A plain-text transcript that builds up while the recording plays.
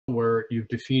you've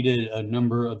defeated a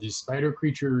number of these spider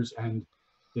creatures and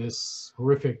this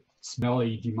horrific,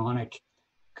 smelly, demonic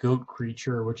goat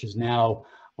creature, which is now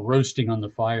roasting on the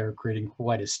fire, creating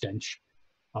quite a stench.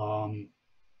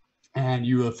 And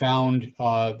you have found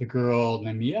the girl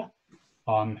Nemia,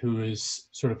 who is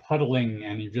sort of huddling,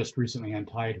 and you've just recently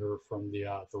untied her from the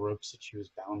ropes that she was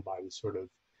bound by, these sort of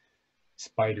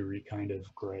spidery kind of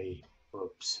gray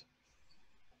ropes.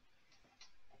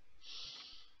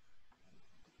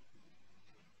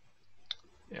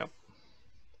 Yep.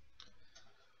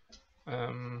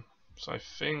 So I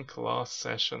think last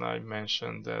session I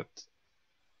mentioned that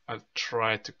I'll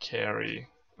try to carry,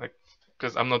 like,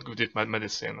 because I'm not good at my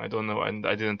medicine. I don't know, and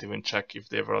I didn't even check if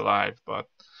they were alive, but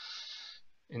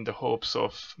in the hopes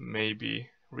of maybe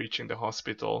reaching the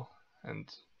hospital and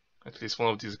at least one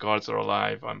of these guards are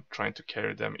alive, I'm trying to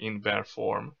carry them in bear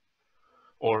form.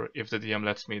 Or if the DM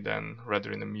lets me, then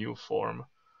rather in a mule form.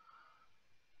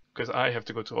 Because I have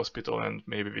to go to hospital and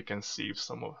maybe we can save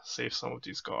some of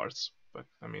these guards. But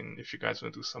I mean, if you guys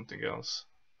want to do something else.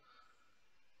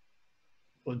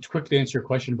 Well, to quickly answer your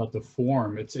question about the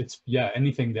form, it's yeah,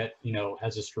 anything that, you know,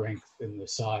 has a strength and the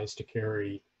size to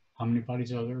carry. How many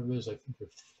bodies are there? There's, I think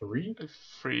there's 3.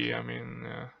 3, I mean.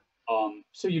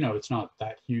 So you know, it's not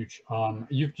that huge.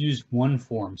 You've used 1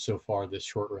 form so far this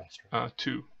short rest. Right?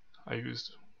 2. I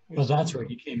used. Oh, that's right.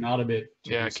 You came out of it.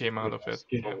 Yeah, I came out of it.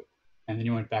 Yeah. And then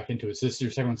you went back into it. So this is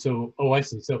your second one. So, oh, I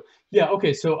see. So, yeah,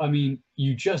 okay. So, I mean,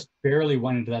 you just barely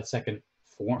went into that second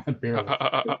form. Barely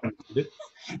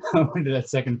went into that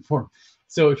second form.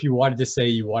 So, if you wanted to say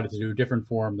you wanted to do a different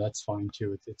form, that's fine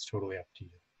too. It's totally up to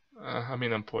you. I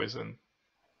mean, I'm poisoned.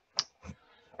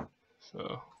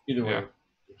 So, either way. Yeah,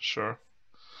 sure.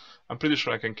 I'm pretty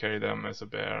sure I can carry them as a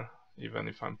bear, even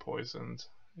if I'm poisoned.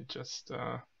 It just,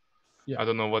 yeah. I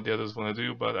don't know what the others want to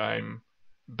do, but I'm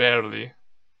barely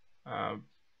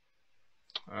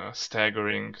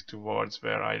staggering towards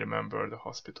where I remember the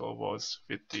hospital was,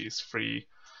 with these 3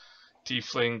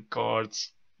 tiefling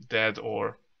guards, dead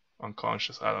or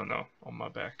unconscious, I don't know, on my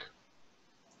back.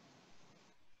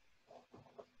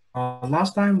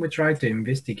 Last time we tried to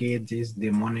investigate this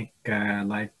demonic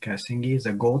thingy,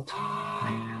 the goat,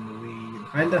 and we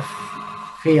kind of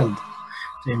failed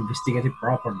to investigate it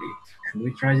properly. Should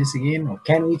we try this again, or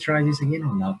can we try this again,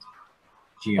 or not?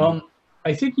 GM?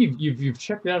 I think you've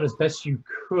checked it out as best you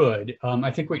could.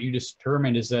 I think what you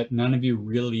determined is that none of you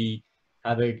really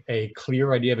have a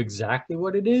clear idea of exactly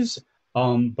what it is,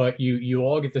 but you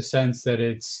all get the sense that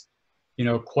it's, you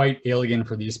know, quite alien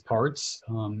for these parts,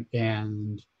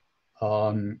 and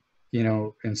you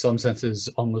know, in some senses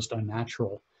almost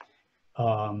unnatural.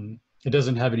 It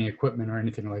doesn't have any equipment or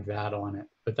anything like that on it,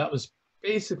 but that was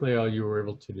basically all you were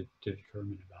able to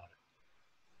determine about it.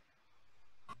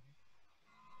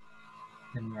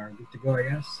 And we're good to go, I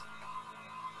guess.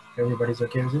 Everybody's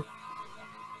okay with it?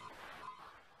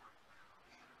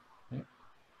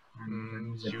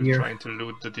 You trying to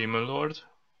loot the demon lord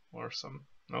or some?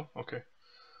 No, okay.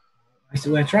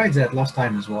 I tried that last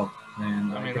time as well,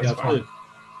 and I mean, Yeah,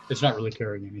 it's not really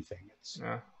carrying anything. It's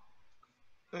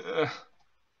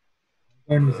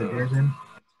Going with the bears in.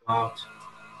 Out.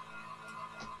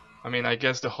 I mean, I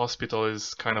guess the hospital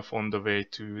is kind of on the way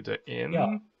to the inn.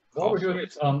 Yeah. While we're doing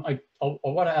it, I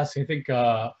want to ask. I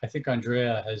think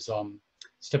Andrea has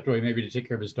stepped away maybe to take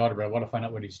care of his daughter, but I want to find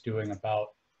out what he's doing about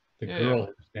the girl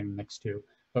he's standing next to.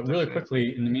 But really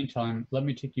quickly, in the meantime, let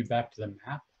me take you back to the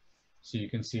map so you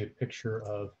can see a picture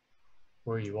of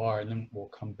where you are, and then we'll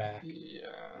come back to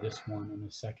this one in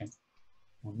a second.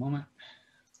 One moment.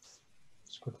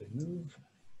 Let's quickly move.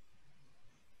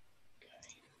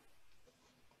 Okay.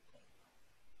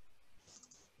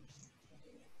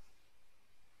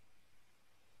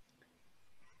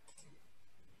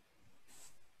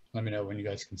 Let me know when you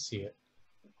guys can see it.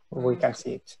 We can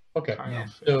see it. Okay. Yeah.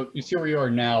 So you see where you are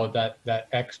now, that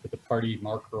X with the party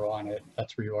marker on it,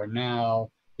 that's where you are now.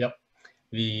 Yep.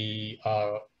 The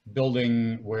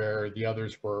building where the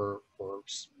others were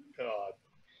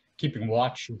keeping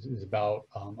watch is about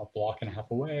a block and a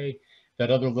half away.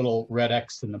 That other little red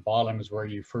X in the bottom is where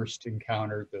you first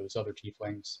encountered those other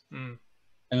tieflings. Mm.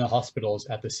 And the hospital is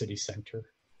at the city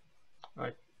center.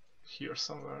 Like here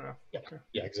somewhere. Yeah. Okay.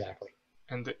 Yeah, exactly.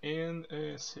 And the inn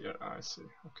is here. I see.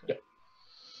 Okay. Yep.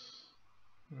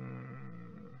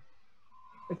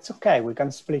 It's okay, we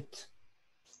can split.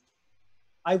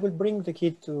 I will bring the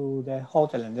kid to the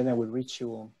hotel and then I will reach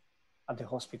you at the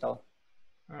hospital.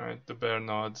 Alright, the bear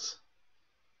nods.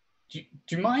 Do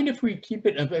you mind if we keep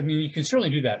it? I mean, you can certainly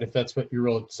do that if that's what your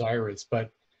real desire is,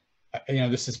 but you know,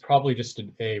 this is probably just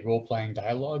a role-playing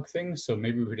dialogue thing, so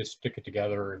maybe we could just stick it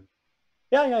together and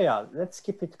Yeah. Let's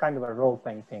keep it kind of a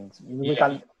role-playing thing. We Yeah.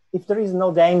 can, if there is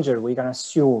no danger, we can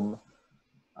assume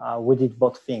we did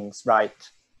both things,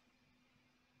 right?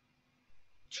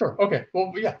 Sure. Okay.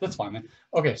 Well, yeah, that's fine then.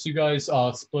 Okay, so you guys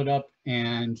split up,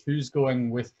 and who's going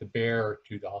with the bear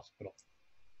to the hospital?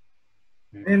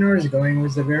 Eleanor is going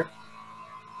with the bear.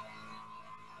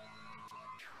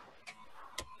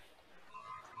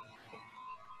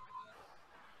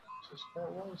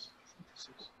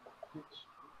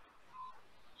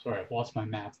 Sorry, I've lost my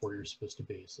map where you're supposed to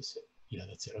be. Is this it? Yeah,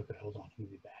 that's it. Okay, hold on. Let me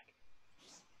be back.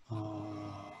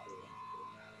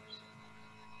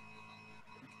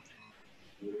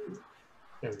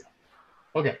 There we go.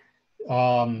 Okay.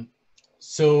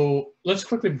 So let's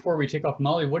quickly, before we take off,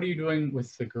 Molly, what are you doing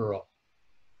with the girl?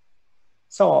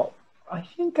 So I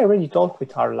think I already talked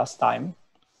with her last time,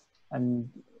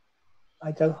 and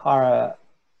I tell her,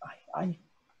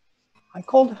 I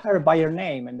called her by her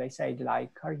name, and I said,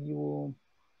 like, are you,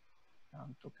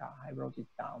 I wrote it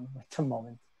down. Wait a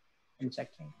moment, I'm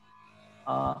checking.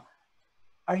 Are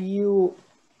you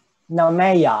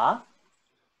Namaya?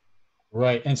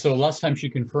 Right. And so last time she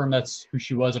confirmed that's who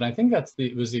she was, and I think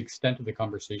it was the extent of the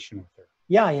conversation with her.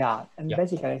 Yeah. And Yeah.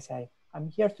 basically I say, I'm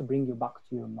here to bring you back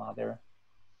to your mother.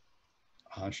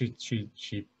 She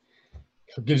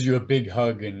gives you a big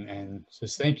hug and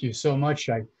says, "Thank you so much.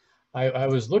 I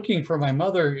was looking for my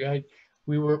mother.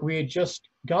 We had just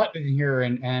gotten here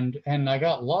and I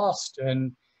got lost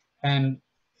and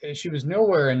she was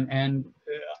nowhere and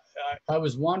I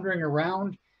was wandering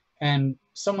around and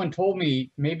someone told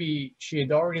me maybe she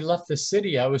had already left the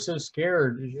city. I was so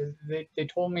scared. They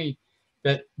told me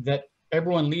that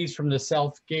everyone leaves from the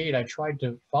south gate. I tried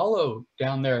to follow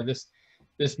down there.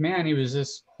 This man, he was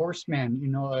this horseman, you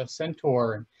know, a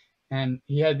centaur, and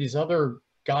he had these other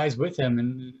guys with him,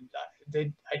 and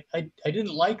I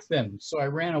didn't like them, so I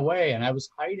ran away and I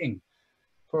was hiding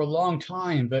for a long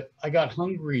time, but I got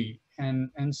hungry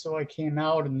and so I came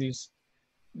out, and these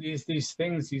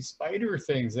things, these spider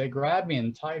things, they grabbed me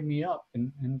and tied me up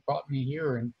and brought me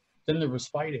here, and then there was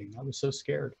fighting. I was so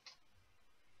scared.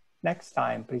 Next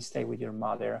time, please stay with your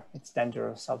mother. It's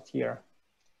dangerous out here.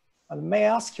 May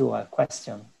I ask you a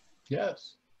question?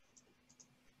 Yes.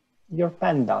 Your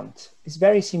pendant is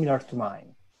very similar to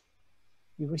mine.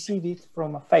 You received it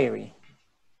from a fairy.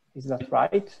 Is that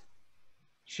right?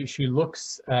 She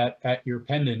looks at your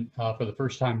pendant for the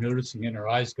first time, noticing it, and her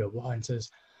eyes go wide and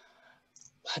says,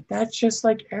 "That's just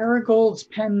like Aragold's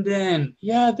pendant.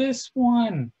 Yeah, this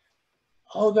one.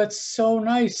 Oh, that's so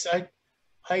nice.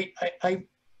 I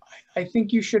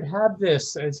think you should have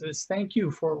this as thank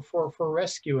you for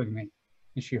rescuing me."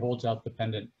 And she holds out the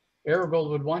pendant. Aragold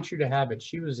would want you to have it.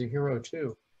 She was a hero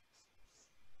too.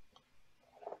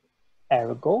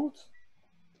 Aragold?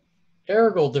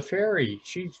 Aragold, the fairy.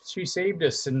 She saved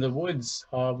us in the woods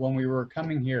when we were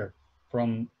coming here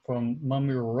from when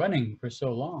we were running for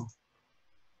so long.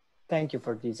 Thank you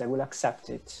for this. I will accept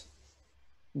it.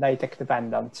 And I take the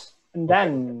pendant. And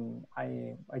then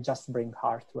I just bring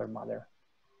her to her mother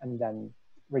and then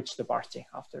reach the party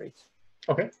after it.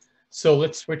 Okay. So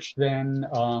let's switch then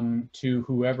to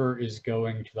whoever is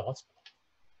going to the hospital.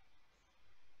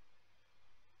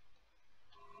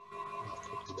 I'll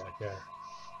take you back there.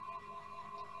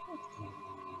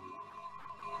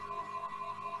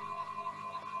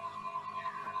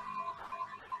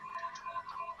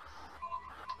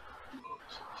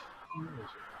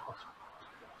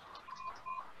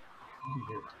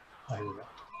 Here we go.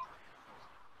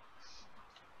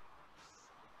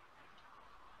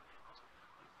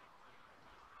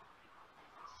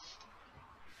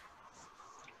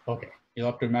 Okay, you'll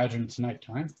have to imagine it's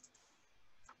nighttime,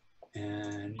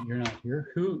 and you're not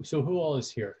here. So who all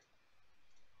is here?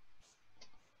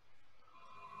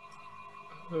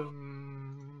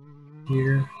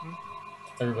 Here.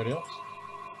 Everybody else?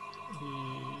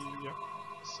 Yeah,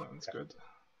 sounds good.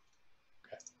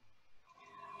 Okay.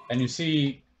 And you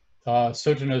see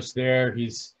Sotinos there.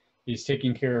 He's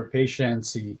taking care of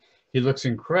patients. He looks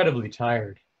incredibly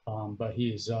tired, but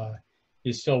he's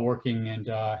still working, and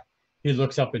he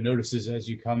looks up and notices as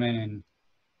you come in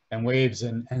and waves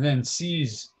and then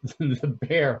sees the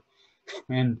bear,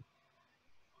 and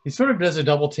he sort of does a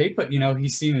double take, but you know,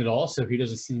 he's seen it all, so he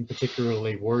doesn't seem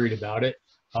particularly worried about it.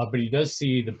 But he does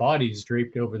see the bodies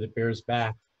draped over the bear's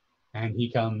back, and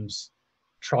he comes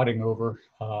trotting over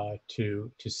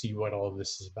to see what all of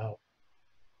this is about.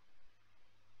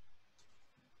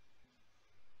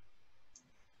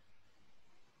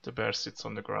 The bear sits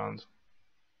on the ground.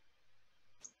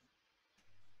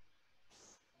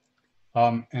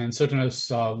 And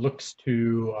Sotinos looks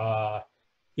to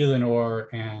Eleanor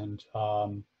and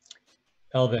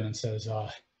Elvin and says,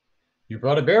 You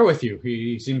brought a bear with you.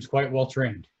 He seems quite well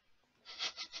trained.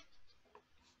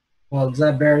 Well,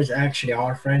 that bear is actually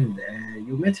our friend.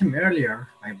 You met him earlier,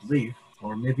 I believe,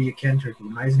 or maybe you can't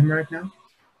recognize him right now.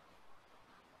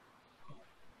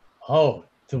 Oh,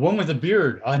 the one with the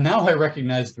beard. Now I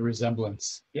recognize the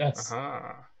resemblance. Yes.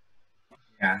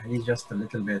 Yeah, he's just a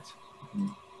little bit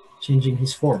changing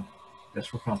his form, just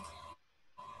for fun.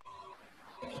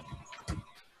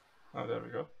 Oh, there we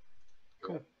go.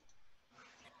 Cool.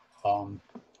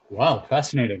 Wow,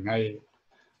 fascinating. I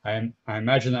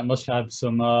imagine that must have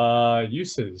some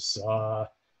uses.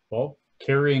 Well,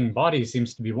 carrying bodies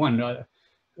seems to be one.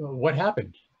 What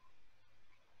happened?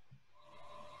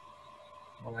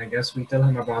 Well, I guess we tell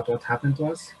him about what happened to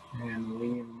us, and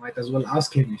we might as well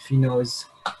ask him if he knows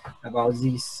about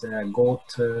these the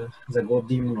goat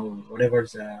demon or whatever,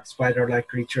 the spider-like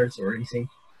creatures or anything.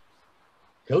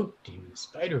 Goat demons,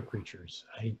 spider creatures.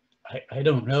 I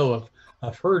don't know.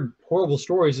 I've heard horrible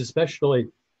stories, especially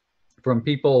from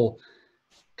people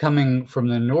coming from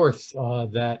the north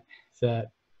that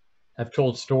have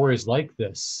told stories like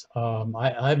this.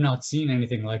 I've not seen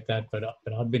anything like that, but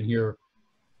I've been here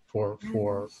for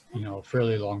a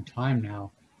fairly long time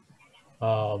now.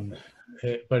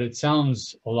 But it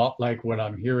sounds a lot like what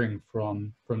I'm hearing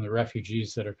from the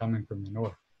refugees that are coming from the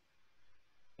north.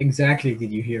 Exactly,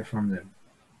 did you hear from them?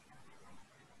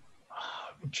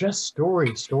 Just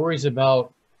stories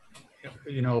about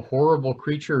horrible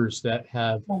creatures that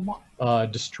have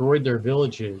destroyed their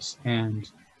villages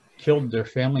and killed their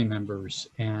family members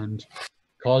and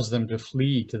caused them to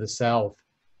flee to the south,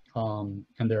 and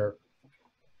they're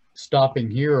stopping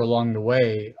here along the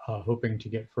way, hoping to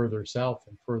get further south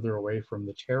and further away from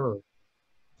the terror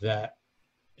that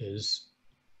is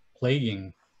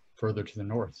plaguing further to the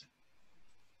north.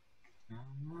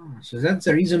 So that's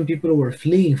the reason people were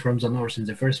fleeing from the north in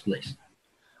the first place.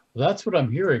 Well, that's what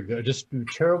I'm hearing. Just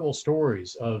terrible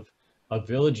stories of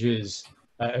villages.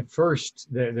 At first,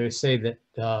 they say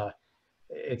that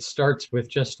it starts with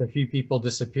just a few people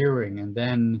disappearing, and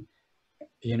then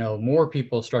more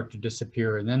people start to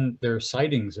disappear, and then there are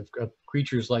sightings of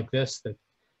creatures like this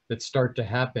that start to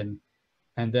happen,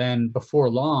 and then before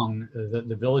long,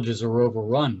 the villages are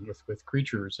overrun with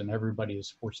creatures, and everybody is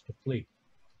forced to flee.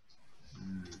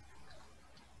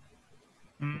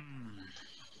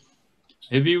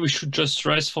 Maybe we should just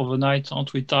rest for the night.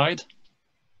 Aren't we tired?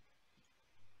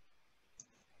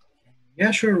 Yeah,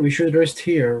 sure, we should rest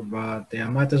here, but I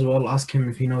might as well ask him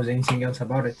if he knows anything else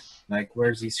about it, like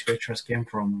where these creatures came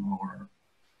from, or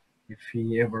if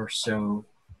he ever saw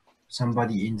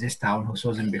somebody in this town who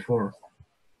saw them before.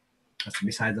 That's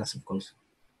besides us, of course.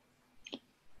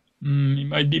 He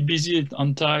might be busy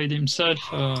and tired himself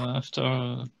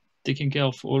after taking care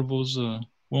of all those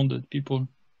wounded people.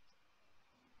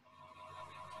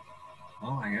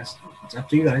 Oh, I guess it's up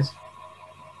to you guys.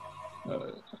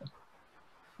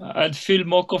 I'd feel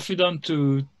more confident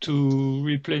to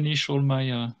replenish all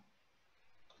my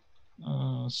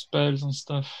spells and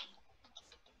stuff.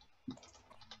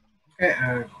 Okay,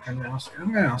 I'm gonna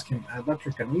ask him,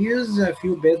 Doctor, can we use a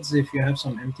few beds if you have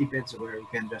some empty beds where we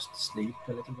can just sleep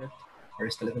a little bit,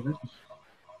 rest a little bit?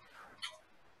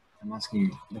 I'm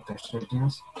asking Dr.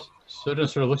 Sortinos. Soda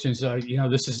sort of looks and says,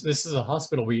 this is a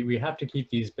hospital. We have to keep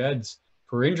these beds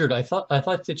for injured. I thought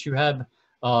that you had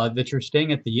that you're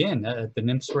staying at the inn at the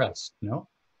Nymph's Rest. No.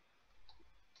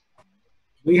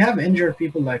 We have injured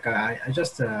people. Like I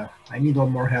just I need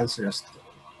one more health. Just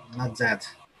not that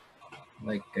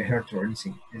like hurt or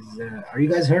anything. Are you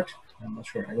guys hurt? I'm not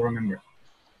sure. I don't remember.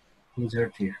 Who's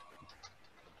hurt here?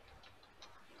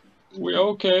 We're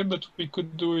okay, but we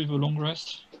could do with a long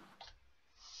rest.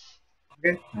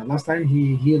 Okay. Last time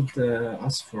he healed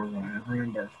us for I don't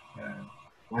remember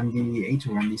 1d8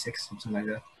 or 1d6, something like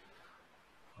that.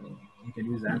 You can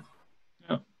use that.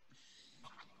 Yeah.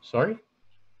 Sorry?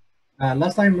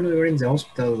 Last time when we were in the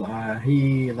hospital,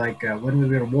 he when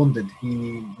we were wounded,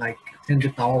 he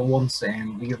tended to our wounds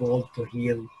and we rolled to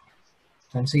heal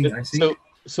something. I think.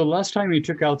 So last time you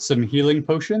took out some healing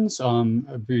potions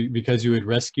because you had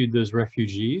rescued those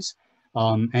refugees,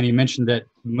 and he mentioned that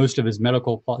most of his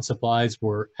medical supplies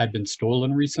had been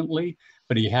stolen recently,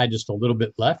 but he had just a little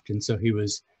bit left, and so he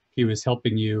was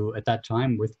helping you at that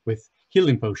time with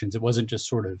healing potions. It wasn't just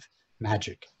sort of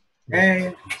magic.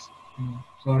 Yeah.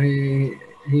 So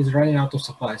he's running out of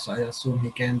supplies, so I assume he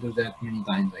can do that many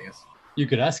times, I guess. You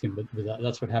could ask him, but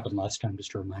that's what happened last time,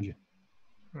 just to remind you.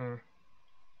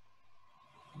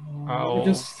 I'll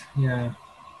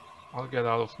get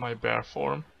out of my bear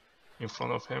form in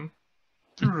front of him.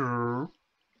 Oh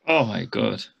my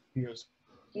god. He goes,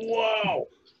 wow!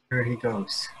 There he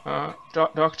goes.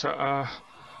 Doctor,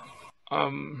 I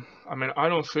mean, I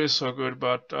don't feel so good,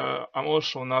 but I'm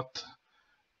also not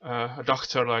a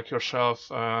doctor like yourself.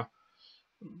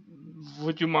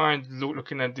 Would you mind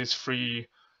looking at these three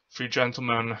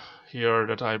gentlemen here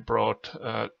that I brought?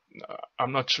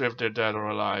 I'm not sure if they're dead or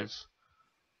alive.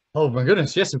 Oh my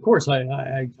goodness, yes, of course.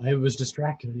 I was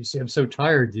distracted. You see, I'm so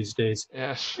tired these days.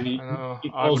 Yes, And I know. he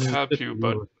I would calls his help you, assistant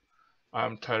but over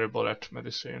I'm terrible at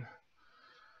medicine.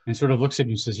 and sort of looks at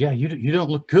you and says, "Yeah, you don't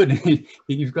look good.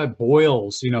 You've got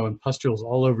boils, and pustules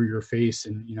all over your face,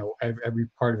 and every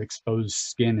part of exposed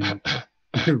skin,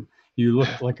 and you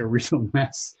look like a real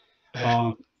mess."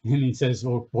 And he says,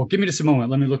 "Well, give me just a moment.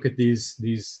 Let me look at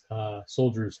these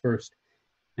soldiers first."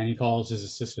 And he calls his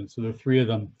assistant. So there are three of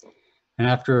them. And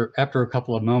after a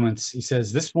couple of moments, he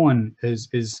says, "This one is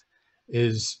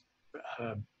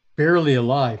uh, barely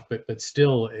alive, but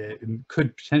still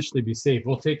could potentially be saved.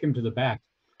 We'll take him to the back.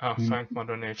 Oh, thank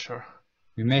Mother Nature.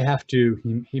 We may have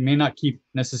to. He may not keep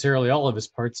necessarily all of his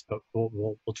parts, but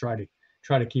we'll try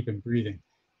to keep him breathing."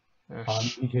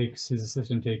 Yes. His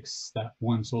assistant takes that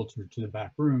one soldier to the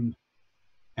back room,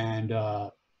 and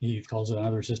he calls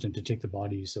another assistant to take the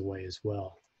bodies away as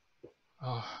well.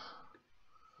 Oh.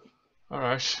 All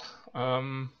right.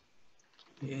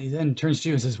 He then turns to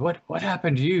you and says, "What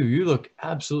happened to you? You look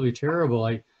absolutely terrible.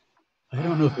 I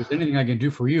don't know if there's anything I can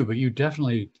do for you, but you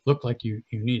definitely look like you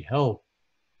need help."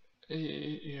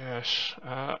 Yes.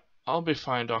 I'll be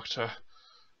fine, doctor.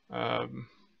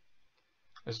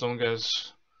 As long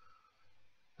as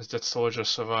that soldier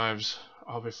survives,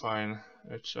 I'll be fine.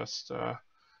 It's just,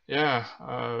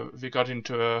 yeah, we got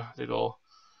into a little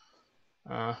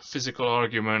physical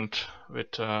argument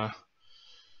with, and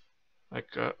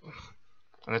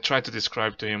I tried to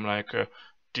describe to him like a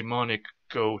demonic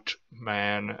goat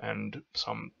man and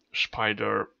some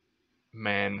spider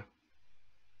man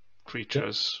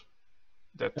creatures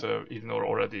that Ignore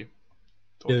already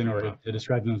told me about. To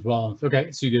describe them as well.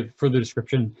 Okay, so you give further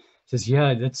description. It says,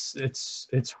 "Yeah,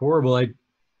 it's horrible.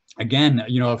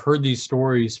 I've heard these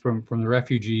stories from the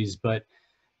refugees, but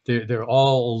they're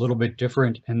all a little bit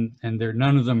different, and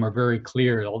none of them are very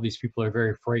clear. All these people are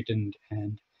very frightened,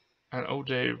 and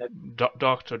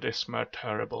doctor, they smell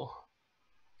terrible."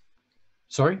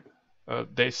 Sorry?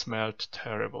 They smelled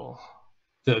terrible.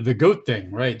 The goat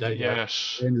thing, right?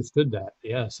 Yes. I understood that.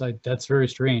 Yes, that's very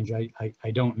strange.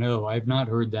 I don't know. I've not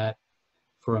heard that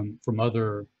from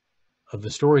other of the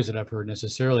stories that I've heard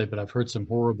necessarily, but I've heard some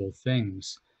horrible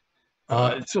things.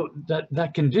 So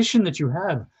that condition that you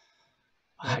have,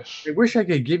 yes. I wish I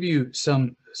could give you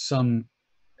something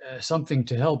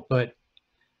to help, but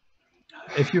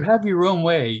if you have your own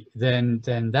way, then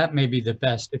that may be the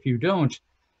best. If you don't,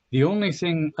 the only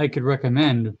thing I could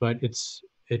recommend, but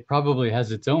it probably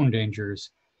has its own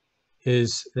dangers,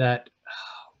 is that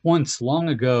once long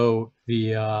ago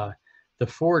the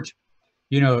fort,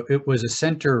 it was a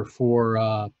center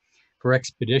for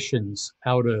expeditions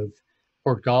out of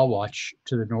Port Galwach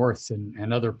to the north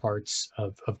and other parts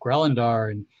of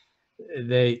Gralladar, and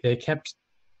they kept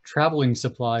traveling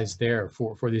supplies there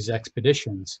for these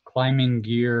expeditions, climbing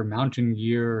gear, mountain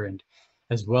gear, and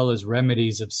as well as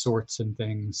remedies of sorts and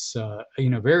things,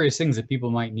 various things that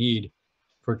people might need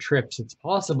for trips. It's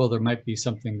possible there might be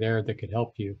something there that could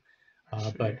help you.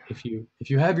 But if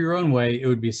you have your own way, it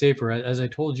would be safer. As I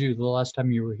told you the last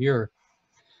time you were here,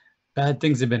 bad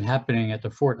things have been happening at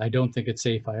the fort. I don't think it's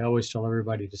safe. I always tell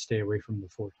everybody to stay away from the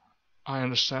fort. I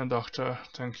understand, doctor.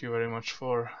 Thank you very much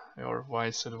for your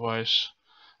wise advice.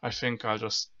 I think I'll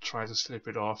just try to slip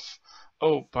it off.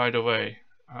 Oh, by the way,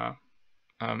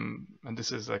 and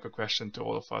this is like a question to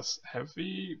all of us. Have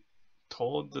we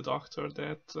told the doctor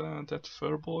that that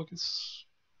Furbolg is...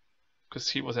 Because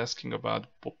he was asking about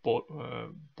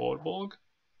Borbolg,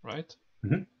 right?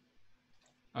 Mm-hmm.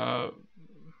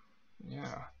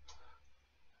 Yeah.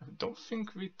 I don't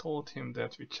think we told him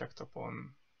that we checked up on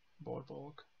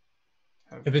Borbolg.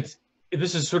 If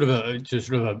this is sort of a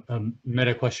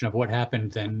meta question of what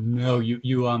happened, then no,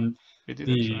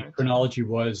 the chronology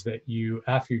was that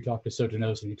after you talked to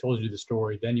Sotanos and he told you the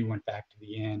story, then you went back to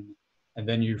the inn, and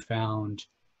then you found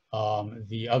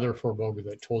the other Forboga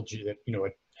that told you that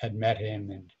it had met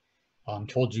him and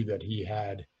told you that he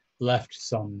had left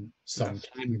some time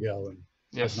ago and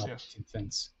has not seen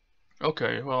since.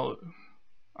 Okay, well,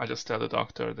 I just tell the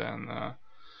doctor then.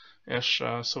 Yes,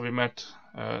 so we met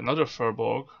another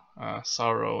Furbolg,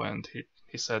 Sorrow, and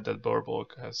he said that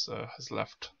Borbolg has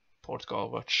left Port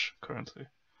Galwach currently.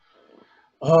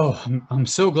 Oh, I'm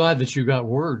so glad that you got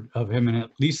word of him, and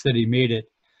at least that he made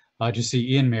it to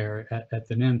see Ian Mayer at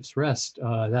the Nymph's Rest.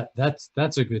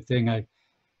 That's a good thing.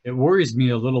 It worries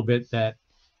me a little bit that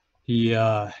he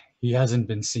hasn't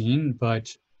been seen,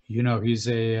 but you know, he's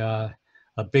a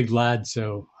big lad,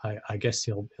 so I guess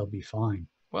he'll be fine.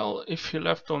 Well, if he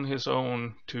left on his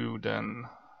own too, then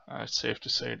it's safe to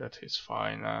say that he's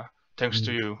fine. Thanks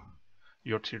to you,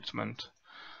 your treatment.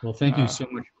 Well, thank you so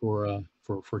much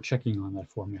for checking on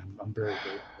that for me. I'm very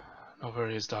grateful. No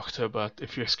worries, doctor. But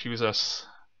if you excuse us,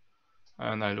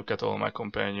 and I look at all my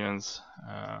companions,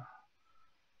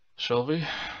 shall we?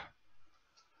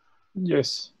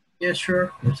 Yes. Yeah,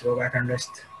 sure. Let's go back and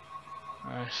rest.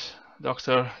 Nice.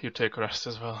 Doctor, you take rest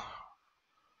as well.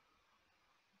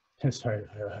 Sorry,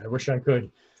 I wish I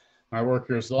could. My work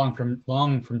here is long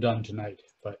from done tonight,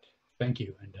 but thank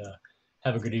you, and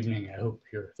have a good evening. I hope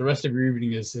the rest of your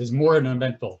evening is more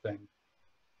uneventful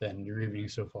than your evening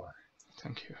so far.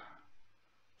 Thank you.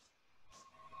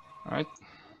 All right.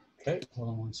 Okay, hold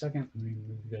on 1 second. Let me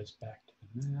move you guys back to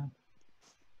the map.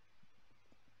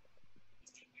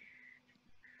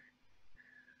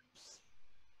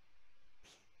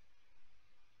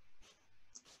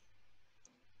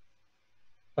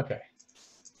 Okay.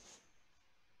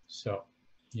 So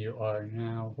you are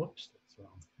now, whoops, that's the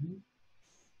wrong thing.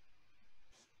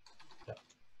 Yeah,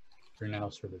 you're now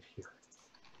sort of here.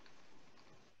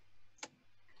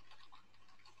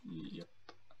 Yep.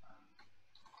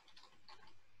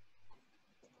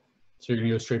 So you're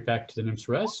gonna go straight back to the Nymph's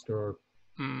Rest, or?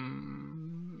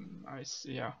 I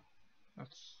see. Yeah,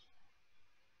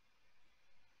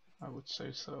 I would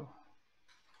say so.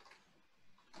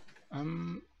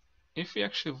 If we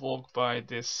actually walk by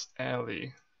this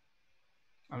alley,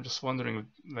 I'm just wondering,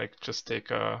 like, just take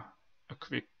a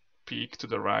quick peek to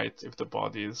the right if the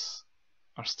bodies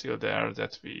are still there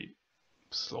that we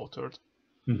slaughtered.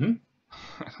 Mm-hmm.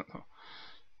 I don't know.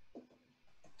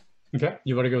 Okay,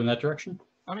 you want to go in that direction?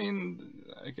 I mean,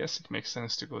 I guess it makes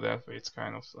sense to go that way. It's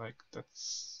kind of like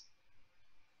that's.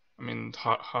 I mean,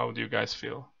 how do you guys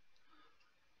feel?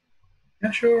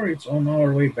 Yeah, sure. It's on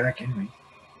our way back anyway.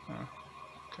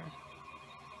 Okay.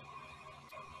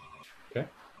 Okay.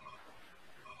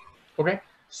 Okay.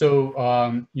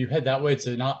 So you head that way. It's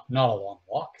not a long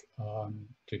walk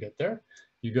to get there.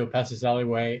 You go past this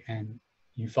alleyway and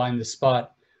you find the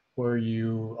spot where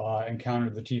you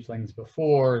encountered the tieflings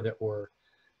before that were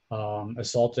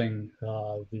assaulting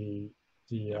the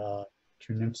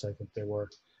two nymphs, I think they were.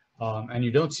 And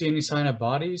you don't see any sign of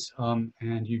bodies,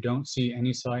 and you don't see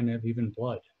any sign of even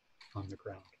blood on the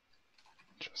ground.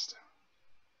 Interesting.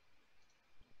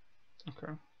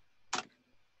 Okay.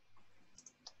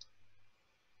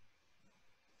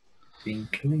 Being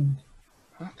clean.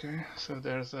 Okay, so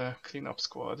there's a cleanup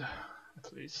squad,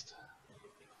 at least.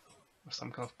 Or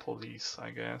some kind of police, I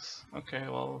guess. Okay,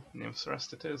 well, Nymph's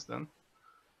Rest it is then.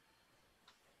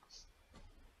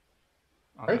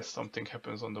 Unless something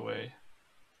happens on the way.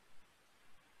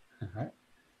 All right.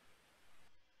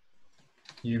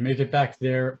 You make it back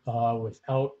there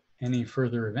without any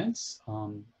further events. Let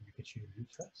me get you your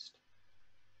interest.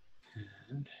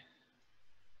 And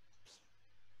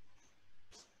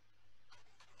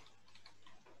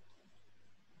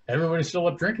everybody's still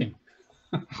up drinking.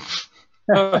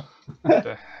 What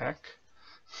the heck?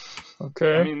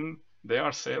 Okay. I mean, they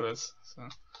are sailors, so.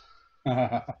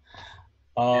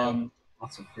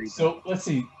 Lots of freedom. So let's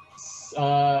see.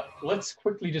 Let's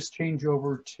quickly just change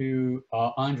over to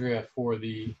Andrea for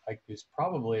the, like, who's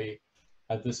probably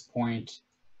at this point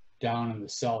down in the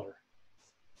cellar.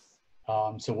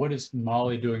 So what is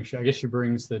Molly doing? I guess she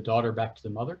brings the daughter back to the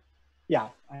mother. Yeah,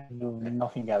 I do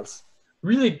nothing else.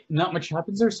 Really not much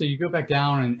happens there. So you go back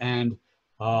down and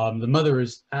the mother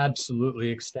is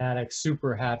absolutely ecstatic,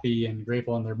 super happy and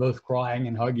grateful. And they're both crying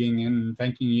and hugging and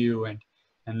thanking you and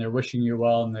they're wishing you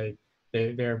well. And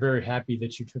they're very happy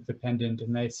that you took the pendant.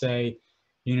 And they say,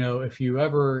 you know, if you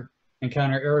ever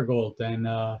encounter Arigold, then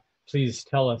please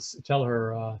tell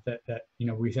her that, you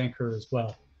know, we thank her as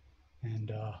well.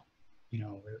 And, you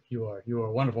know, you are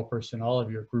a wonderful person. All of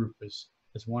your group is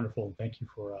wonderful. Thank you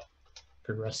for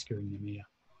rescuing Nemea.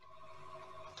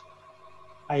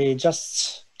 I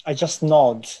just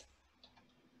nod,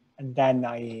 and then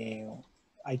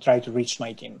I try to reach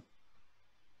my team.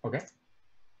 Okay.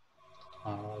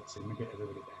 Let's see. Let me get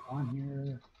everybody back on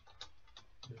here.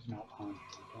 Who's not on here?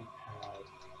 We don't have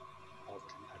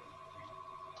Alvin, I don't think.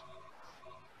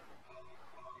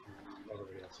 And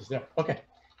everybody else is there. Okay.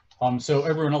 So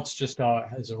everyone else just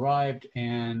has arrived,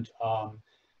 and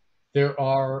there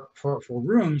are for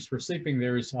rooms for sleeping.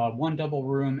 There's one double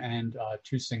room and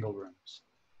 2 single rooms.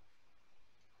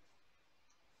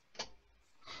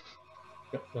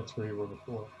 Yep, that's where you were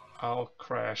before. I'll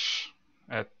crash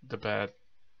at the bed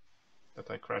that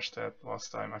I crashed at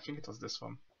last time. I think it was this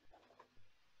one.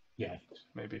 Yeah.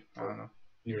 Maybe. I don't know.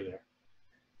 You're there.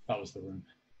 That was the room.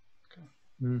 Okay.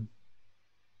 Mm.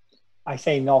 I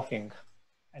say nothing,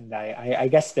 and I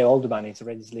guess the old man is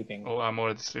already sleeping. Oh, I'm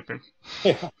already sleeping.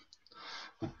 Yeah.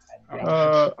 I'm And,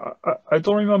 dead. I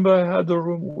don't remember I had a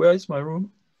room. Where is my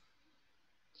room?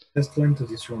 Just go into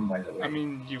this room, by the way. I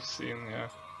mean, you've seen, yeah,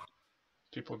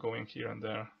 people going here and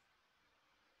there.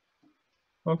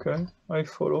 Okay, I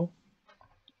follow.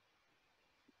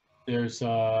 There's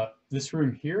this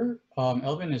room here.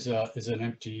 Elvin is an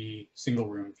empty single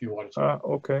room if you want to.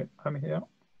 Okay, I'm here.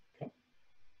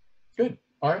 Good.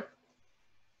 All right.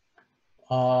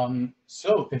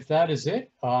 So if that is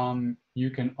it, you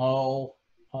can all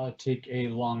take a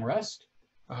long rest.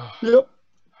 Oh, Yep.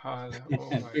 oh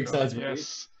my Big god, size relief.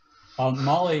 yes.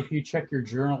 Molly, if you check your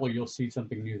journal, you'll see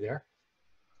something new there.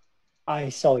 I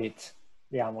saw it.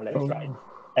 The amulet, right?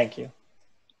 Thank you.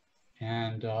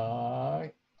 And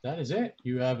that is it.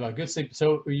 You have a good sleep.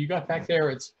 So you got back there.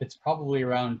 It's probably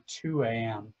around 2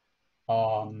 a.m.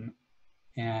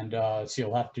 And so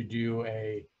you'll have to do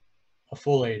a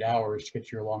full 8 hours to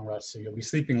get your long rest. So you'll be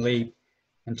sleeping late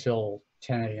until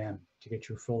 10 a.m. to get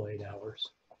your full 8 hours.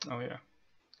 Oh yeah.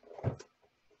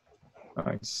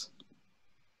 Nice.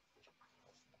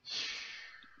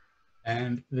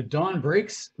 And the dawn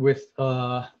breaks with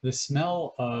the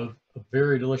smell of a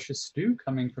very delicious stew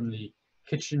coming from the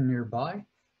kitchen nearby,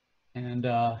 and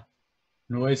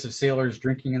noise of sailors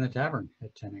drinking in the tavern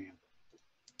at 10 a.m.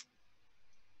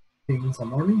 Drinking in the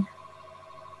morning?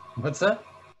 What's that?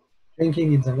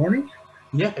 Drinking in the morning?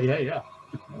 Yeah.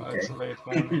 Well, it's Okay. late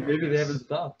morning. Maybe they haven't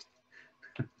stopped.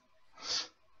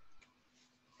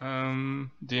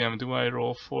 DM, do I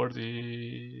roll for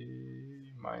the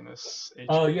minus HP?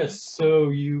 Oh yes. So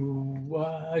you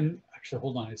actually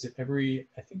hold on. Is it every?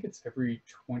 I think it's every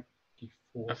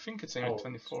 24. I think it's only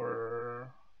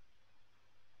 24.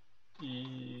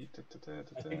 I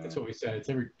think that's what we said. It's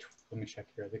every. Let me check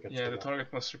here. I think it's yeah, the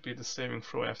target must repeat the saving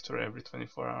throw after every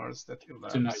 24 hours that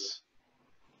elapse. So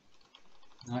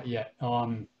not yet.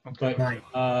 Okay. But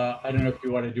I don't know if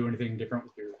you want to do anything different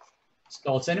with your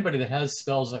spells. Anybody that has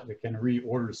spells that can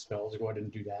reorder spells, go ahead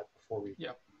and do that before we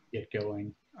get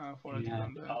going.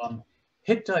 And,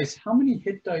 hit dice. How many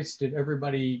hit dice did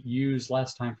everybody use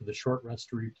last time for the short rest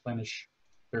to replenish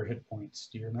their hit points?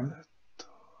 Do you remember?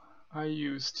 I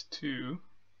used 2.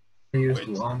 I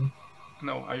used 1.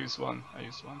 No, I used 1.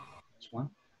 Just one.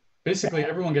 Basically,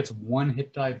 everyone gets 1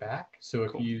 hit die back. So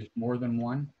if you use more than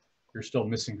 1, you're still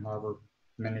missing however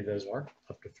many those are,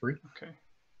 up to 3. Okay.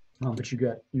 But you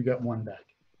got 1 back.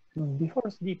 Before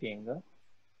sleeping,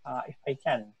 if I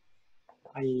can,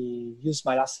 I use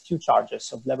my last 2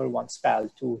 charges of level 1 spell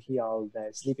to heal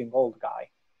the sleeping old guy.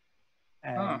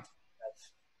 And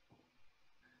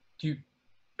do you?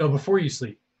 Oh, before you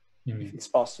sleep, you mean? If it's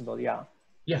possible, yeah.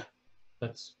 Yeah,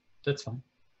 that's fine.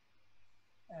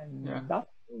 And that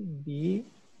would be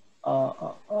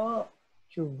cure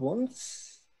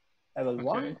wounds, level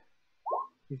 1.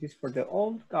 This is for the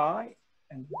old guy,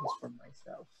 and this is for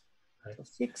myself. Right. So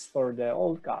 6 for the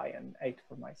old guy and 8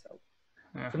 for myself.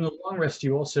 Yeah. From the long rest,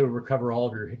 you also recover all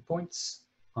of your hit points.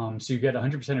 So you get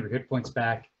 100% of your hit points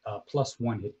back, plus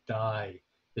 1 hit die.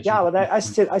 Yeah, but I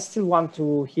still want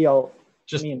to heal.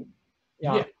 Just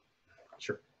yeah,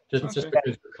 sure. Just because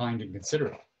you're kind and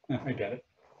considerate. I get it.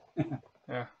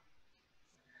 Yeah.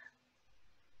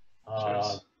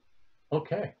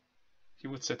 Okay. He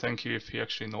would say thank you if he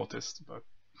actually noticed, but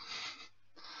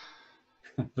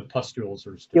the pustules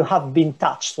are still. You have been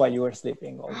touched while you were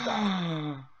sleeping all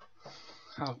day.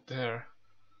 How dare.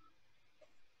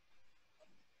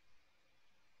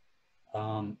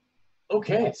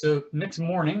 Okay, so next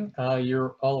morning,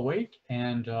 you're all awake,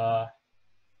 and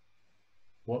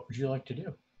what would you like to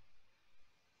do?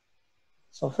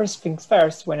 So first things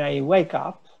first, when I wake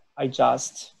up, I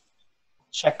just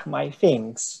check my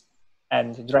things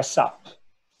and dress up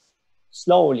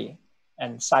slowly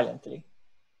and silently.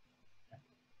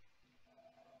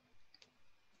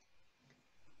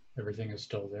 Everything is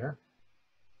still there.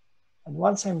 And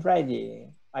once I'm ready,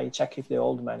 I check if the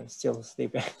old man is still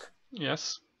sleeping.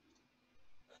 Yes.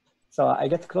 So I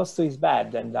get close to his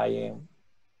bed and I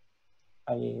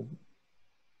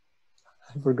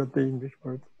forgot the English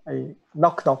word. I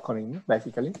knock on him,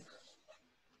 basically.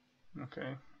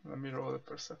 Okay, let me roll a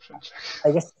perception check.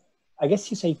 I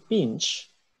guess you say pinch.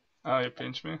 Oh, you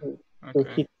pinch me? To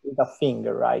hit with a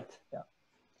finger, right? Yeah.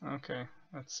 Okay,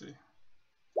 let's see.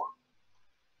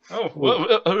 Oh,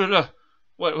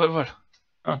 what?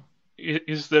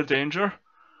 Is there danger?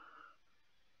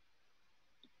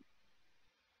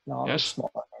 No, yes? It's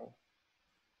morning.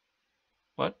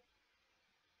 What?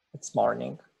 It's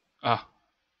morning. Ah.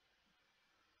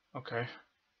 Okay.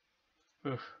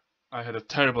 Oof. I had a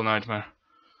terrible nightmare.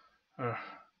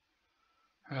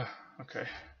 Okay.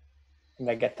 And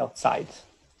I get outside.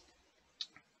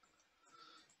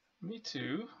 Me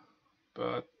too,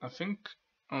 but I think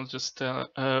I'll just tell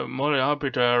Molly, I'll be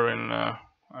there in I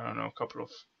don't know, a couple of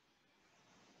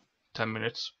 10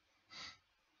 minutes.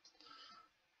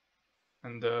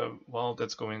 And while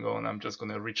that's going on, I'm just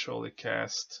gonna ritually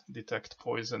cast Detect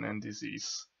Poison and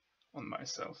Disease on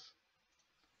myself.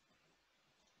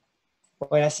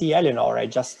 When I see Eleanor, I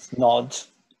just nod.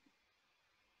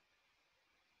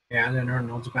 Yeah, Eleanor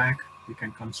nods back. You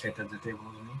can come sit at the table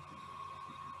with me.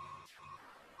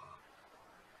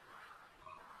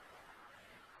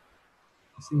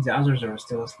 Since the others are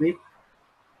still asleep.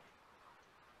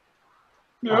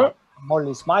 Yeah.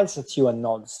 Molly smiles at you and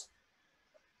nods.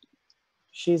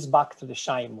 She's back to the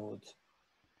shy mood.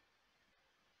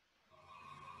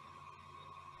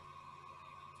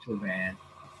 Too bad.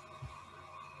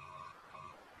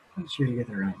 I'm sure you get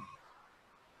around.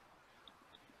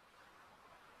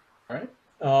 All right.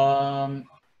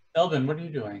 Elvin, what are you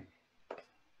doing?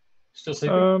 Still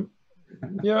sleeping?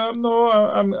 Yeah, no,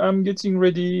 I'm getting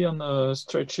ready and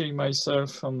stretching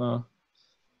myself, and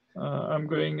I'm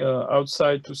going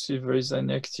outside to see if there is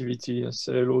any activity. I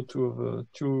say hello to the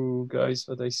two guys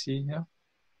that I see here.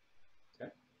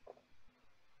 Okay.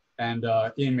 And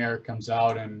Ian Merrick comes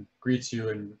out and greets you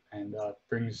and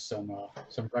brings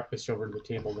some breakfast over to the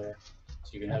table there,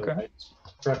 so you can have a nice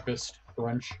breakfast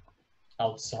brunch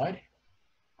outside.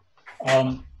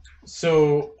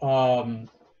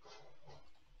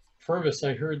 Purvis,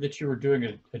 I heard that you were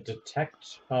doing a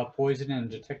detect poison and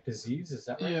detect disease. Is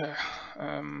that right? Yeah.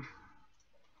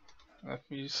 Let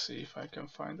me see if I can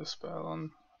find a spell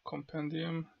on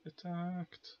Compendium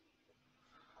Detect.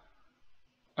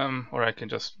 Or I can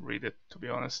just read it, to be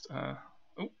honest.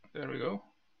 Oh, there we go.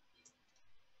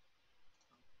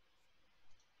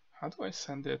 How do I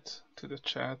send it to the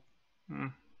chat?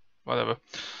 Whatever.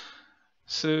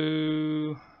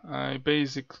 So I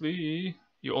basically,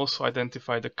 you also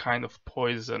identify the kind of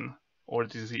poison or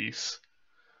disease.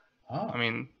 I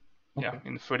mean, yeah,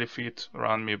 in 30 feet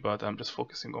around me, but I'm just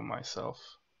focusing on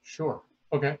myself. Sure.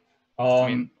 Okay. I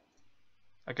mean,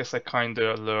 I guess I kind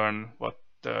of learn what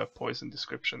the poison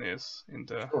description is in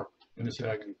the. Sure. Let me see if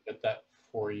I can get that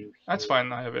for you. That's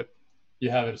fine. I have it.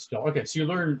 You have it still. Okay, so you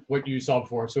learned what you saw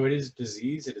before. So it is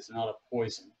disease. It is not a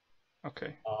poison.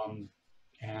 Okay.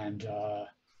 And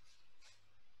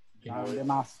you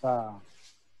know,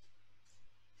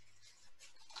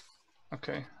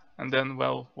 okay. And then,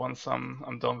 well, once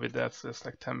I'm done with that, so it's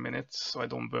like 10 minutes, so I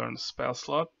don't burn the spell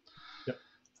slot. Yep.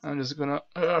 I'm just gonna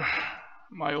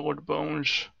my old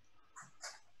bones.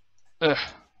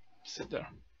 Sit there.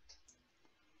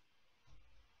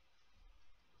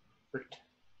 Great.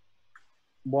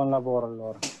 Buon lavoro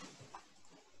allora.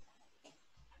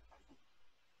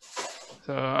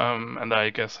 So, and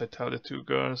I guess I tell the two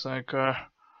girls, like, I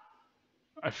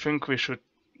think we should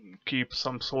keep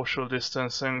some social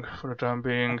distancing for the time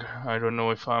being. I don't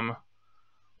know if I'm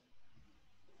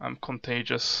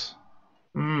contagious.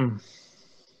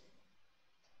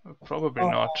 Probably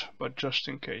not, but just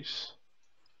in case.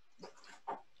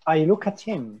 I look at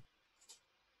him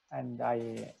and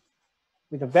I,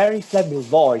 with a very flabby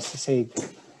voice, say,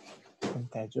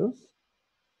 contagious?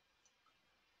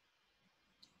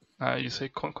 You say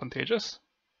contagious?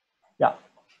 Yeah.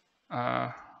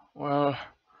 Well,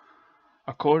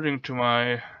 according to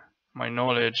my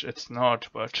knowledge, it's not,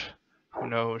 but who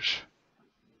knows?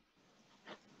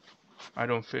 I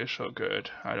don't feel so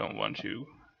good. I don't want you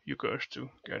girls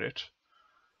to get it.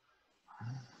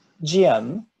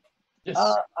 GM, Yes.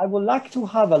 I would like to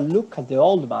have a look at the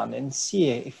old man and see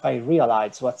if I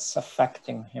realize what's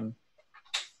affecting him.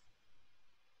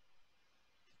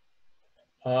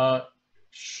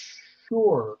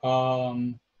 Sure.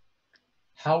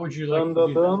 How would you like to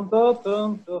do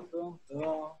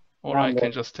that? Or I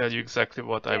can just tell you exactly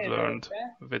what I've learned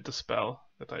with the spell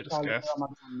that I just cast.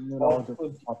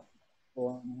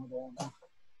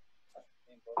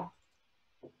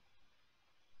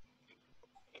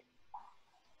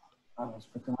 Allora,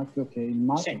 aspetta un attimo che il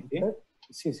map... Senti?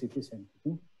 Sì, sì, ti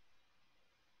senti.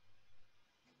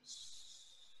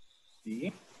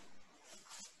 Sì.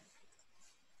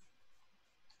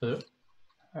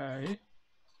 Hey.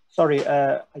 Sorry,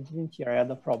 I didn't hear. I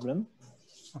had a problem.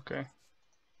 Okay.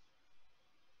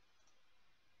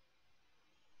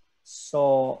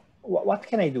 So, what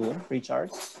can I do,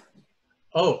 Richard?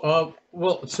 Well,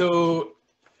 so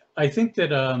I think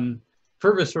that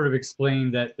Purvis sort of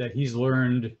explained that he's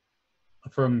learned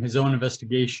from his own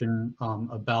investigation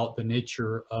about the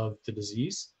nature of the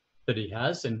disease that he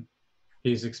has, and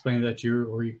he's explained that to you,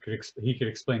 or he could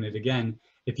explain it again.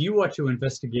 If you want to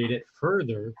investigate it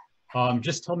further,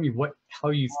 just tell me how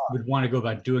you would want to go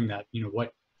about doing that. You know,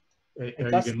 what are you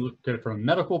going to look at it from a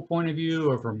medical point of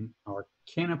view, or from an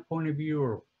arcana point of view,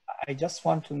 or? I just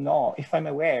want to know if I'm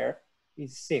aware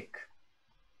he's sick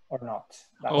or not.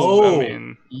 I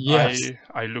mean, yes.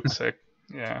 I look sick.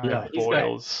 Yeah, Yeah, I have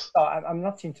boils. So I'm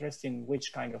not interested in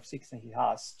which kind of sickness he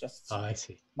has. Just I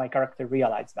see. My character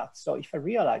realized that. So if I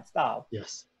realize that,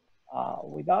 yes, I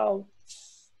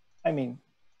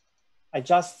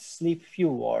just sleep few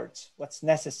words. What's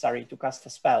necessary to cast a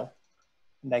spell,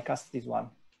 and I cast this one.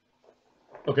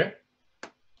 Okay.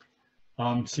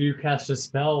 So you cast a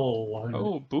spell.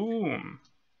 Oh, boom!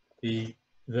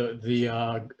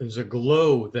 There's a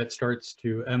glow that starts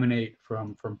to emanate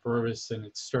from Purvis, and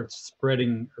it starts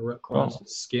spreading across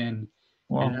his skin.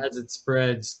 Wow. And as it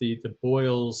spreads, the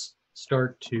boils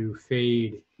start to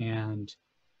fade and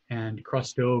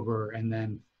crust over, and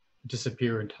then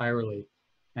disappear entirely.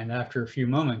 And after a few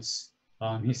moments,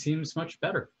 he seems much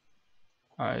better.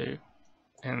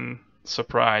 In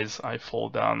surprise, I fall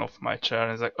down off my chair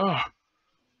and it's like, oh,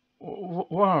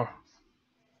 wow!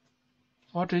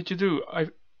 What did you do?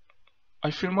 I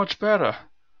feel much better.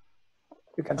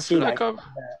 You can see like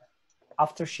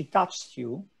after she touched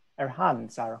you, her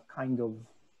hands are kind of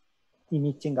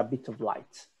emitting a bit of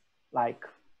light, like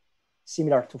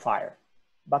similar to fire.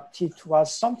 But it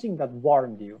was something that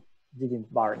warmed you,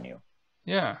 didn't burn you.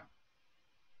 Yeah.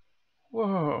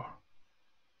 Whoa.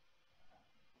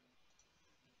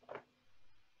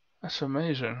 That's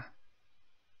amazing.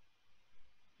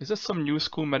 Is that some new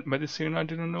school medicine I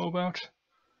didn't know about?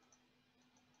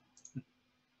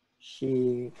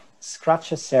 She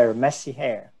scratches her messy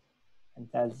hair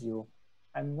and tells you,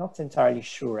 I'm not entirely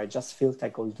sure, I just felt I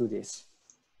could do this.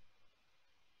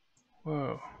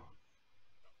 Whoa.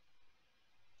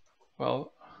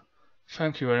 Well,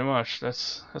 thank you very much.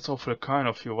 That's awfully kind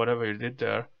of you, whatever you did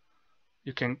there.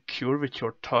 You can cure with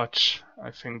your touch.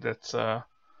 I think that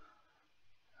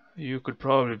you could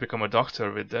probably become a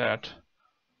doctor with that.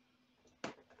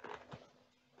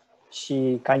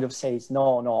 She kind of says,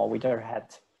 no, with her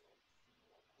head.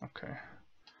 Okay.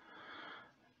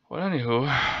 Well, anywho,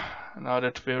 now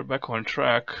that we're back on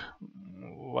track,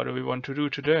 what do we want to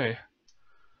do today?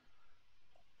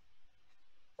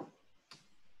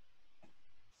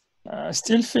 I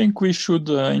still think we should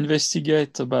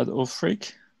investigate about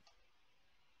Ulfric.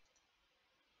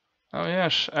 Oh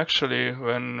yes, actually,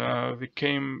 when we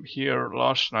came here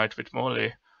last night with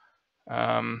Molly,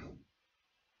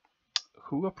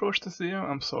 who approached us here?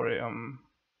 I'm sorry, I'm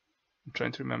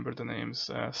trying to remember the names.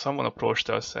 Someone approached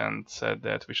us and said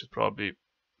that we should probably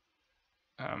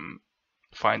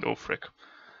find Ulfric.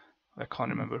 I can't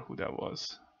remember who that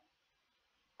was.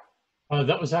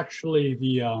 That was actually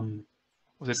the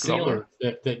was it sailor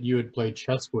that you had played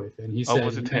chess with, and he said,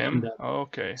 was it him? Oh,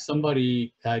 okay.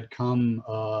 Somebody had come.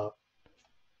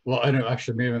 Well, I know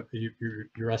actually maybe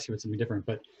you're asking about something different,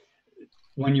 but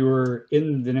when you were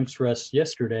in the Nymph's Rest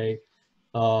yesterday,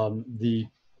 the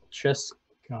chess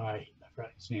guy, I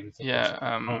forgot his name.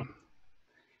 Yeah.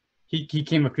 He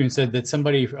came up to you and said that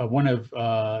somebody, one of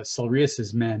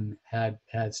Silrius's men, had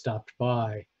stopped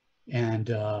by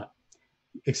and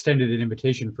extended an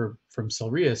invitation from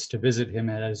Silrius to visit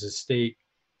him at his estate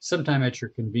sometime at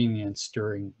your convenience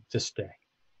during this day.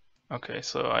 Okay,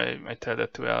 so I tell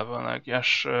that to Elva, like,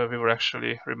 yes, we were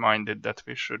actually reminded that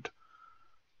we should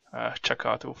check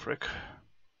out Ulfric.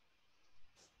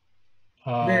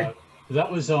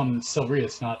 That was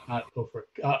Silrius, not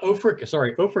Ulfric.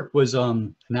 Ulfric was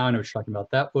now I know what you're talking about.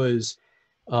 That was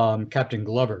Captain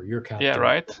Glover, your captain. Yeah,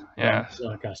 right. Yeah.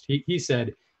 He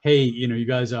said, "Hey, you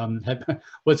guys,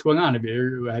 what's going on? Have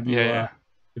you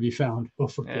found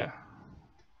Ulfric?" Yeah.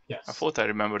 Yes. I thought I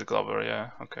remembered Glover. Yeah.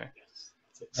 Okay.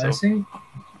 So, I think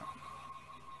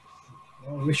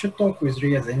we should talk with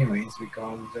Riaz anyways,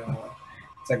 because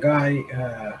it's a guy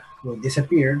who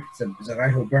disappeared. It's a guy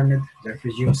who burned the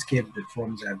refugees kid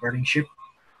from the burning ship.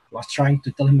 Was trying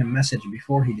to tell him a message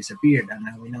before he disappeared, and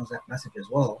now we know that message as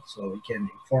well, so we can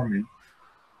inform him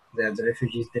that the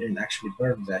refugees didn't actually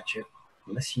burn that ship,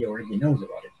 unless he already knows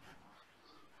about it.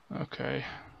 Okay.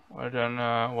 Well then,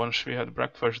 once we had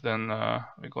breakfast, then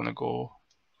we're gonna go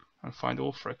and find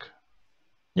Ulfric.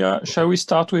 Yeah, shall we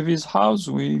start with his house?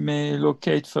 We may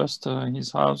locate first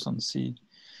his house and see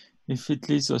if it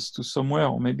leads us to somewhere,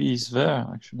 or maybe he's there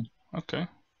actually. Okay.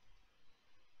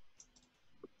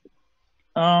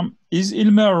 Is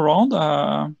Ilmer around?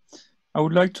 I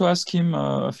would like to ask him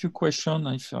a few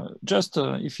questions.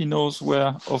 If he knows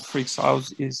where Ulfric's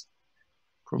house is.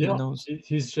 Probably knows.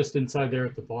 He's just inside there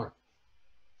at the bar.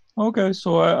 Okay,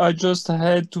 so I just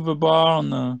head to the bar,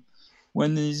 and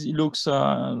when he looks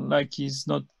like he's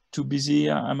not too busy,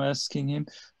 I'm asking him,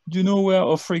 "Do you know where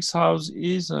Ofric's house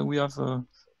is? We have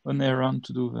an errand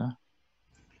to do there."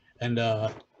 And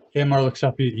Amar looks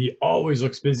up. He always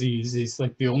looks busy. He's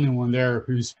like the only one there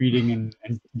who's feeding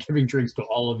and giving drinks to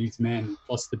all of these men,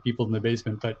 plus the people in the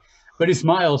basement. But he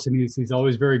smiles and he's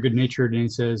always very good natured. And he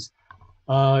says,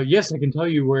 "Yes, I can tell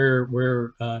you where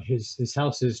his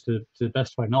house is to the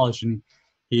best of my knowledge." And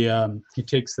he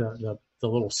takes the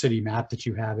little city map that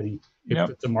you have and he Yep.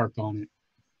 puts a mark on it.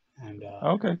 And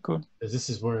Okay, cool. says, this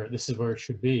is where it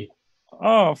should be.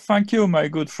 Oh, thank you, my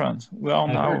good friend. We are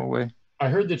on our way. I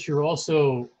heard that you're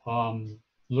also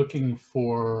looking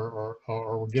for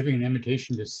or giving an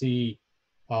invitation to see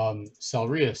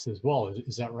Salrius as well.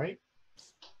 Is that right?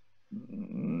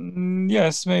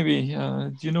 Yes, maybe.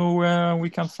 Do you know where we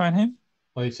can find him?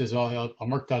 Well, he says, "Oh, I'll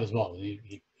mark that as well."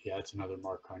 He adds another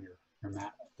mark on your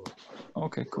map.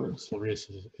 Okay, cool. Salrius'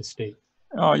 estate.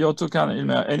 Oh, you're too kind,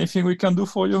 Ilmer. Anything we can do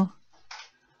for you?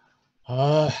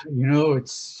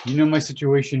 It's my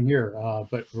situation here,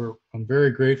 but I'm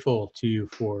very grateful to you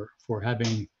for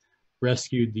having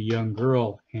rescued the young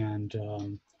girl, and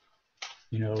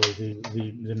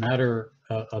the matter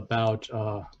about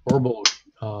Orbo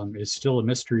is still a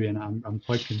mystery, and I'm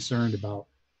quite concerned about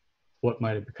what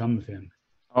might have become of him.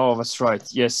 Oh, that's right.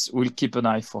 Yes, we'll keep an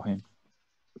eye for him.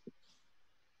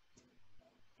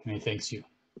 And he thanks you.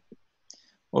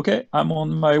 Okay, I'm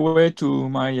on my way to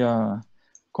my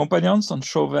companions and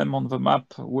show them on the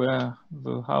map where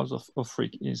the house of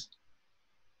Ofric is,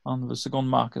 on the second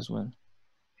mark as well.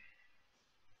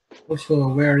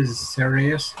 Also, where is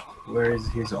Sirius? Where is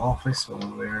his office, or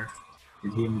where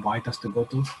did he invite us to go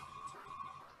to?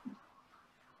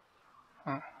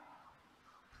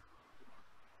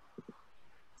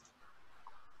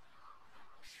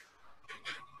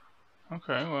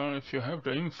 Okay, well, if you have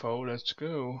the info, let's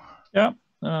go. Yeah,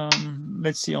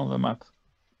 let's see on the map.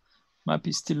 Map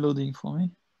is still loading for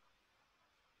me.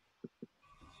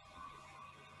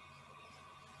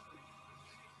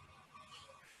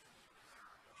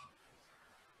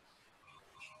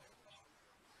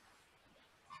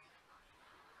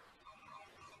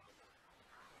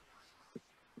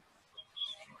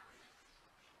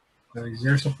 Is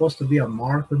there supposed to be a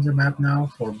mark on the map now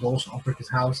for both Ofric's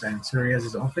house and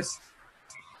Sirius' office?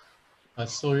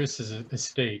 Salrius'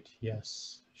 estate,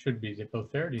 yes. Should be. They're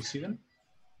both there. Do you see them?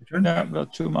 Which one? Yeah,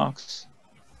 got 2 marks.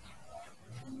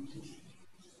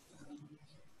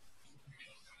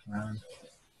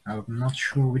 I'm not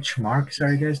sure which marks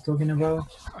are you guys talking about.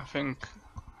 I think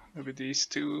maybe these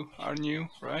two are new,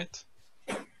 right?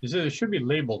 It should be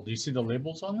labeled. Do you see the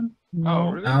labels on them?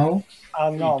 Oh, really? No.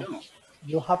 No, You don't.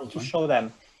 you have Hold to on. show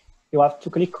them. You have to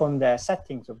click on the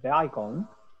settings of the icon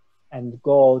and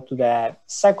go to the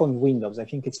second Windows. I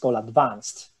think it's called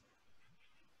Advanced.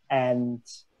 And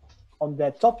on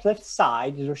the top left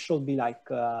side, there should be like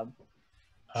that's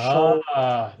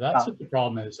what the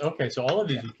problem is. Okay, so all of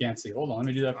these you can't see. Hold on, let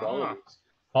me do that for all of these.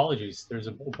 Apologies. There's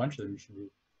a whole bunch of them you should be.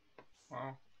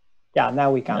 Wow. Yeah,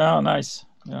 now we can. Yeah, nice.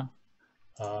 Yeah.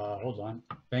 Hold on.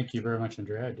 Thank you very much,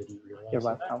 Andrea. I didn't realize You're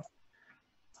that. welcome.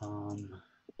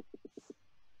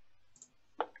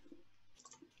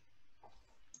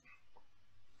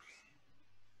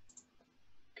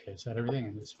 Okay, is that everything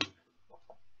in this one?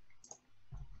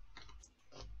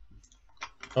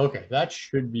 Okay, that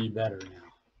should be better now.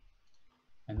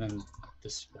 And then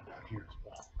this one down here as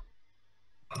well.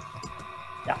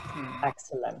 Yeah,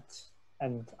 excellent.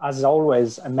 And as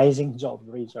always, amazing job,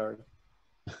 Richard.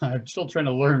 I'm still trying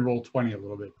to learn Roll20 a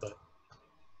little bit, but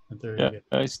there you go.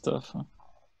 Nice stuff. Huh?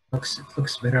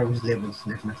 Looks better with labels,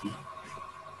 definitely.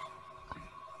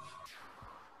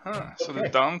 So the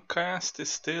Downcast is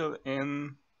still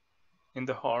in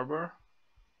the harbor?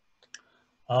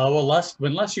 Well,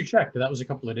 when last you checked, that was a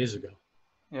couple of days ago.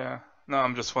 Yeah. No,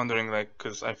 I'm just wondering, like,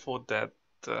 because I thought that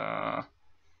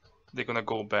they're gonna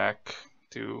go back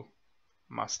to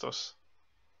Mastos.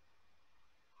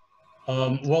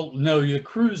 Well, no, the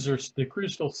crew's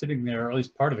still sitting there, or at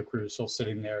least part of the crew is still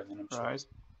sitting there, and then I'm Right.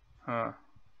 Huh.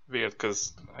 Weird,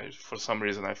 because for some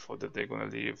reason I thought that they're gonna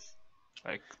leave.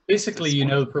 Like basically, this you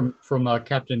know, morning. from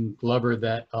Captain Glover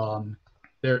that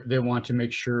they want to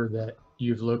make sure that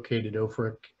you've located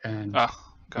Ofric and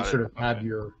you sort of have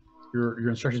your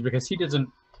instructions, because he doesn't.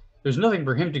 There's nothing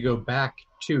for him to go back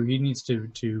to. He needs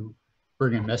to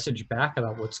bring a message back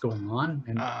about what's going on,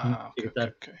 and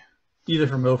okay. Either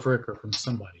from Ofric or from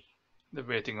somebody. They're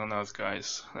waiting on us,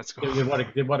 guys. Let's go. They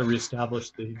want to reestablish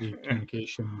the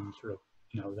communication and sort of,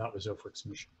 you know, that was Ofric's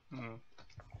mission. Mm.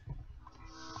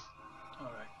 All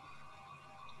right.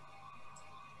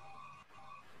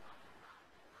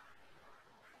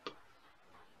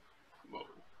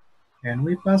 And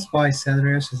we pass by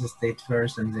Cedrius' estate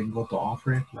first and then go to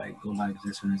offer it, like go like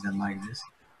this and then like this.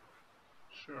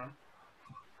 Sure.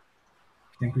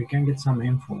 I think we can get some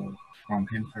info from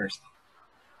him first.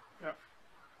 Yeah.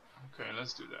 Okay,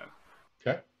 let's do that.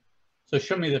 Okay. So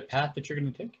show me the path that you're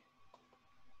going to take.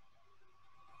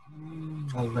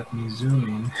 Well, let me zoom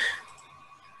in.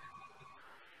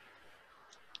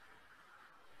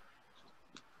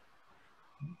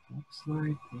 Looks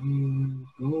like we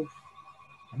go.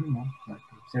 I don't know. Like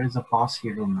if there is a pass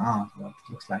here or not, but it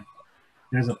looks like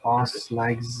there's a pass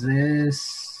like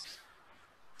this,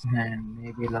 and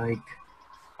maybe like.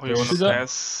 Oh, you want to Should I-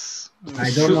 pass?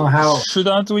 I don't know how.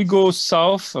 Shouldn't we go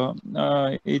south?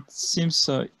 It seems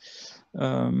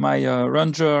my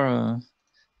ranger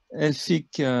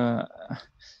elfic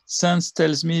sense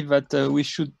tells me that we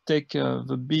should take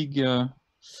the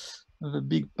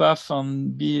big path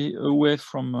and be away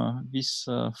from this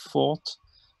fort,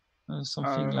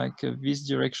 something like this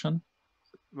direction.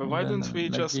 But why then, don't we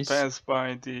like just this. pass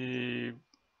by the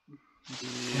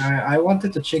I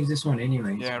wanted to check this one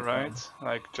anyways. yeah, but, right?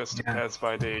 Like just to yeah. pass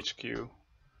by the HQ.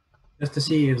 Just to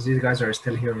see if these guys are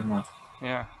still here or not.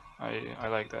 Yeah, I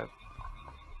like that.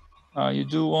 You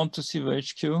do want to see the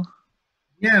HQ?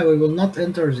 Yeah, we will not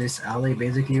enter this alley.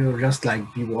 Basically, we'll just like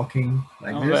be walking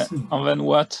like this. And then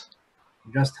what?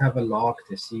 Just have a look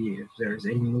to see if there's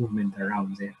any movement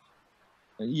around there.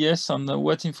 Yes, and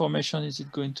what information is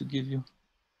it going to give you?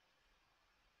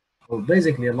 Well,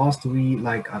 basically,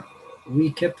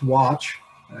 we kept watch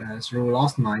through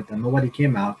last night, and nobody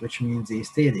came out, which means they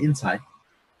stayed inside.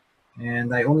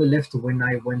 And I only left when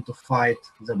I went to fight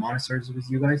the monsters with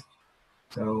you guys.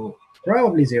 So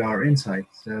probably they are inside.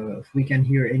 So if we can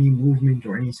hear any movement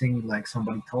or anything, like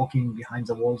somebody talking behind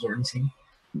the walls or anything,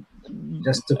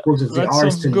 just to prove that they That are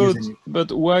sounds still good, using it.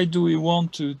 but why do we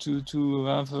want to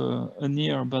have an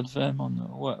ear about them? On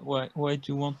why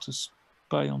do you want to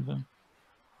spy on them?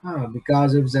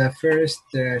 Because if the first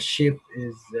ship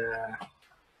is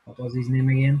what was his name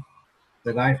again?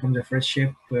 The guy from the first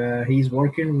ship. He's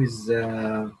working with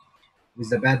the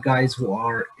bad guys who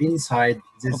are inside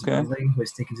this Okay. building, who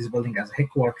is taking this building as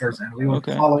headquarters, and we were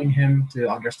Okay. following him to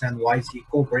understand why is he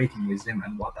cooperating with them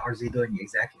and what are they doing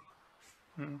exactly.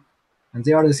 Hmm. And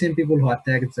they are the same people who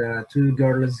attacked the two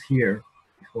girls here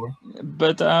before.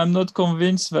 But I'm not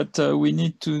convinced that we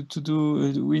need to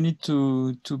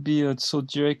be so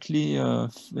directly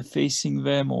facing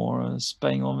them or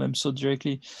spying on them so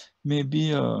directly.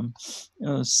 Maybe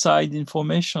side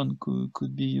information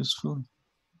could be useful.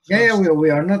 Yeah, first.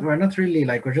 we're not really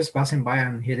like we're just passing by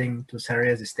and heading to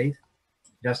Sarah's estate,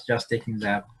 just taking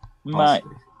that.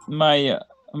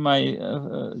 My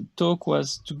talk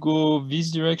was to go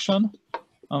this direction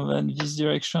and then this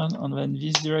direction and then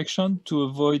this direction to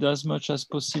avoid as much as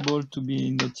possible to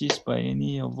be noticed by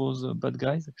any of those bad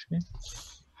guys actually.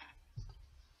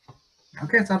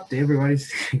 Okay, it's up to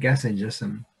everybody's guessing. Just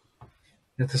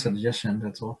a suggestion.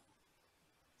 That's all.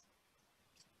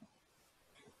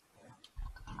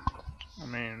 I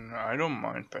mean, I don't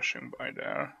mind passing by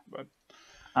there, but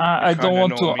I don't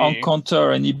want to know me.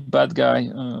 encounter any bad guy.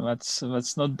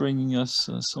 That's not bringing us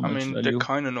so I much mean, value. they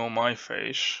kind of know my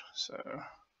face, so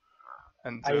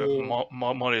and I-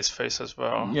 Molly's face as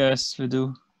well. Yes, we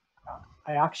do.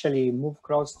 I actually moved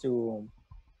close to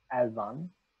Elvan.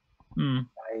 Hmm.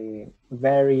 I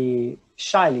very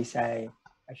shyly say,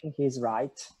 I think he's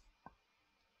right.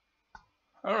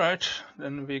 All right,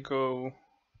 then we go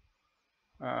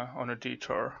on a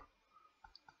detour.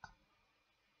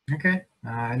 Okay,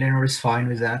 Eleanor is fine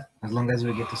with that as long as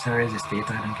we get to Sarah's estate.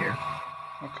 I don't care.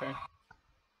 Okay,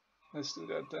 let's do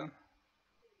that then.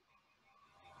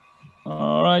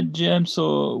 All right, GM.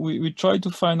 So we try to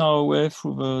find our way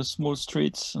through the small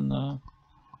streets and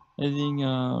heading,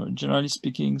 generally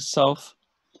speaking,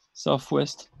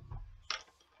 southwest.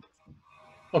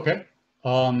 Okay.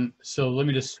 So let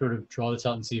me just sort of draw this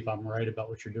out and see if I'm right about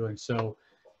what you're doing. So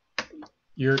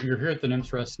you're here at the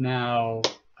Nymph's Rest now.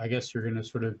 I guess you're gonna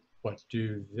sort of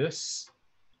do this,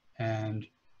 and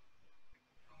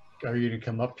are you gonna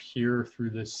come up here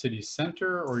through the city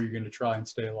center, or are you gonna try and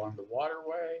stay along the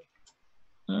waterway?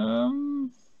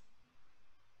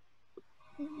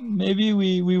 Maybe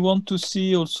we want to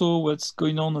see also what's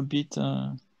going on a bit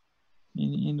in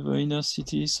the inner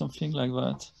city, something like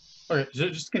that. Okay, so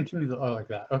just continue like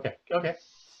that. Okay.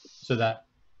 So that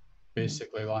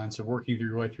basically lines. So working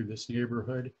your way through this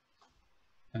neighborhood,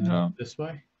 and then up this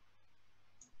way.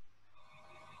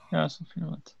 Yeah, something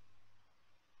like that.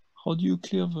 How do you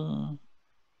clear the?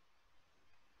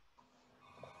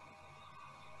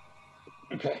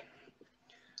 Okay.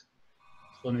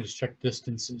 So let me just check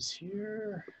distances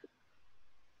here.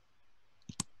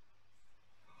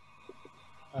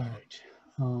 All right.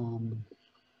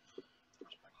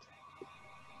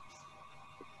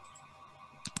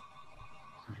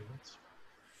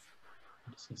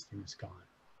 This thing is gone.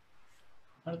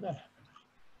 How did that happen?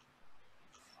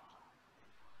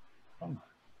 Come on.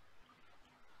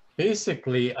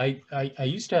 Basically, I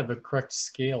used to have a correct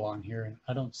scale on here, and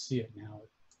I don't see it now. It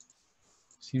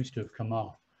seems to have come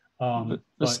off.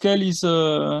 The scale is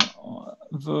the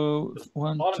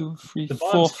 1, bottom, 2, 3, the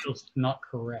bottom 4th. scale's not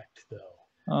correct though.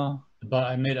 Ah, But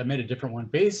I made a different one.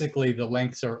 Basically, the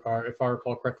lengths are, if I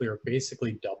recall correctly, are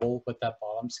basically double what that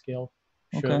bottom scale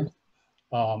shows. okay.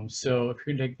 So if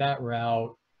you're gonna take that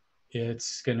route,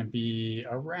 it's gonna be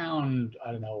around,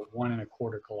 I don't know,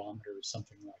 1.25 kilometers,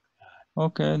 something like that.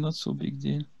 Okay, not so big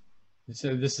deal.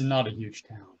 So this is not a huge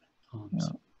town. Yeah.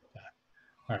 Something like that.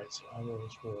 All right, so I will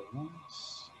just roll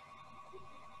once.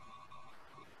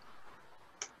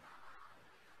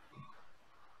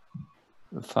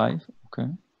 A 5, okay.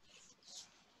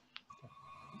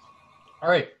 All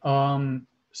right.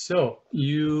 So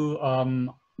you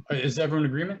is everyone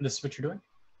in agreement? This is what you're doing?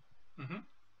 Mm-hmm.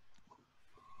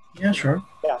 Yeah, sure.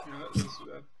 Yeah. Yeah, let's do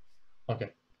that.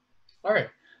 Okay. All right.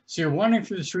 So you're wandering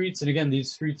through the streets, and again,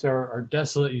 these streets are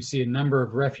desolate. You see a number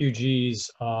of refugees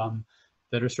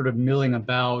that are sort of milling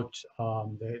about.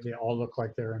 They all look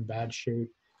like they're in bad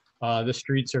shape. The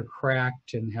streets are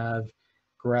cracked and have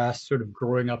grass sort of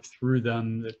growing up through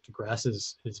them. The grass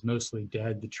is mostly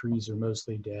dead. The trees are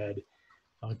mostly dead.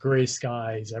 Gray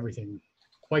skies, everything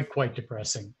quite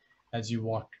depressing as you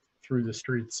walk through the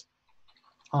streets.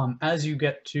 As you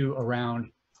get to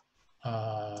around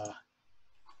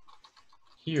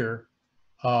here,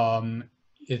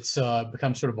 it's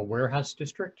become sort of a warehouse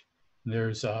district.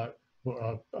 There's a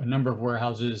number of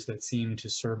warehouses that seem to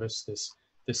service this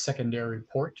secondary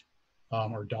port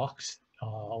or docks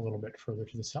a little bit further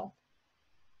to the south.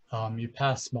 You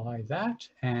pass by that,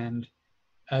 and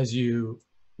as you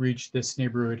reach this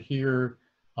neighborhood here,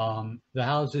 the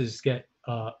houses get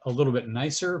a little bit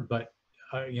nicer, but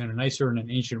nicer in an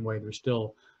ancient way.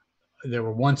 They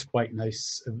were once quite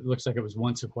nice. It looks like it was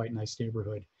once a quite nice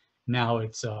neighborhood. Now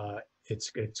it's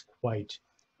quite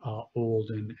old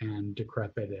and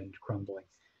decrepit and crumbling.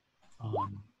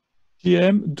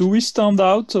 GM, do we stand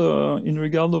out in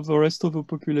regard of the rest of the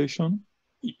population?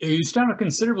 You stand out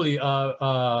considerably.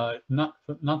 Not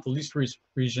the least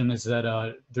reason is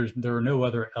that there are no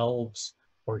other elves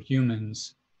or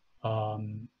humans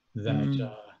that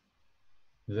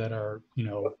are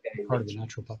part of the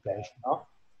natural population. No?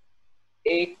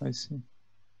 E I see.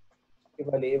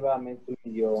 valeva mezzo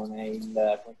milione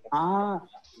le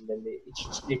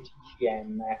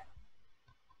CCM.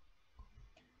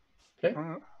 Okay.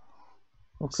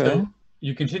 Okay. So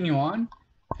you continue on,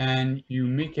 and you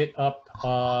make it up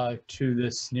to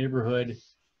this neighborhood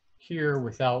here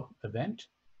without event.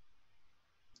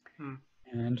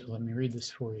 And let me read this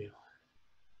for you.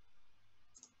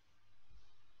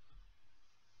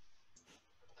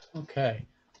 Okay.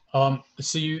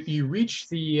 So you reach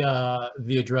the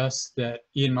address that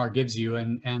Ian Mar gives you,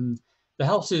 and the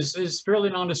house is fairly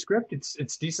nondescript.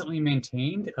 It's decently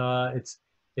maintained.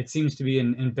 It seems to be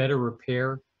in better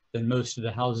repair than most of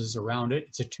the houses around it.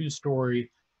 It's a 2-story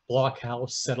block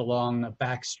house set along a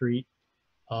back street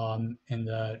in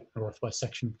the northwest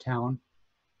section of town.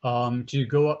 Do you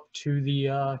go up to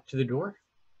the door?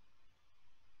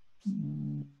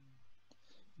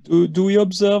 Do we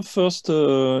observe first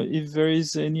if there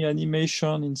is any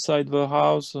animation inside the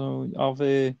house? Are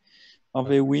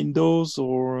there windows,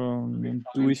 or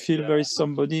do we feel there is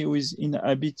somebody who is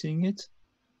inhabiting it?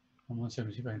 One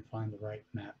second, see if I can find the right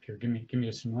map here. Give me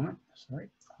just a moment. Sorry.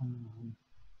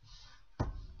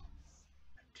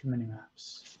 Too many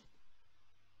maps.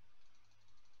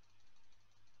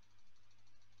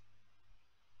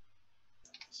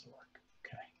 This will work.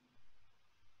 Okay.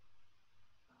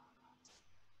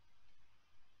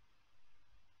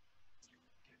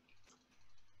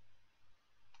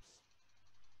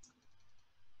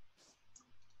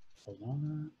 Hold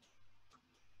on.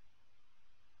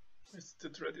 It's the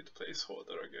dreaded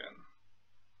placeholder again.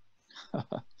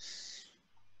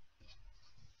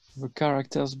 The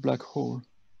character's black hole.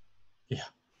 Yeah.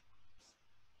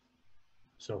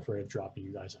 So afraid of dropping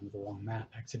you guys onto the wrong map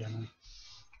accidentally.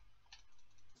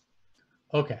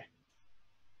 Okay.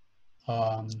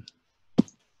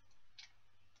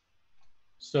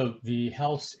 So the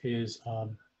house is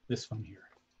this one here.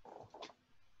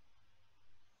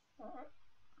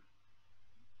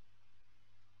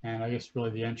 And I guess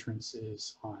really the entrance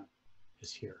is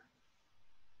here.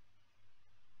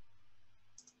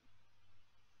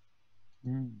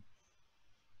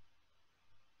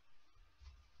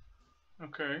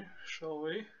 Okay, shall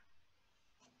we?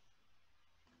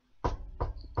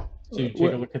 So you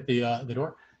take a look at the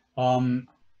door.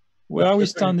 Where are we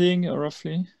standing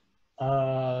roughly?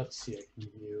 Let's see. I can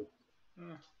give you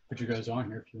put you guys on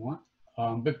here if you want.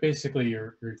 But basically,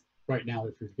 you're right now.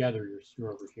 If you're together,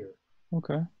 you're over here.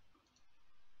 Okay.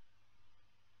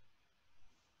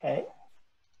 Okay.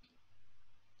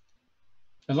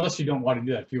 Unless you don't want to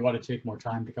do that. If you want to take more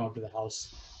time to come up to the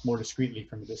house more discreetly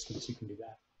from a distance, you can do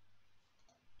that.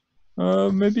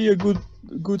 Maybe a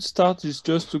good start is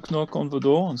just to knock on the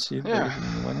door and see if there is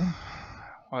anyone in.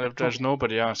 Well, if there's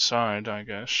nobody outside, I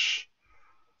guess.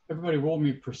 Everybody roll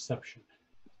me perception.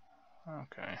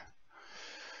 Okay.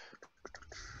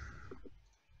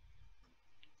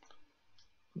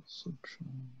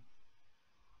 Perception.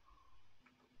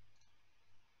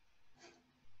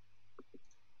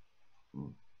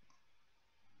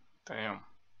 Damn.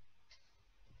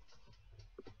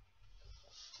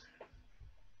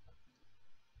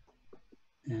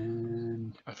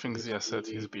 And I think Zia said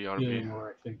he's BRB. Eleanor,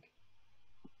 I think.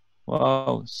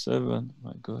 Wow, 7.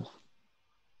 My God.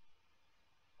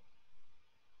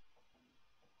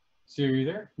 So are you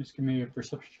there? Just give me a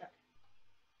perception check.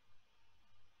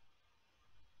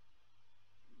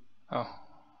 Oh.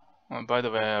 Well, by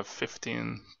the way, I have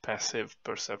 15 passive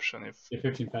perception. If Yeah,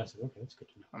 15 passive. Okay, that's good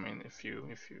to know. I mean, if you.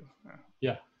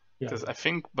 Yeah. Because I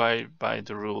think by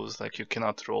the rules, like you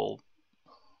cannot roll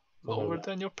lower that.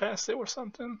 than your passive or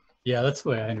something. Yeah, that's the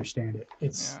way I understand it.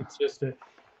 It's just that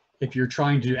if you're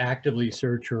trying to actively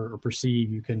search or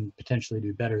perceive, you can potentially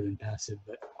do better than passive.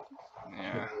 But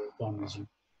Yeah. as long as you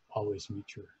always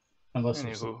meet your, unless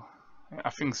there's Anywho, I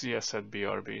think Zia said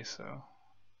BRB, so.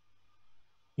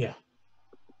 yeah.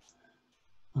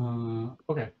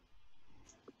 Okay.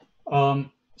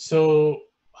 So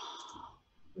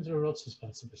what else is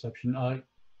passive perception? Hold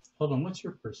on. What's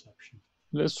your perception?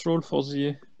 Let's roll for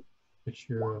the What's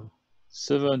your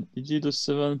 7. He did a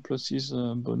 7 plus his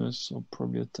bonus, so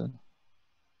probably a 10.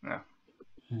 Yeah.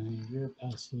 And your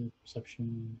passive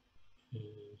perception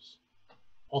is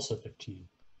also 15.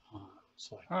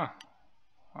 So Ah.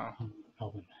 Wow.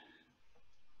 Alvin.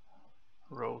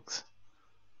 Rogues.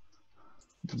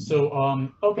 So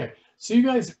okay. So you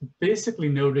guys basically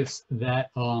noticed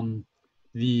that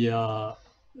the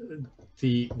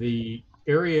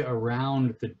area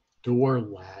around the door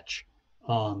latch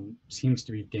seems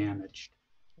to be damaged.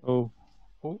 Oh.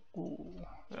 Ooh,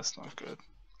 that's not good.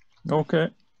 Okay.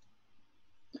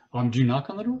 Do you knock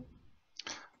on the door?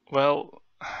 Well,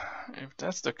 if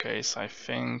that's the case, I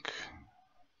think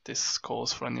this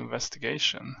calls for an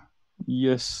investigation.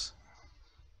 Yes.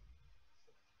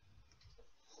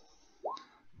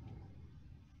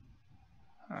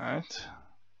 Alright.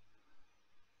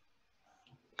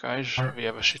 Guys, we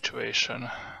have a situation.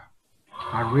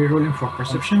 Are we rolling for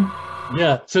perception?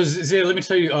 Yeah. So Zay, let me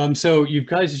tell you. So you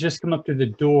guys just come up to the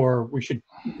door. We should,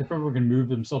 if everyone can move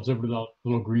themselves over to the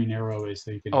little green arrow, is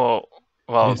so you can. Oh,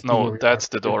 well, Yes, no, we that's are.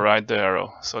 the door, right? The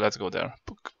arrow. So let's go there.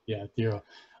 Yeah, the arrow.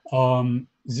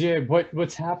 Zia,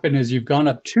 what's happened is you've gone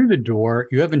up to the door.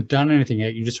 You haven't done anything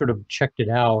yet. You just sort of checked it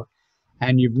out,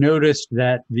 and you've noticed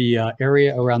that the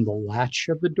area around the latch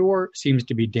of the door seems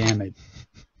to be damaged.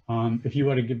 If you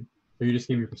want to give, or you just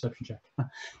gave me a perception check.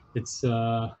 It's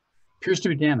appears to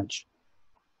be damaged.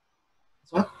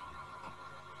 What?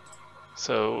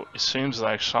 So it seems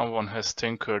like someone has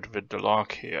tinkered with the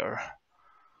lock here.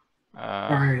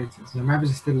 Sorry, the map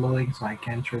is still loading, so I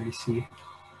can't really see.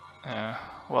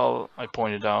 Well, I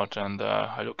pointed out, and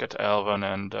I look at Elvin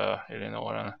and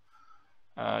Eleanor,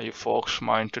 and you folks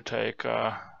mind to take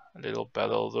a little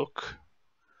better look?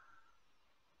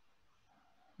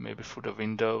 Maybe through the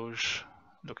windows.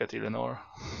 Look at Eleanor.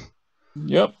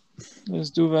 Yep. Let's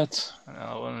do that. And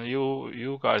Elvin,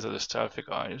 you guys are the stealthy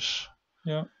guys.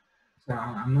 Yeah. So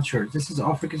I'm not sure. This is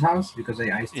Africa's house because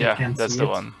I still can't that's see the it.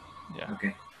 one. Yeah.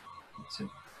 Okay.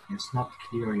 It's not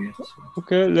clear yet. So.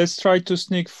 Okay, let's try to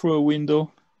sneak through a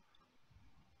window.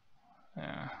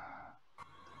 Yeah.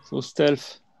 So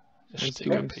stealth. Just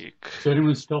take a peek. So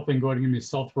anyone stealthing, go ahead and give me a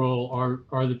stealth roll.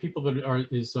 Are the people that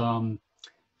is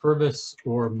Purvis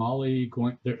or Molly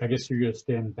going? I guess you're going to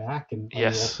stand back, and are you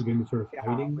also going to be sort of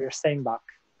hiding? We're staying back.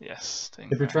 Yes.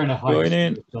 If you're trying to hide, Going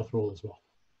in. stealth roll as well.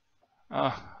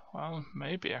 Well,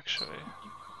 maybe actually.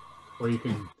 Or you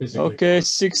can physically. Okay,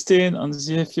 16 and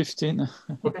the 15.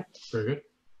 Okay, very good.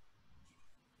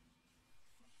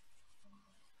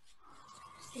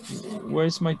 Where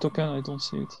is my token? I don't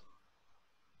see it.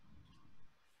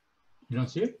 You don't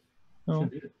see it? No.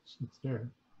 It's there.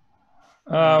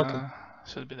 Okay.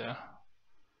 Should be there.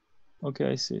 Okay,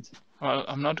 I see it. Well,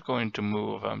 I'm not going to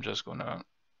move. I'm just gonna,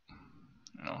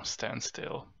 stand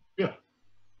still. Yeah.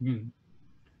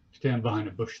 stand behind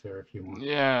a bush there if you want.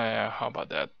 Yeah, how about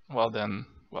that? Well then,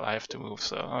 I have to move,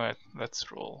 so alright,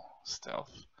 let's roll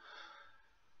stealth.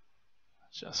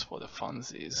 Just for the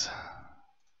funsies.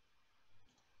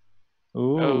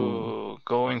 Ooh. Oh,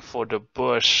 going for the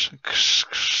bush.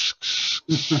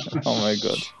 Oh my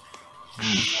god.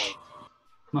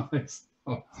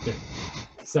 Oh, okay.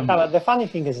 Yeah, but the funny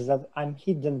thing is that I'm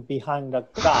hidden behind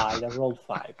that guy that rolled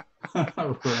 5. Right.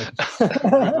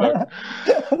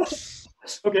 Good luck.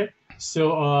 Okay.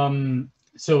 So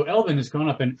Elvin has gone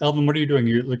up, and Elvin, what are you doing?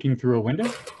 You're looking through a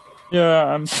window? Yeah,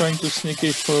 I'm trying to sneak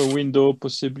it through a window,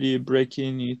 possibly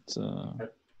breaking it.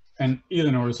 And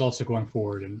Eleanor is also going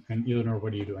forward. And Eleanor,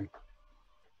 what are you doing?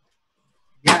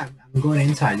 Yeah, I'm going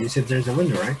inside. You said there's a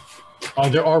window, right?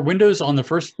 There are windows on the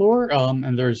first floor,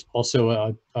 and there's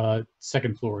also a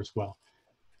second floor as well.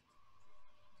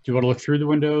 Do you want to look through the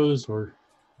windows, or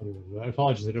I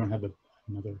apologize, I don't have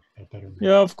another better map.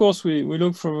 Yeah, of course, we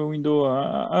look from a window.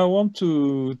 I want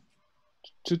to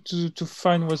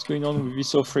find what's going on with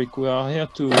this Ofric. We are here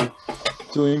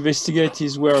to investigate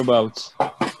his whereabouts.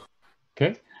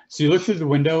 Okay, so you look through the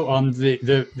window.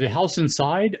 The house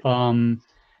inside.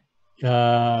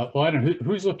 Well, I don't know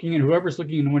who's looking in. Whoever's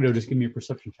looking in the window, just give me a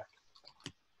perception check.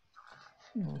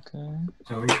 Okay.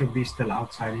 So we should be still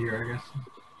outside here, I guess.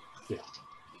 Yeah.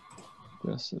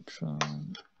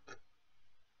 Perception.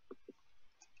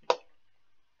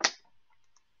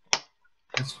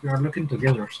 Yes, we are looking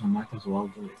together, so might as well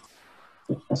do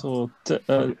it. So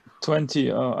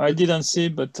 20. I didn't see,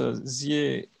 but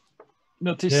Zie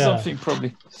noticed Yeah. something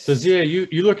probably. So Zia,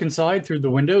 you look inside through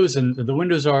the windows, and the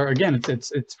windows are, again,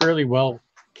 it's fairly well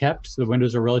kept. So the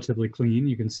windows are relatively clean.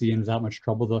 You can see in without much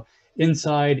trouble. The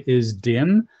inside is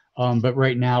dim, but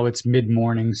right now it's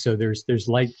mid-morning, so there's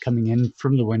light coming in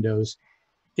from the windows.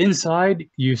 Inside,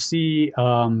 you see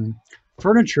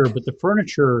furniture, but the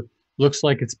furniture looks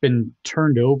like it's been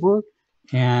turned over,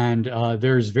 and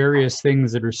there's various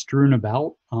things that are strewn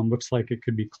about. Looks like it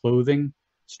could be clothing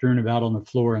strewn about on the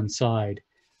floor inside.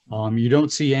 You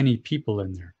don't see any people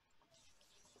in there.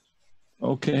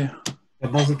 Okay.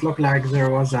 But does it look like there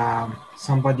was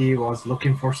somebody was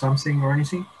looking for something or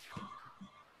anything?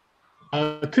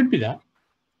 Could be that.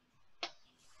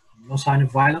 No sign of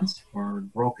violence or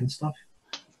broken stuff?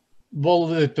 Well,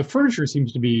 the furniture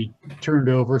seems to be turned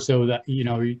over, so that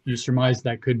you surmise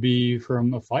that could be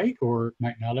from a fight, or it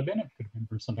might not have been. It could have been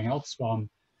from something else.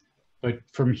 But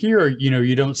from here,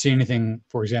 you don't see anything,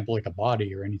 for example, like a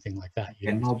body or anything like that.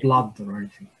 And no blood or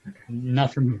anything? Okay.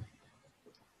 Not from here.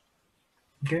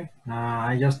 Okay.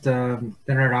 I just turn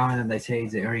around and I say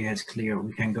the area is clear.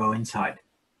 We can go inside.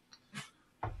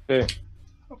 Okay.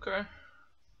 Okay.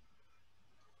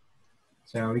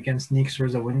 So we can sneak through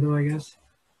the window, I guess.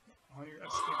 Are you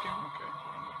guys sneaking? Okay.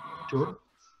 Sure.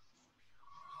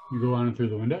 You go on through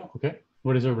the window. Okay.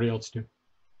 What does everybody else do?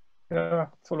 Yeah,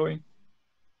 following.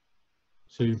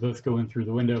 So you both go in through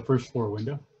the window, first floor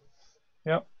window.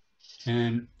 Yeah.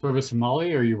 And Purvis and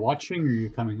Molly, are you watching or are you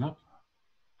coming up?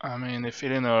 I mean, if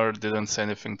Eleanor didn't say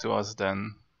anything to us,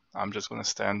 then I'm just gonna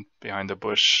stand behind the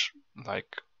bush,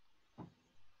 like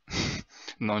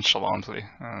nonchalantly.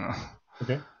 I don't know.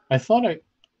 Okay. I thought I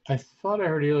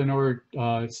heard Eleanor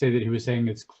say that he was saying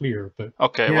it's clear, but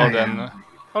Okay, Yeah, well yeah. then,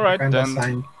 all right, Kind of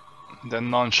sign. then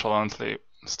nonchalantly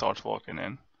start walking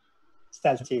in.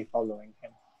 Stealthy following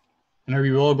him. and are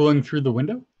you all going through the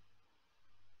window?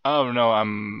 Oh no,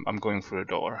 I'm going through the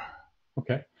door.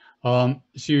 Okay. So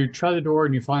you try the door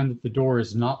and you find that the door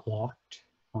is not locked.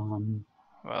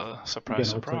 Well,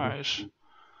 surprise, Again, it looks like surprise.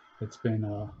 it's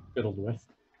been fiddled with.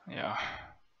 Yeah.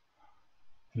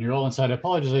 And you're all inside. I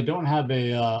apologize, I don't have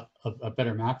a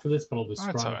better map for this, but I'll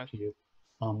describe all right. to you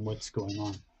what's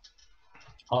going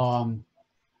on.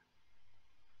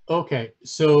 Okay,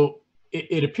 so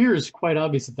it appears quite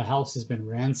obvious that the house has been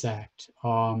ransacked.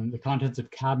 The contents of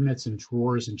cabinets and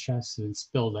drawers and chests have been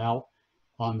spilled out.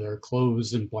 There are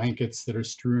clothes and blankets that are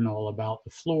strewn all about the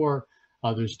floor.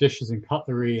 There's dishes and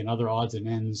cutlery and other odds and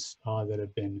ends that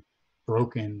have been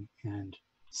broken and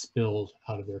spilled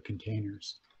out of their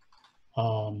containers.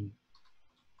 You're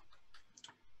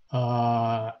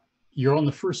on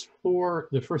the first floor.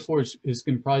 The first floor is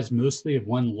comprised mostly of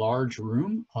one large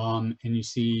room, and you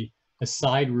see a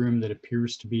side room that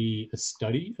appears to be a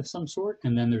study of some sort,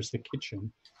 and then there's the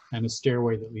kitchen and a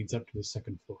stairway that leads up to the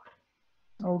second floor.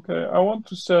 Okay, I want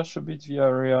to search a bit the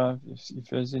area if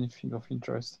there's anything of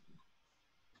interest.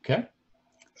 Okay.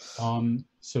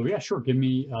 So yeah, sure. Give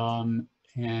me an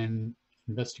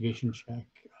investigation check.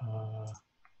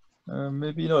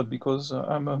 Maybe not, because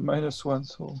I'm a -1,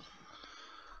 so.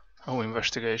 Oh,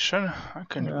 investigation. I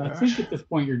can do I that. think at this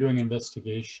point you're doing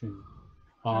investigation.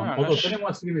 Although if anyone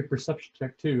wants to give me a perception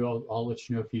check too, I'll let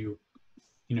you know if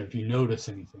you notice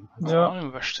anything. Yeah. I'll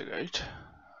investigate.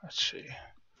 Let's see.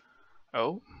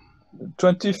 Oh.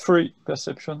 23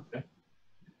 perception. Okay.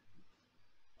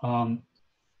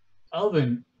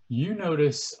 Elvin, you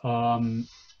notice in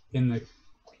the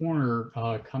corner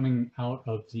coming out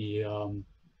of the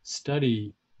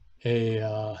study a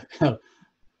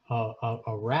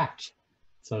rat.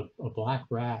 It's a black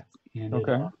rat, and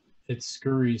Okay. it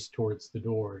scurries towards the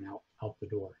door and out the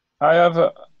door. I have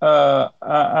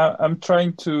I'm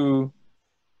trying to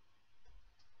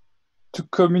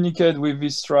communicate with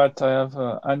this rat. I have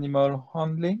animal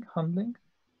handling.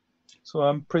 So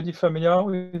I'm pretty familiar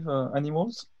with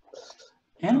animals.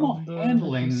 Animal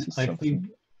handling, I think.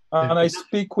 And I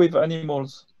speak with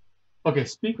animals. Okay,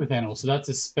 speak with animals. So that's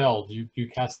a spell. Do you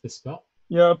cast the spell?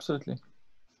 Yeah, absolutely.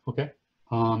 Okay.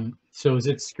 So as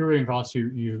it's scurrying across,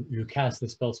 you cast the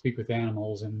spell speak with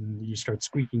animals, and you start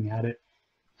squeaking at it.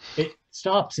 It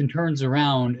stops and turns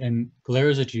around and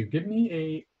glares at you. Give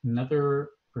me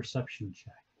another perception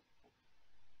check.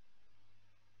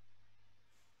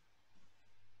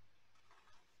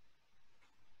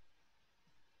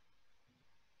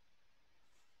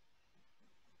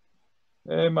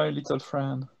 Hey, my little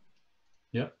friend.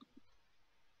 Yep.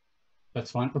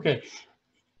 That's fine. Okay.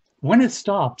 When it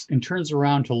stops and turns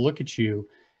around to look at you,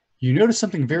 you notice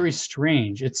something very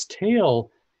strange. Its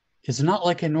tail is not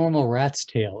like a normal rat's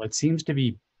tail. It seems to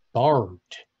be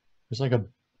barbed. There's like a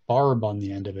barb on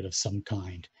the end of it of some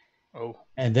kind. Oh.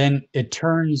 And then it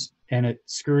turns and it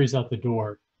scurries out the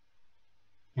door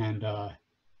and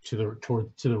to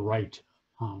the right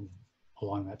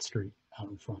along that street out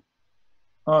in front.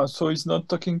 So it's not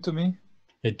talking to me?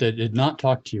 It did not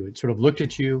talk to you. It sort of looked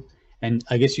at you, and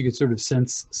I guess you could sort of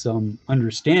sense some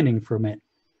understanding from it.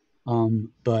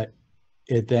 But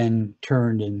it then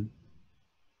turned and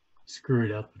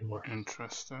scurried out the door.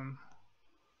 Interesting.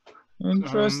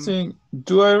 Interesting.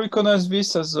 Do I recognize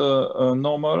this as a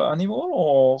normal animal,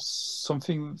 or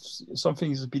something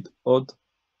is a bit odd?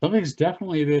 Something's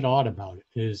definitely a bit odd about it.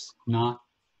 It is not,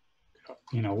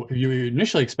 you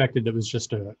initially expected it was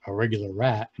just a regular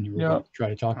rat, and you were going to try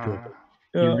to talk to it.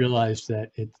 But you realized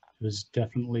that it was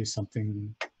definitely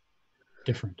something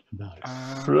different about it.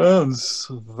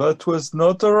 Friends, that was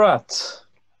not a rat.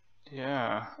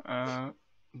 Yeah.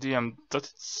 DM, does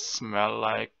it smell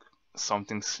like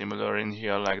something similar in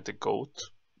here, like the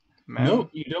goat man? No,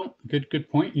 you don't. Good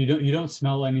point. You don't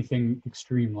smell anything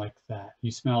extreme like that.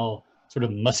 You smell sort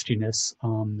of mustiness.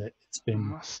 That it's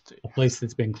been a place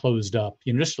that's been closed up.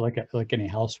 Just like any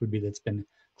house would be that's been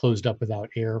closed up without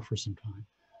air for some time.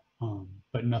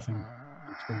 But nothing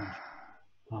strange.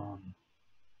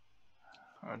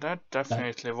 That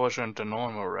definitely wasn't a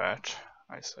normal rat,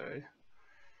 I say.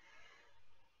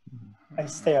 I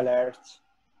stay alert.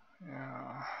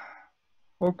 Yeah.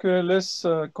 Okay, let's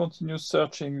continue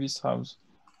searching this house.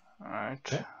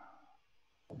 Alright. Okay.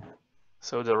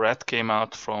 So the rat came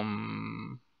out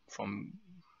from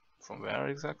where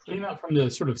exactly? Came out from the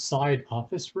sort of side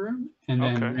office room and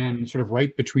then ran sort of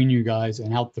right between you guys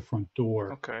and out the front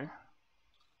door. Okay.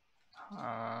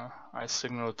 I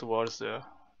signal towards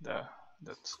that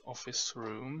office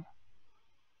room.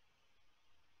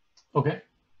 Okay.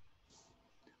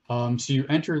 So you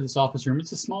enter this office room.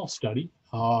 It's a small study.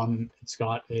 It's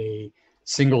got a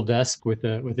single desk with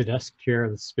a desk chair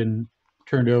that's been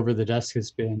turned over. The desk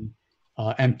has been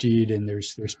emptied, and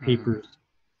there's papers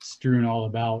strewn all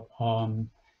about.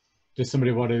 Does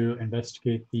somebody want to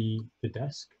investigate the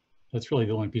desk? That's really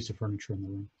the only piece of furniture in the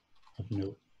room of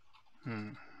note.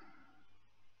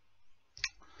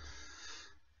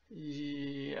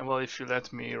 Yeah, well, if you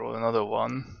let me roll another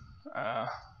one.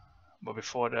 But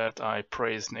before that, I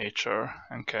praise nature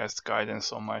and cast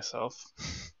guidance on myself.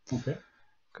 Okay.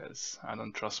 Because I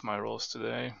don't trust my rolls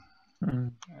today.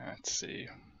 Let's see.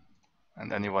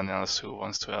 And anyone else who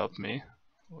wants to help me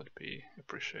would be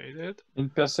appreciated. In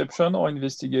perception or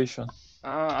investigation?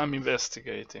 I'm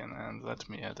investigating, and let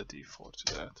me add a d4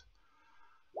 to that.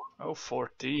 Oh,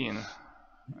 14.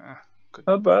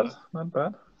 Not bad, not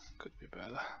bad. Could be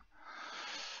better.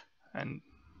 And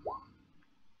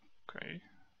okay.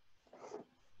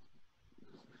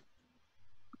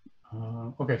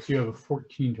 Okay, so you have a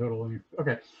 14 total.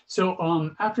 Okay, so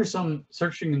after some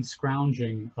searching and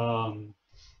scrounging,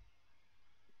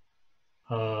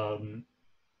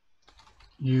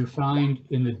 you find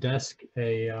in the desk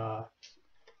a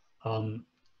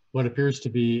what appears to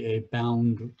be a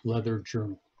bound leather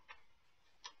journal.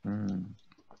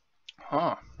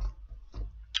 Huh.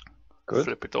 Good.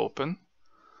 Flip it open.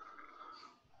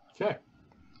 Okay.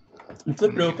 You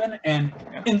flip it open, and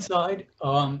inside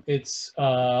it's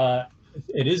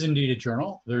It is indeed a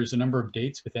journal. There's a number of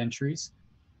dates with entries.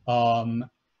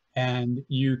 And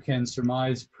you can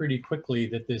surmise pretty quickly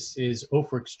that this is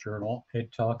Ofric's journal.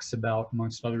 It talks about,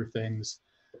 amongst other things,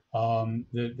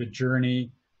 the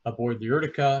journey aboard the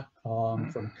Urtica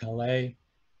from Calais,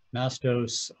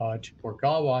 Mastos to Port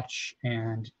Galwach,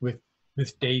 and with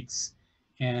dates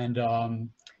and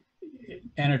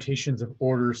annotations of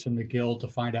orders from the guild to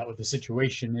find out what the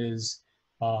situation is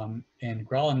in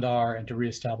Gralladar and to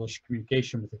reestablish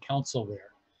communication with the council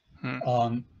there.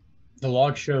 The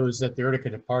log shows that the Urtica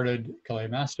departed Calais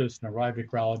Mastos and arrived at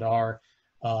Gralladar,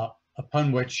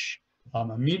 upon which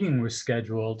a meeting was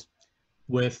scheduled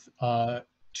with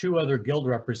two other guild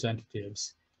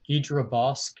representatives, Idra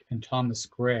Bosk and Thomas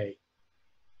Gray.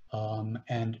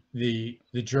 And the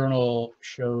journal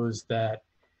shows that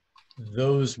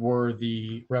those were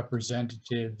the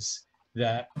representatives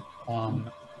that,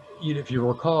 if you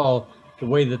recall, the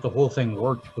way that the whole thing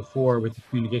worked before with the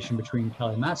communication between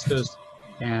Calais Mastos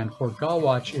and Port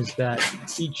Galwach is that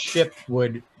each ship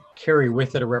would carry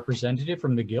with it a representative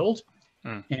from the guild,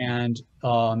 and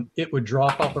it would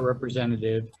drop off a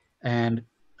representative, and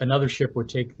another ship would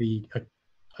take a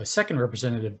second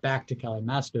representative back to Calais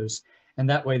Mastos, and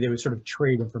that way they would sort of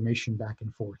trade information back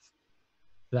and forth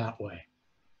that way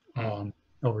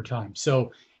over time.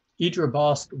 So Idra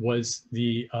Bosk was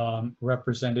the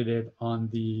representative on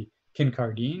the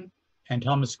Kincardine, and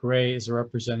Thomas Gray is a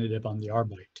representative on the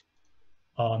Arbite.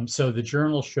 So the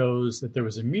journal shows that there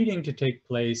was a meeting to take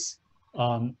place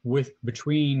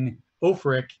between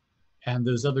Ofric and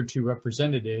those other two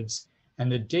representatives,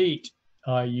 and the date,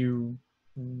 somebody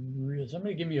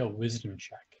give me a wisdom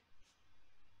check.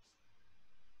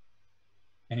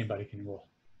 Anybody can roll.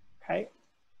 Okay.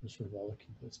 We're sort of all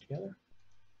looking close together.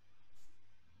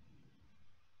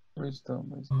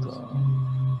 Wisdom.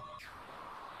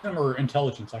 Or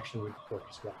intelligence actually would work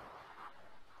as well.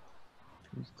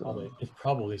 It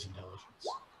probably is intelligence.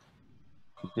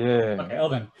 Yeah. Okay,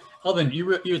 Elvin,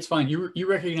 it's fine. You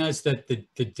recognize that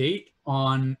the date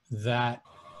on that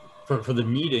for the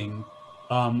meeting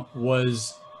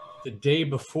was the day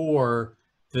before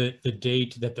the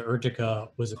date that the Urtica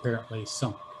was apparently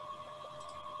sunk.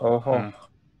 And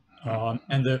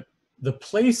the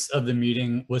place of the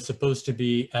meeting was supposed to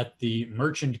be at the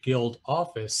Merchant Guild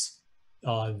office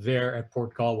there at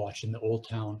Port Galwach, in the old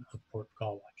town of Port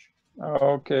Galwach.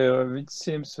 Okay, it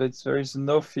seems that there is an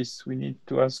office. We need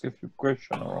to ask a few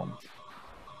questions around.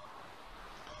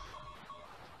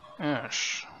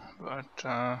 Yes,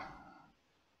 but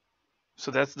so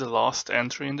that's the last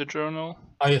entry in the journal?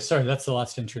 Oh yeah, sorry, that's the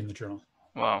last entry in the journal.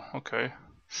 Wow, okay.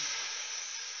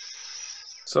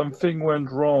 Something went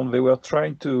wrong. They were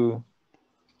trying to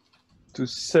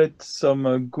set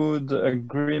some good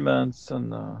agreements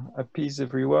and appease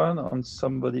everyone, and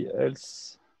somebody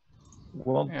else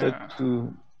wanted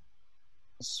to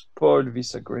spoil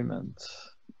this agreement.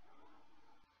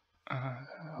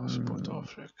 Support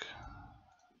Ofric.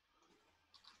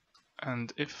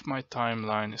 And if my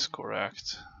timeline is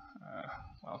correct,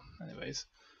 well, anyways,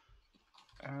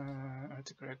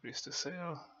 Arctic agrees to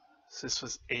sail. This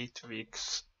was 8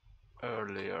 weeks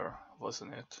earlier,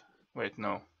 wasn't it? Wait,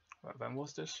 no. Well, when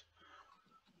was this?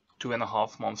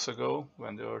 2.5 months ago,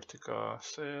 when the Urtica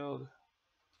sailed.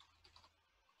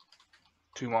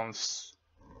 2 months.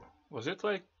 Was it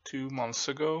like 2 months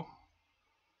ago?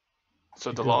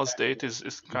 So the last date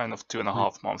is kind of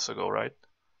 2.5 months ago, right?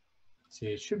 See,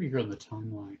 it should be here on the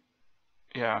timeline.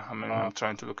 Yeah, I mean, I'm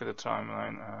trying to look at the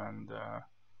timeline, and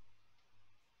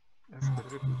let's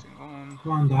get recruiting on.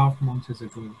 2.5 months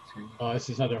ago. This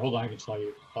is not there. Hold on, I can tell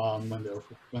you when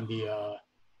the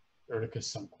Urtica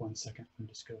sunk. 1 second. Let me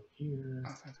just go here.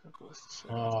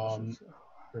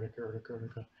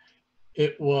 Urtica.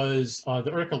 It was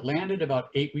the Urtica landed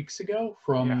about 8 weeks ago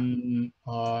from,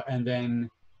 and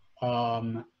then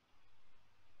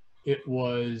it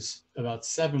was about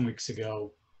 7 weeks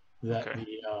ago that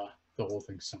the whole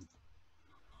thing sunk.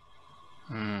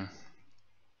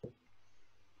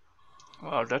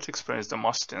 Well, that explains the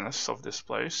mustiness of this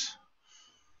place.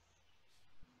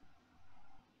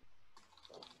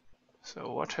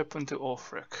 So what happened to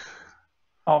Ofric?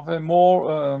 Are there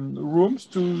more rooms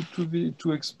to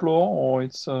explore, or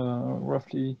it's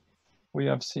roughly we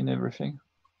have seen everything?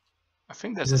 I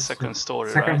think that's the second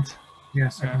story, right? Yeah,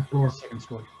 second floor. Second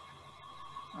story.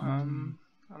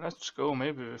 Let's go.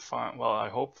 Maybe we find. Well, I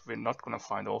hope we're not gonna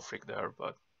find Ofric there,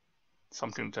 but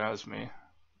something tells me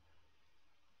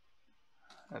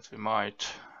that we might.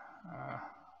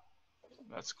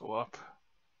 Let's go up.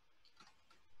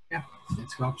 Yeah,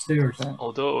 let's go upstairs.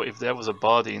 Although, if there was a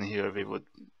body in here, we would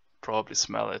probably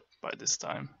smell it by this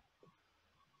time.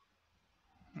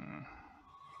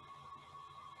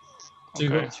 So you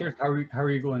go Okay. upstairs. How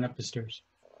are you going up the stairs?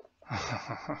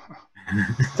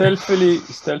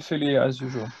 Stealthily as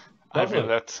usual. I will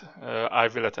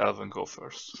Lovely. let Alvin go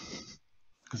first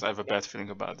because I have a bad feeling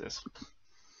about this.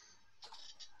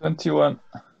 21.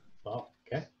 Oh,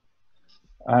 okay.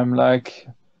 I'm like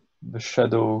the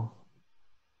shadow.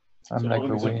 I'm So like Alvin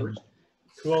the goes up wind. first.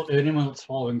 Who else? Anyone else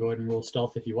following? Go ahead and roll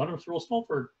stealth if you want to roll stealth,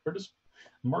 or just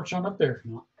march on up there.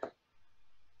 No.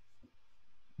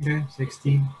 Okay,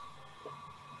 16.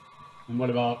 And what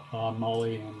about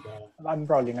Molly and? I'm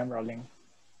rolling.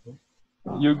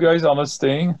 You guys are not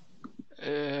staying?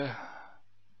 Uh,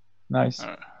 Nice.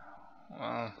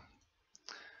 well,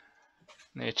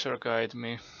 nature guide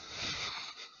me.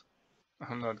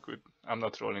 I'm not good. I'm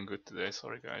not rolling good today.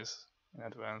 Sorry, guys, in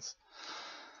advance.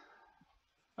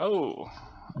 Oh,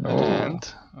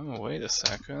 and wait a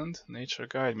second. Nature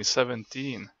guide me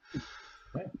 17.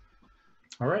 Okay.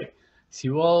 All right. So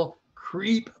you all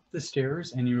creep up the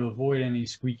stairs, and you avoid any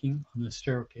squeaking on the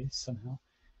staircase somehow,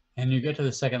 and you get to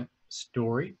the second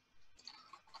story,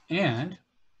 and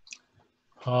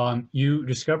you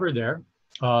discover there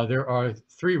are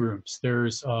 3 rooms.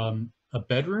 There's a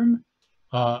bedroom,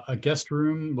 a guest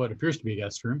room, what appears to be a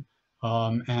guest room,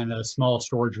 and a small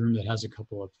storage room that has a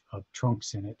couple of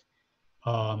trunks in it.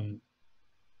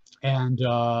 And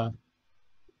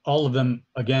all of them,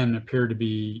 again, appear to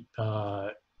be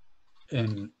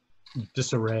in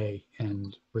disarray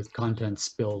and with contents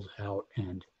spilled out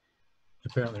and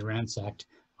apparently ransacked.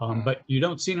 But you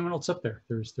don't see anyone else up there.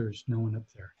 There's no one up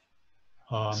there.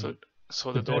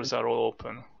 So the doors are all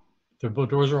open. The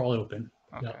doors are all open.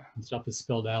 Okay. Yeah, and stuff is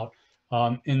spilled out.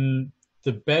 In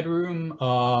the bedroom,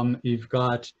 you've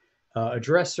got a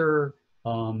dresser,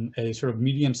 a sort of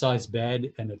medium-sized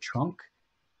bed, and a trunk.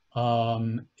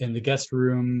 In the guest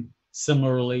room,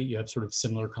 similarly, you have sort of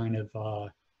similar kind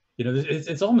of,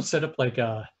 it's almost set up like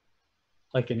an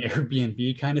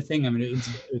Airbnb kind of thing. I mean,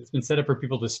 it's been set up for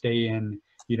people to stay in,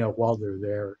 while they're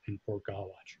there in Fort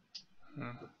Galwatch.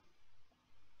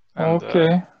 And,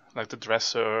 okay. like the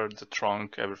dresser, the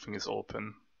trunk, everything is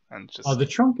open and just. The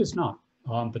trunk is not,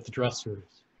 but the dresser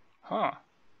is. Huh.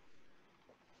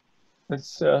 Let's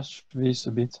search this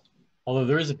a bit. Although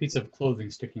there is a piece of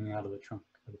clothing sticking out of the trunk,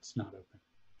 but it's not open.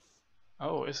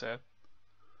 Oh, is it?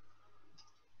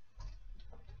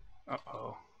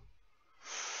 Uh-oh.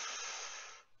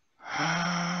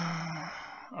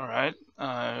 All right.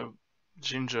 I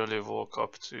gingerly walk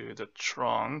up to the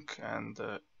trunk, and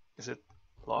is it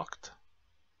locked?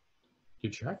 Do you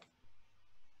check?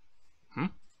 Hmm?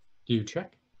 Do you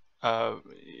check?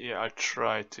 Yeah, I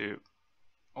try to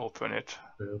open it.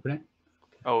 Try to open it.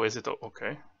 Oh, is it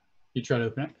okay? You try to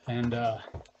open it, and Uh-oh.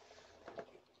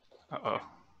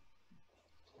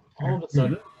 all of a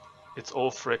sudden, It's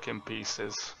all freaking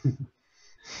pieces.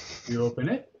 you open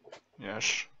it.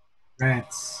 Yes.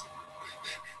 Rats.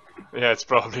 Yeah, it's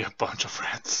probably a bunch of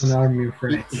rats. An army of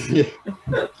rats.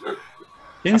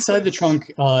 Inside the trunk,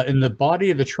 in the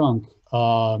body of the trunk,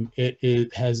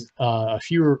 it has a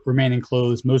few remaining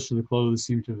clothes. Most of the clothes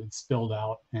seem to have been spilled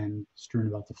out and strewn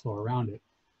about the floor around it.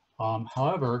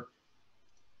 However,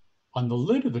 on the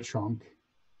lid of the trunk,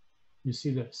 you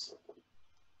see this.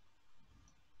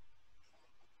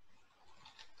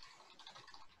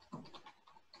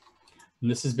 And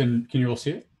this has been, can you all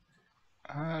see it?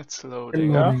 It's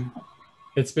loading.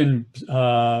 It's been,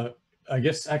 I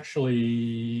guess,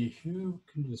 actually, who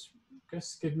can just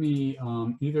give me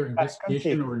either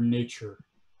investigation or nature?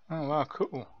 Oh, wow,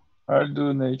 cool. I'll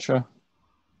do nature.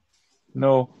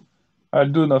 No, I'll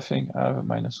do nothing. I have a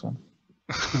 -1.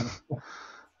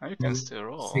 You can still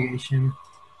roll. Investigation.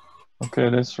 Okay,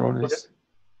 let's roll this.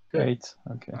 Good. 8.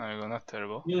 Okay. Not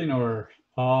terrible. Eleanor,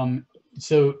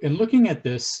 so in looking at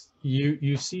this,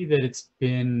 you see that it's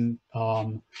been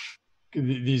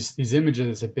these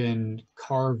images have been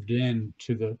carved in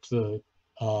to the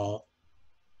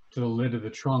lid of the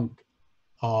trunk,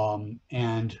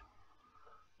 and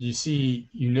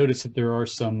you notice that there are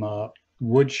some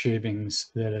wood shavings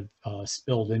that have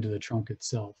spilled into the trunk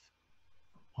itself.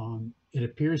 It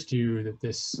appears to you that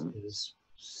this is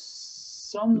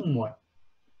somewhat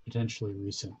potentially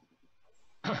recent.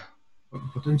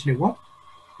 Potentially what?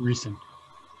 Recent.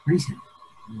 Recent.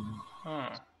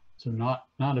 So not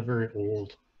a very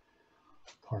old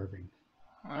carving.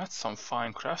 That's some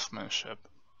fine craftsmanship.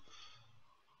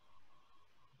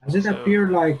 Does it appear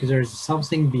like there's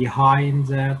something behind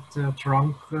that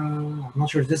trunk? I'm not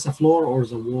sure if this is a floor or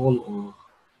is a wall or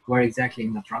where exactly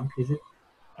in the trunk is it?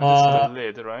 This is the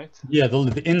lid, right? Yeah,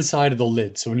 the inside of the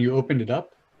lid. So when you opened it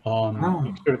up,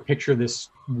 you sort of picture this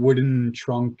wooden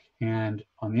trunk, and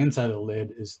on the inside of the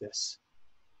lid is this.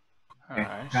 Okay.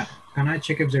 Alright. Can I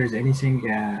check if there is anything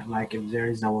like if there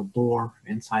is a door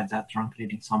inside that trunk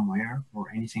leading somewhere or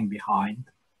anything behind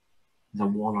the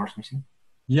wall or something?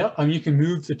 Yeah, you can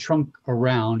move the trunk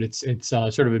around. It's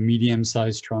sort of a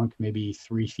medium-sized trunk, maybe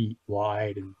 3 feet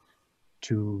wide and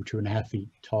 2.5 feet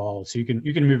tall. So you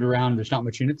can move around. There's not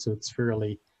much in it, so it's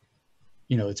fairly,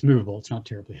 it's movable. It's not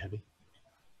terribly heavy.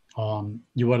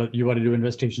 You want to do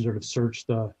investigation, sort of search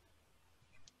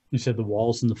you said the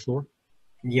walls and the floor?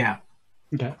 Yeah.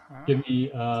 Okay. Give me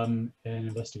an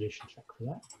investigation check for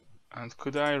that. And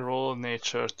could I roll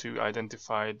nature to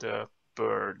identify the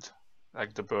bird,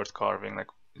 like the bird carving, like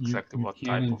exactly You what can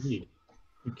type indeed.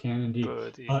 You can indeed.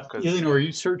 of bird? Eleanor,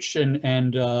 you searched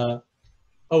and oh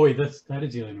wait, that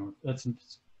is Eleanor.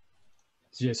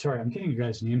 Yeah, sorry, I'm getting you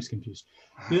guys' names confused.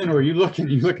 Eleanor, you look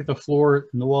at the floor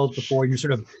and the walls before, you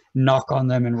sort of knock on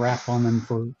them and rap on them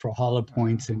for hollow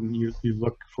points, and you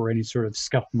look for any sort of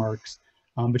scuff marks,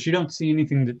 but you don't see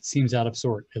anything that seems out of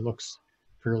sort. It looks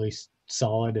fairly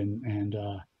solid and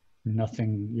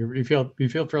nothing. You feel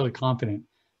fairly confident.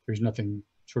 There's nothing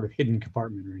sort of hidden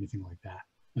compartment or anything like that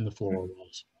in the floor or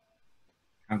walls.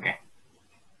 Okay.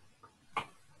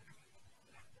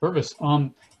 Purvis,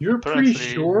 you're Apparently,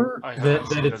 pretty sure I haven't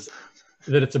seen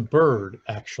that it's a bird,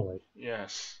 actually.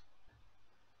 Yes.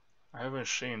 I haven't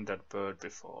seen that bird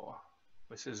before.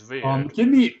 This is weird. Give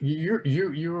me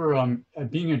you were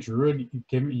being a druid.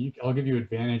 I'll give you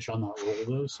advantage on that roll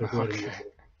though. So go ahead and Okay.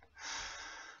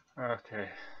 roll. Okay.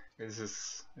 This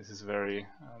is very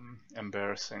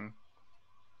embarrassing.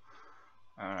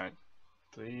 All right.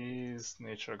 Please,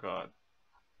 nature god.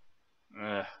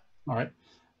 All right.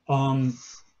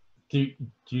 Do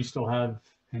you still have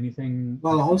anything?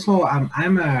 Well, also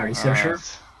I'm a researcher.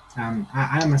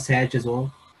 I'm a sage as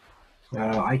well, so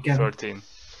I can 13.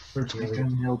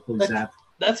 help with that.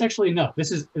 That's actually enough.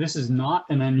 This is not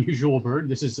an unusual bird.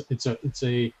 It's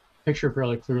a picture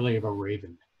fairly clearly of a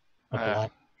raven, a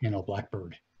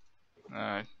blackbird. All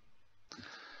right.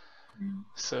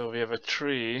 So we have a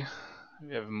tree,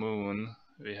 we have moon,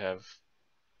 we have,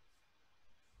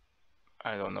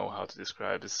 I don't know how to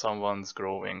describe it, someone's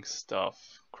growing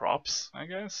stuff, crops, I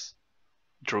guess,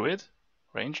 druid,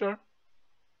 ranger,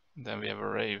 and then we have a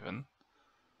raven.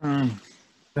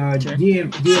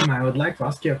 DM, I would like to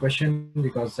ask you a question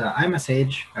because I'm a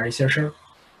sage, a researcher.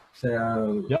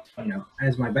 So, yep.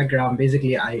 As my background,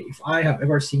 basically, if I have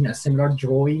ever seen a similar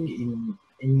drawing in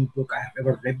any book I have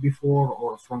ever read before,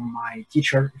 or from my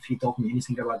teacher, if he taught me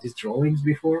anything about these drawings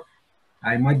before,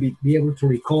 I might be able to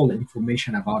recall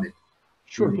information about it.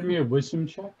 Sure, give me a wisdom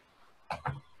check.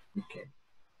 Okay.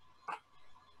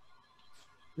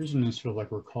 There's no sort of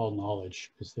like recall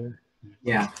knowledge, is there?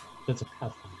 Yeah. That's a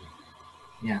pathfinder.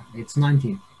 Yeah, it's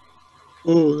 19.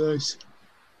 Oh, nice.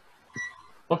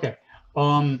 Okay.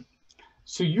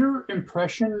 So your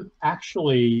impression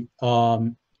actually,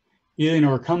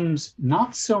 Eleanor, comes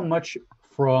not so much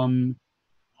from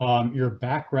your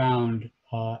background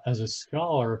as a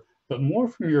scholar, but more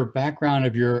from your background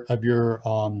of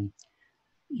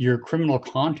your criminal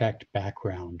contact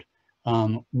background,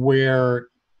 where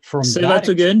from say that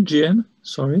again, GM.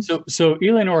 Sorry. So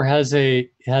Eleanor has a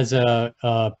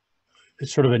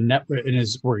sort of a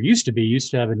network,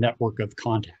 used to have a network of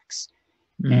contacts.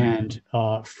 And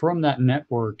from that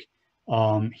network,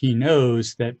 he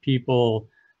knows that people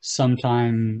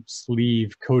sometimes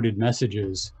leave coded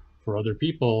messages for other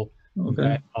people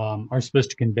that are supposed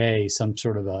to convey some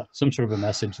sort of a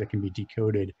message that can be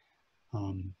decoded.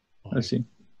 I see.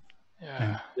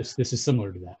 Yeah. This is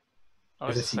similar to that. Oh,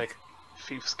 it's like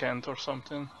Thieves' Cant or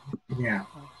something. Yeah.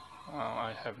 Oh,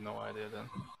 I have no idea then.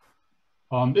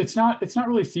 It's not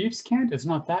really Thieves' Cant. It's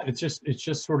not that. It's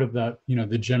just sort of the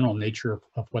the general nature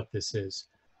of what this is.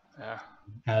 Yeah.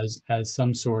 As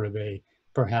some sort of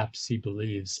perhaps he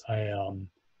believes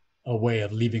a way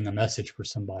of leaving a message for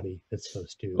somebody that's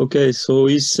supposed to. Okay, so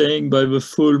he's saying by the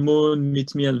full moon,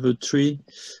 meet me at the tree,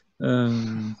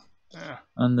 and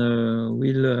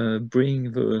we'll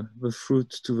bring the fruit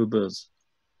to the birds,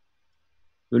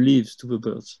 the leaves to the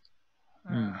birds.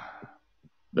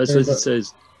 That's what it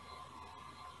says.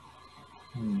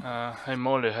 Hey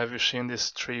Molly, have you seen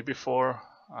this tree before?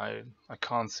 I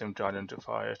can't seem to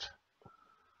identify it.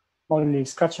 Molly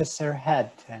scratches her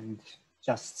head and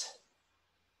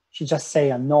she just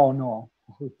say a no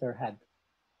with her head.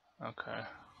 Okay.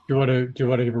 Do you want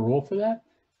to give a roll for that?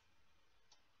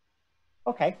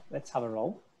 Okay, let's have a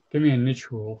roll. Give me a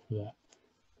niche roll for that.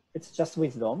 It's just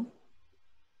wisdom.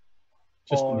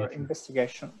 Just or nature.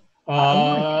 Investigation.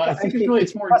 I think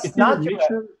it's more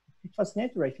nature. It was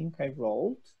nature, I think I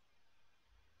rolled.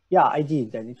 Yeah, I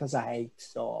did, and it was a 8,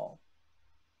 so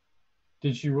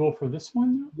Did you roll for this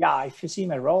one? Yeah, if you see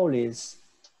my roll is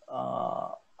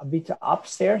a bit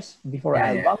upstairs before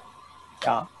Yeah, L1.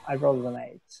 Yeah, I rolled an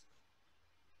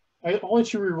 8. I'll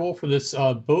let you re-roll for this,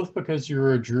 both because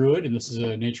you're a druid and this is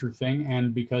a nature thing,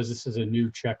 and because this is a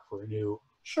new check for a new.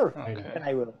 Sure, Okay. then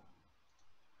I will.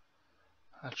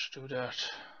 Let's do that.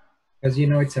 Because you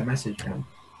know it's a message now.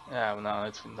 Yeah,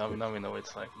 now we know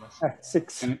it's like mess.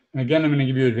 6. And again, I'm going to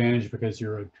give you advantage because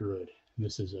you're a druid.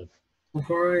 This is a Go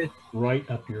for it. right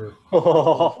up your,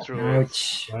 Druid.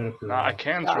 Ouch. right up your. No, I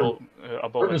can't roll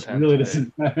above a Curtis 10 really today.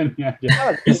 doesn't have any idea.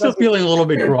 Yeah, He's still because feeling a little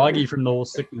bit groggy from the whole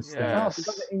sickness thing. Yeah. No, Yes.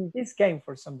 because in this game,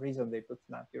 for some reason, they put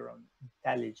natural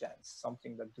intelligence,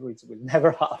 something that druids will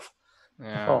never have.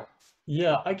 Yeah. Oh,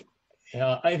 Yeah,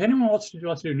 if anyone wants to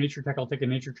do a nature check, I'll take a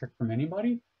nature check from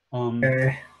anybody. 9.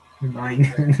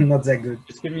 Not that good.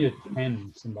 Just give me a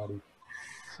 10, somebody,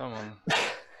 Someone.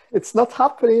 it's not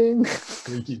happening.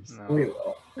 please. No.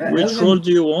 Wait, Which role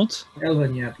do you want?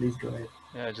 Elvin, yeah, please go ahead.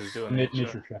 Yeah, just do a Nature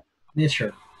nature. check.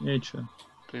 Nature. Nature.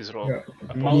 Please roll. Yeah.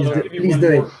 Molly, I'll do- give you please one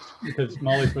do more it. because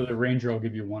Molly, for the ranger, I'll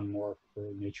give you one more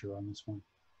for nature on this one.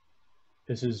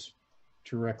 This is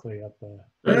directly up. Oh,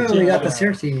 we got the Yeah.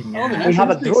 13. Oh, the Yeah. We have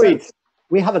a Actually, this druid. makes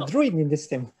We have a druid in this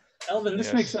team. Elvin, this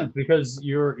Yes. makes sense because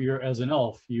you're as an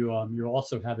elf, you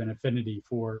also have an affinity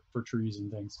for trees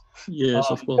and things. Yes,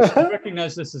 of Um, course. You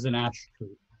recognize this as an ash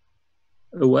tree.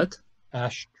 A what?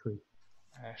 Ash tree.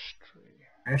 Ash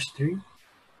tree. Ash 3.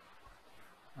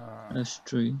 Ash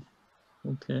tree.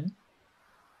 Okay.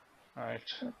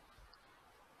 Right.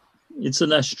 It's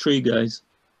an ash tree, guys.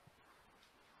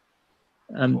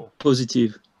 I'm Cool.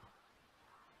 positive.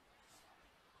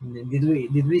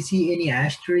 Did we see any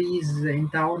ash trees in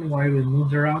town while we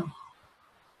moved around?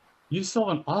 You saw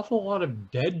an awful lot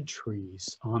of dead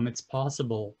trees. It's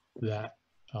possible that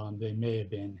they may have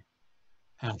been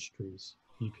ash trees.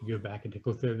 You could go back and take a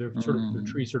look. They're sort of the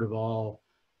trees, sort of all,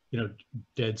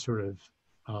 dead, sort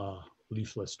of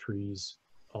leafless trees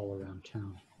all around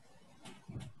town.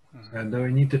 Do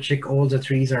we need to check all the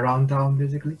trees around town,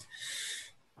 basically?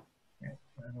 Yeah,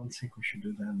 I don't think we should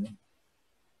do that then.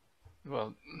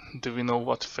 Well, do we know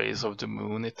what phase of the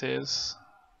moon it is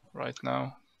right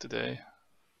now, today?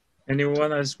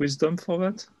 Anyone has wisdom for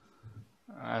that?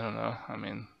 I don't know. I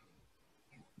mean,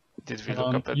 did we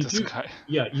look up at you the do- sky?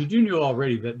 Yeah, you do know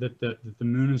already that the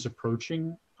moon is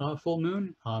approaching full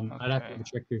moon. I'd have to Okay.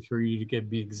 check this for you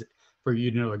to for you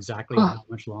to know exactly how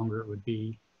much longer it would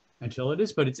be until it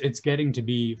is, but it's getting to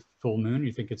be full moon.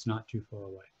 You think it's not too far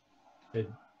away,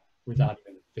 without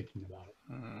even thinking about it.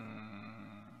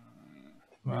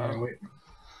 Well, wait.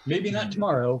 Maybe not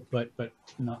tomorrow, but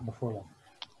not before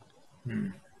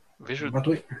long. we should But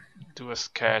we, do a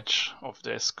sketch of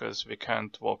this because we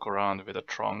can't walk around with a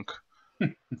trunk.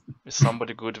 Is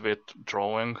somebody good with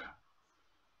drawing?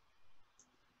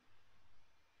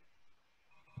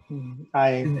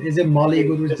 is it Molly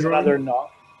good with There's drawing? another no.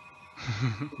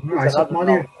 No, I There's thought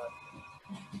another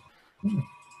Molly.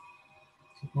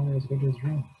 Molly was good with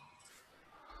drawing.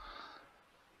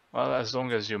 Well, as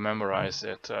long as you memorize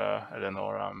it,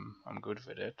 Eleanor, I'm good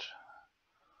with it.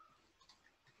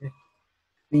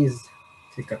 Please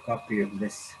take a copy of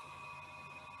this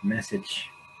message.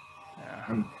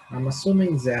 Yeah. I'm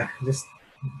assuming the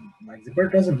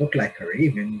bird doesn't look like a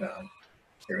raven, but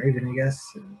it's a raven, I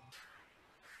guess.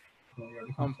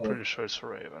 I'm pretty sure it's a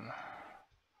raven.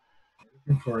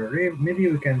 For a raven,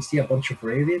 maybe we can see a bunch of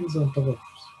ravens on top of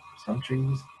some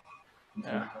trees.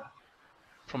 Yeah.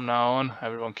 From now on,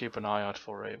 everyone keep an eye out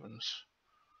for ravens.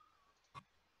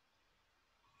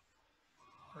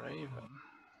 Raven.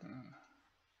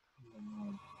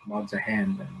 About the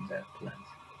hand and that plant.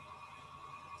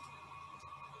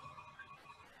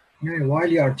 Anyway, while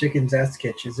you are checking that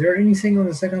sketch, is there anything on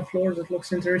the second floor that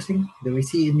looks interesting? Do we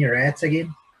see any rats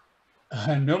again?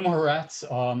 No more rats.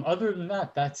 Other than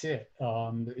that, that's it.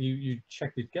 You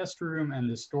check the guest room and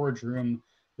the storage room.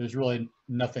 There's really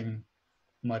nothing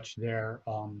much there.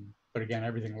 But again,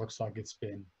 everything looks like it's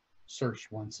been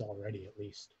searched once already, at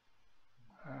least.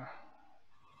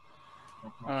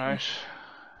 Alright.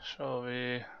 Shall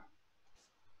we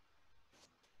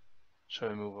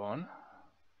move on?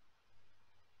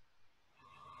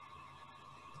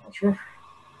 Sure. We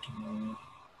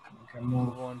can move.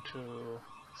 Move on to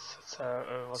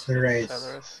what's Ceres.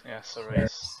 Ceres? Yeah,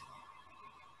 Ceres.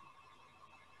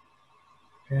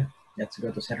 Okay, let's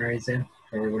go to Ceres then.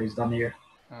 Everybody's done here.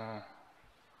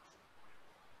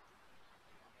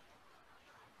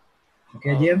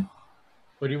 Okay, Jim?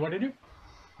 What do you want to do?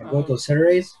 I go to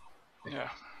Ceres. Yeah.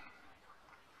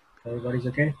 Everybody's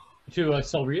okay? To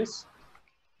Celrius?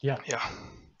 Yeah. Yeah.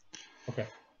 Okay.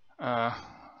 I'm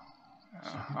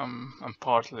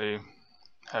partly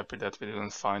happy that we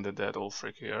didn't find a dead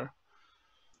Ulfric here.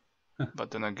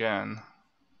 But then again,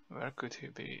 where could he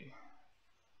be?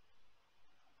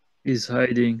 He's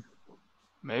hiding.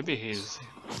 Maybe he's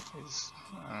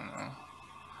I don't know.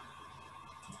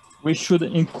 We should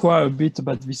inquire a bit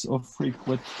about this Ulfric.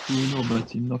 What do we know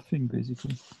about him? Nothing,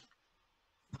 basically.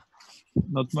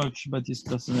 Not much about his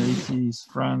personality, his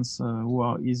friends, who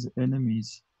are his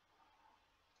enemies.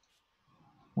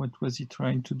 What was he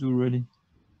trying to do, really?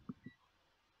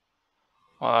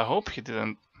 Well, I hope he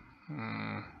didn't.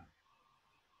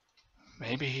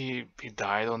 Maybe he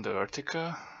died on the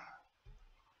Urtica?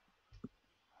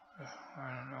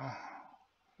 I don't know.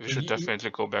 We should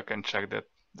definitely go back and check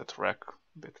that wreck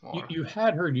a bit more. You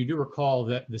had heard, you do recall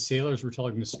that the sailors were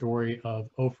telling the story of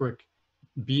Ulfric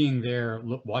being there,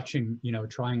 watching,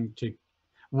 trying to,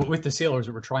 with the sailors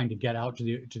that were trying to get out to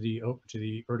the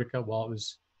Urtica while it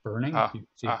was burning. You could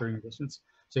see it burning in the distance.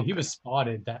 So he was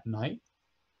spotted that night.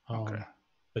 Okay.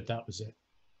 But that was it.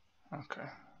 Okay.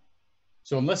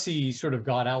 So unless he sort of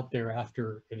got out there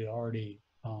after it had already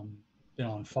been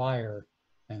on fire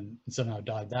and somehow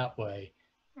died that way,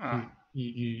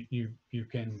 you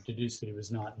can deduce that he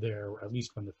was not there, at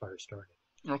least when the fire started.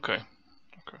 Okay.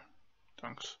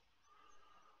 Thanks.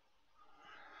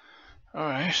 All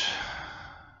right.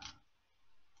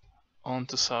 On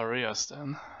to Sarias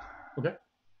then. Okay.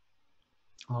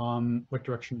 What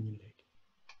direction are you going to take?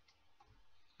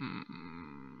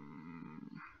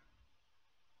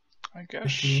 I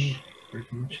guess we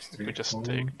could just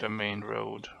take the main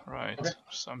road, right? Okay.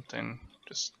 Something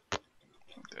just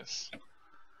like this.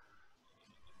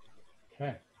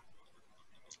 Okay.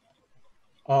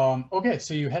 Okay,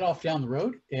 so you head off down the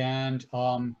road, and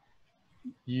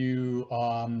you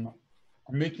are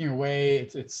making your way.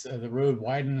 It's the road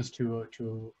widens to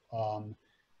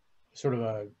sort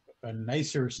of a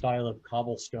nicer style of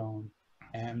cobblestone,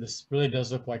 and this really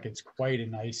does look like it's quite a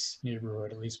nice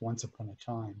neighborhood, at least once upon a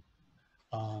time.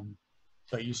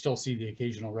 But you still see the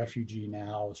occasional refugee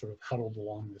now sort of huddled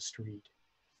along the street.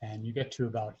 And you get to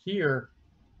about here,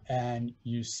 and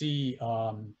you see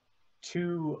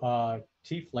two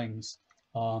tieflings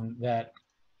that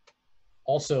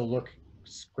also look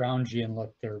scroungy and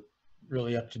look they're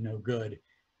really up to no good.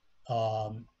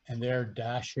 And they're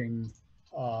dashing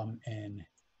in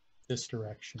this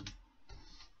direction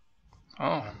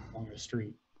along the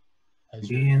street.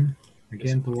 Again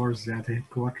towards that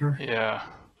headquarters. Yeah.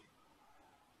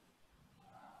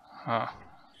 Huh.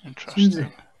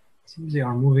 Interesting. Seems they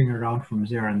are moving around from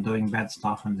there and doing bad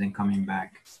stuff and then coming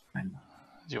back. Do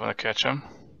you want to catch them?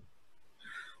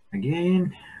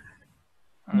 Again?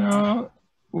 No.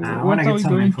 I want to get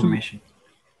some information.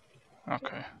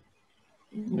 Okay.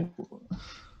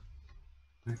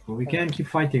 We can keep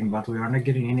fighting, but we are not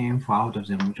getting any info out of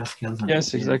them. We just kill them.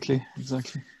 Yes, exactly.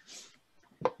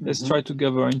 Let's try to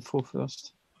gather info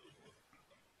first.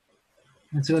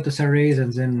 Let's go to Sarais,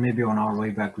 and then maybe on our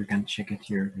way back we can check it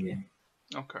here again.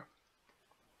 Okay.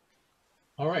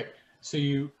 All right. So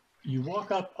you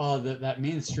walk up that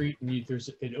main street, and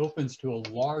it opens to a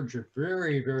larger,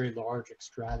 very, very large,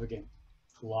 extravagant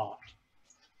lot.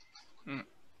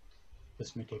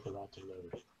 This may take a while to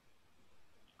load.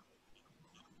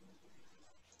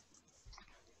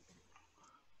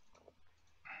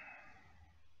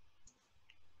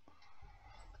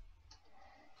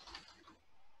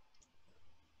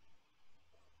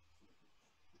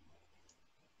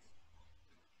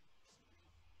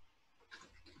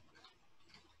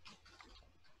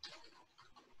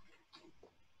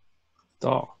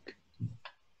 Dark.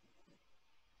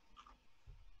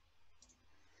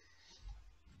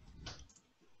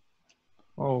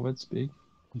 Oh, that's big.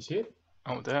 You see it?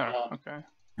 Oh, there. Okay.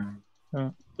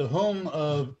 The home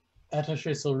of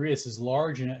Attaché Silurius is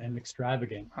large and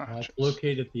extravagant. It's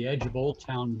located at the edge of Old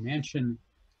Town. The mansion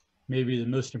may be the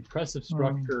most impressive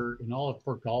structure in all of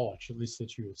Port Galwach, at least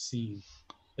that you have seen.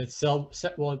 It's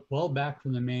set well back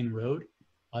from the main road.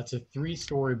 It's a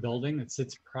 3-story building that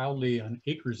sits proudly on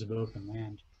acres of open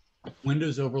land.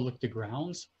 Windows overlook the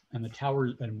grounds, and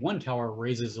one tower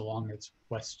raises along its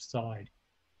west side.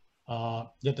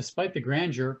 Yet despite the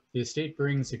grandeur, the estate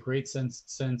brings a great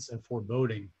sense of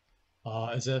foreboding,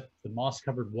 as if the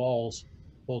moss-covered walls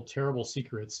hold terrible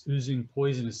secrets, oozing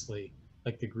poisonously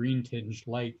like the green-tinged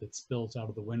light that spills out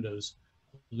of the windows,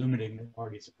 illuminating the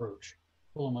party's approach.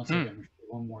 Hold on one second, I'm going to do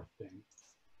one more thing,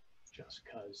 just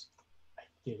because I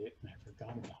did it and I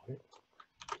forgot about it.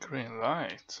 Green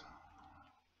light.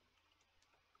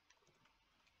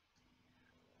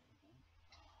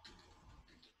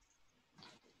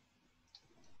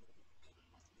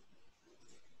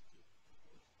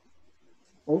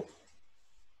 Oh.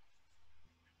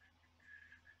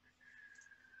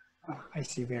 I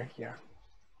see we're here.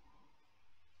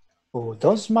 Oh,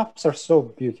 those maps are so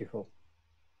beautiful.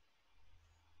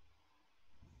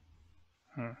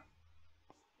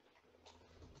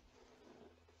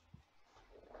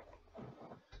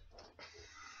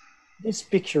 This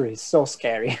picture is so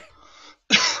scary.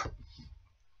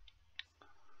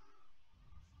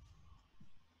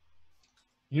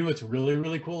 You know what's really,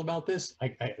 really cool about this?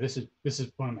 This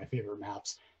is one of my favorite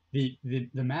maps. The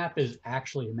map is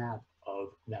actually a map of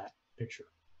that picture.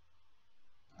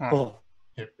 Oh,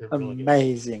 It really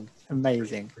amazing,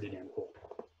 amazing. Pretty damn cool.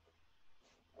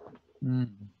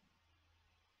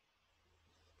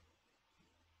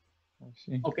 I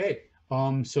see. Okay,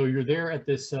 so you're there at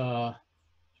this sort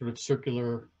of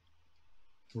circular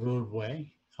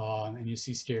roadway, and you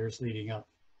see stairs leading up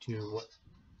to what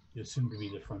you assume to be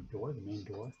the front door, the main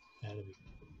door.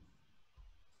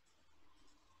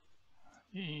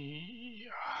 Yeah.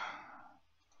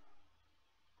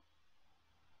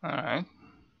 All right.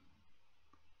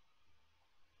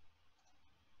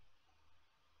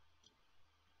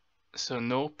 So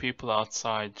no people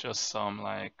outside, just some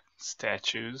like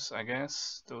statues, I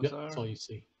guess. Those Yep, are. that's all you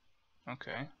see.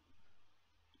 Okay.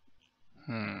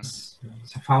 It's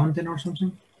a fountain or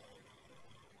something?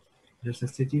 Just a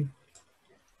statue?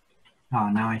 Oh,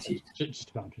 now I see it. Just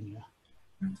a fountain,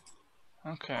 yeah.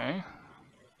 Okay.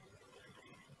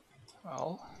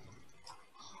 Well,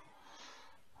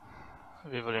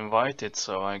 we were invited,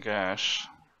 so I guess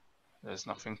there's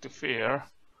nothing to fear.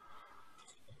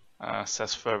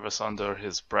 Says Fervus under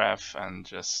his breath and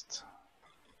just,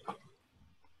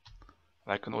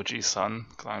 like an OG son,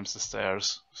 climbs the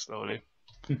stairs slowly.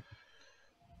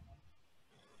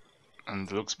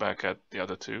 And looks back at the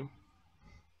other two.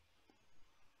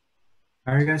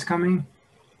 Are you guys coming?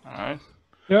 Alright.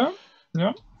 Yeah,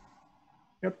 yeah.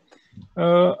 Yep.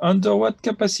 Under what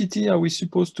capacity are we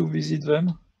supposed to visit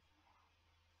them?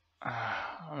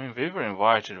 I mean, we were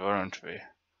invited, weren't we?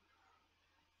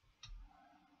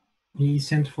 He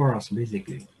sent for us,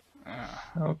 basically.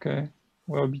 Okay.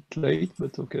 We're a bit late,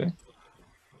 but okay.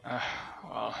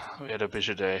 Well, we had a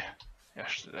busy day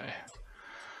yesterday.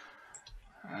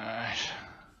 Alright.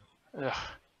 Ugh.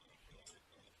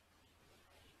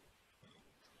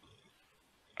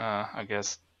 I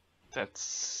guess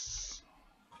that's...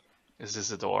 Is this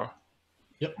the door?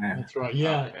 Yep, that's right.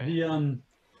 Yeah, Okay.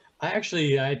 I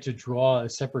had to draw a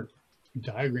separate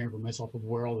diagram for myself of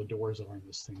where all the doors are in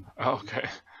this thing. Okay.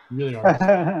 Really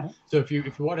are. So if you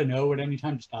want to know at any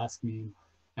time, just ask me.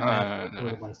 And I have to go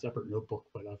No. to my separate notebook,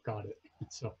 but I've got it.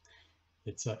 So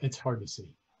it's hard to see.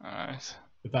 Alright.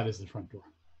 But that is the front door.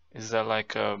 Is there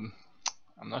like I'm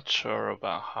not sure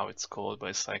about how it's called, but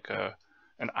it's like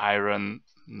an iron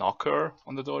knocker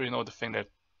on the door, you know, the thing that...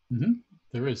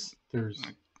 There's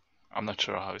I'm not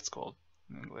sure how it's called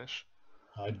in English.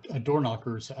 a door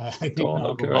knockers. I think Door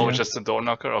knocker, Oh, yeah. just a door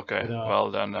knocker? Okay, But,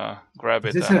 well then grab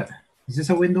it Is then. this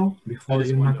a window before That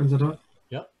is you a knock on window. the door?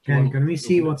 Yep. Can we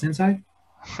see what's inside?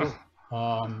 Give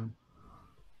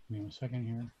me a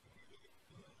second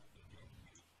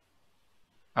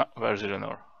here. Where's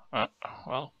Eleanor?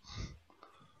 Well.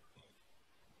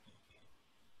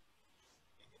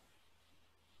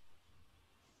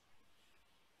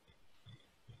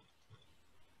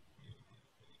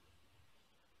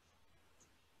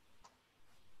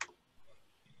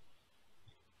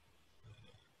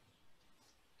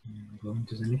 Going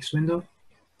to the next window.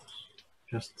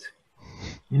 Just,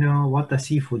 you know, what the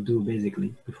seafood do,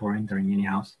 basically, before entering any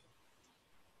house.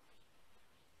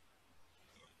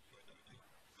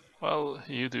 Well,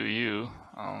 you do you.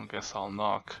 I guess I'll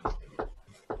knock.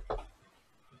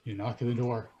 You knock at the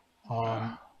door.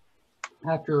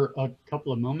 After a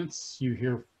couple of moments, you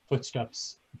hear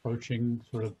footsteps approaching,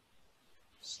 sort of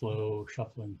slow,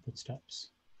 shuffling footsteps.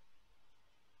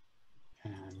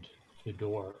 And the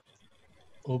door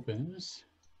opens.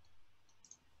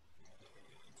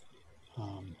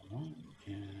 And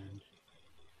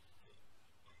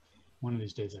one of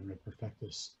these days I'm going to perfect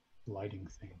this lighting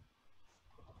thing.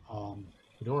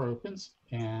 The door opens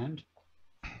and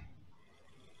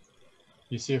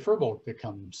you see a furbolg that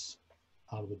comes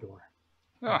out of the door.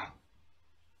 Ah.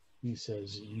 He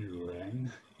says, "You rang."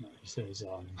 No, he says,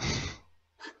 "Oh,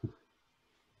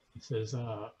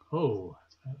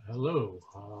 hello.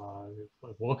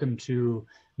 Welcome to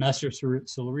Master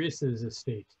Solarius's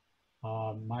estate.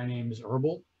 My name is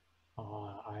Herbal.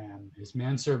 I am his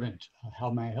manservant. How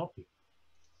may I help you?"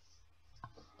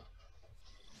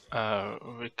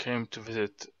 We came to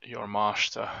visit your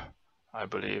master, I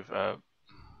believe,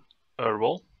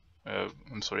 Herbal.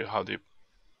 I'm sorry, how do you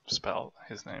spell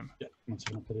his name? Yeah, once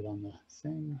I'm going to put it on the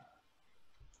thing.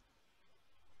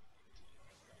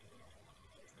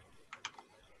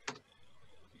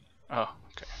 Oh,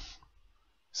 okay.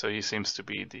 So he seems to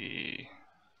be the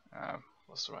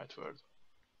what's the right word?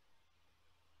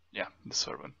 Yeah, the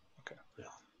servant. Okay.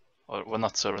 Yeah. Or well,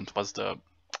 not servant.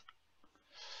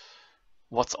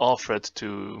 What's offered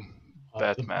to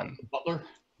Batman? The butler.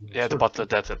 Yeah, the butler.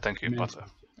 Thank you, Man. butler.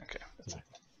 Okay. That's it.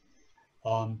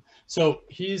 So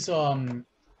he's let me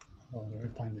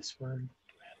find this word.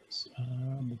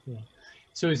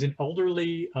 So he's an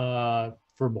elderly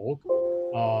Verbolg.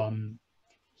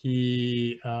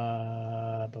 He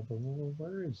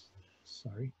where is this?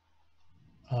 Sorry.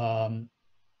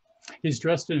 He's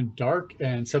dressed in a dark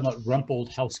and somewhat rumpled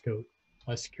housecoat,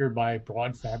 secured by a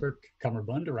broad fabric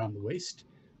cummerbund around the waist.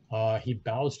 He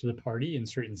bows to the party and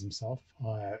straightens himself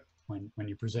when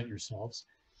you present yourselves.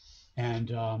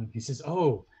 And he says,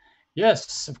 "Oh,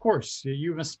 yes, of course.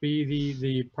 You must be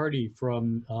the party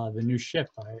from the new ship.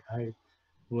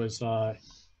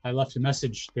 I left a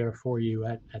message there for you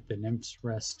at the Nymph's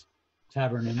Rest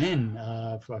Tavern and Inn,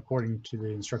 according to the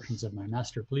instructions of my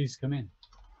master. Please come in."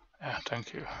 Yeah,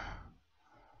 thank you.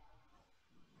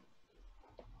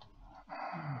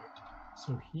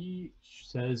 So he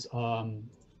says,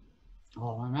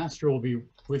 "My master will be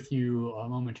with you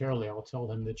momentarily. I'll tell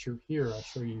them that you're here. I'll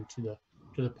show you to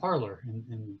the parlor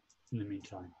in the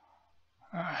meantime."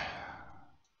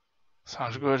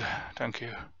 Sounds good. Thank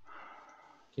you.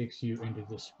 Takes you into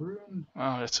this room.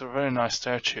 Oh, it's a very nice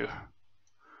statue.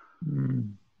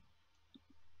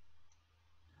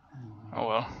 Oh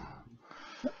well.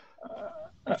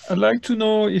 I'd like to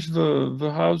know if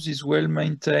the house is well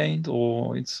maintained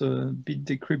or it's a bit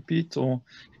decrepit, or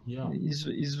Yeah.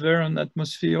 is there an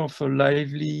atmosphere of a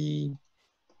lively?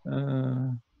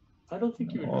 I don't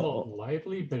think you would call it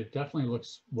lively, but it definitely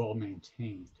looks well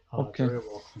maintained. Okay. Very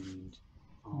well cleaned.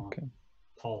 Okay.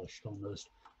 Polished almost.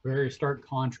 Very stark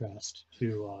contrast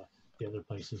to the other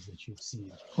places that you've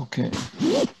seen. Okay.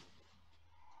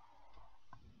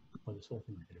 Oh, this whole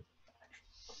thing I could have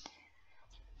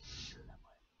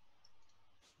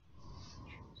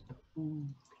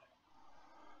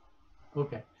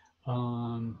Okay.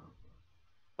 All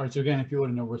right. So again, if you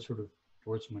want to know what sort of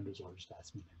doors and windows are, just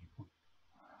ask me at any point.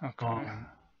 Okay.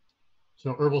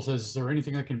 So Herbal says, "Is there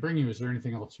anything I can bring you? Is there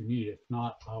anything else you need? If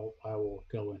not, I will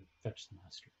go and fetch the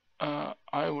master."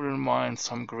 I wouldn't mind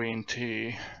some green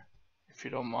tea, if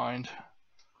you don't mind.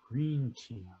 Green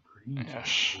tea. Green tea.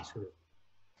 Yes.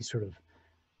 He sort of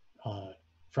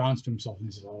frowns to himself and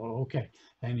he says, "Oh, okay."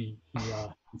 And he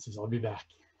says, "I'll be back."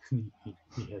 He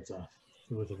heads off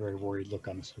with a very worried look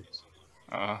on his face.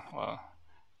 Well,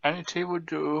 any tea would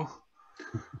do.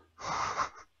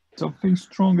 Something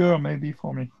stronger, maybe,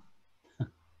 for me.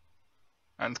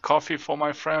 And coffee for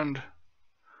my friend.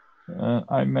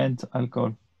 I meant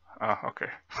alcohol.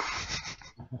 Okay.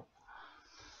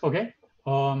 Okay.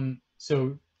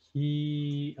 So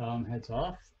he heads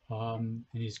off, and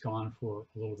he's gone for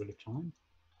a little bit of time.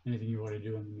 Anything you want to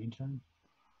do in the meantime?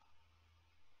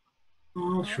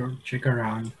 Oh, sure. Check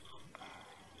around.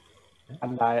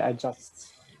 And I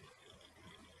just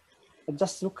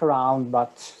look around,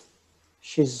 but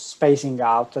she's spacing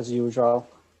out as usual.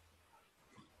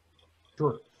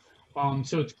 Sure.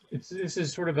 So this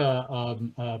is sort of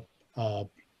a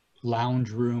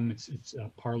lounge room. It's a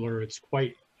parlor. It's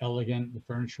quite elegant. The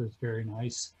furniture is very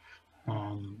nice.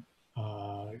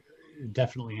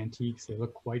 Definitely antiques. They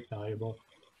look quite valuable.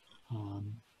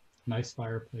 Nice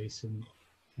fireplace and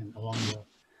along the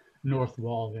north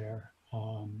wall there,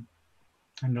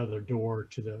 another door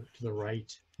to the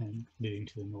right and leading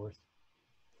to the north.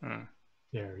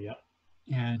 There, yeah.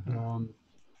 And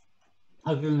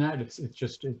other than that, it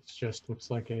just looks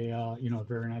like a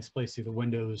very nice place. See the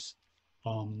windows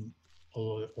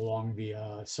along the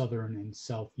southern and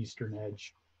southeastern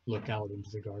edge look out into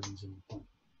the gardens in the front.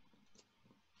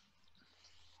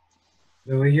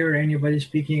 Do we hear anybody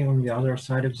speaking on the other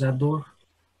side of that door?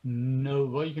 No,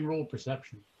 well, you can roll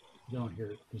perception. You don't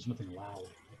hear it. There's nothing loud.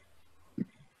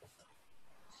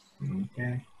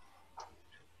 Okay.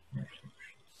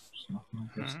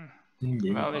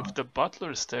 Well, if the butler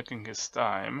is taking his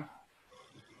time.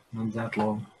 Not that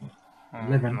long.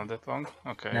 11. Not that long?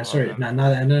 Okay. Yeah, sorry, no.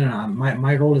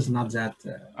 My role is not that.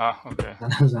 Okay.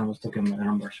 I was talking about the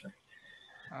number, sorry.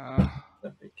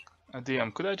 That big.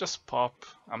 DM, could I just pop?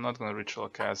 I'm not gonna ritual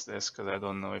cast this because I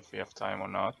don't know if we have time or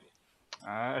not.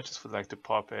 I just would like to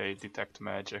pop a detect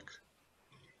magic,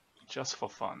 just for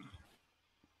fun.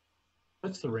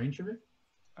 What's the range of it?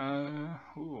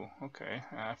 Okay.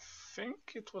 I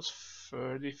think it was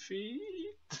 30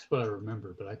 feet. That's what I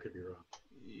remember, but I could be wrong.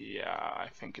 Yeah, I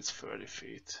think it's 30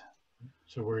 feet.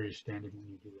 So where are you standing when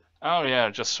you do that? Oh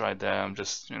yeah, just right there. I'm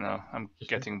just, I'm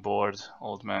getting bored.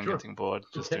 Old man getting bored.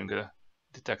 Just doing the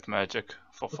detect magic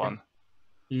for Okay. fun.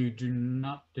 You do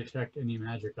not detect any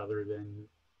magic other than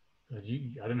I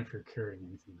don't know if you're carrying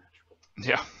anything magical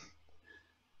Yeah,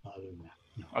 other than that.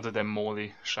 No. other than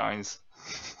Molly shines.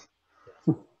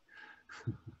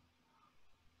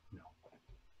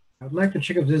 I'd like to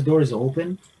check if this door is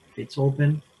open. If it's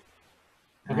open.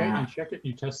 Okay, Ah, you check it.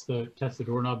 You test the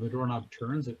doorknob. The doorknob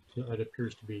turns. It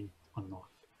appears to be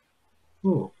unlocked.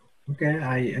 oh, okay.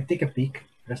 I take a peek.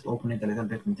 Just open it a little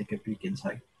bit and take a peek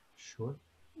inside. Sure.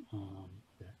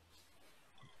 Okay.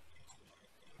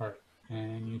 All right,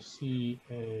 and you see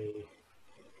a.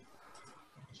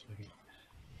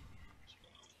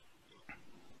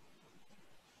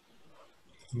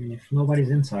 I mean, if nobody's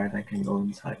inside, I can go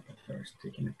inside, but first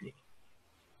taking a peek.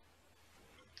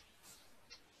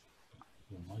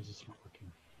 Why is this not working?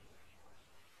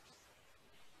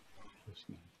 First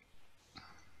name.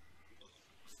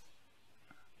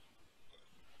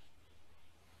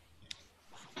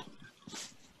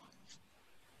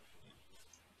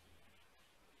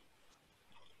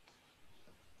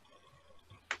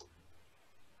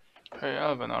 Hey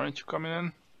Alvin, aren't you coming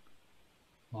in?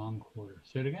 Long quarter.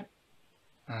 Say it again.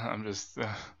 I'm just.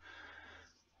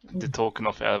 The token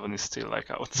of Alvin is still like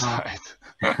outside.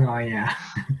 Oh yeah.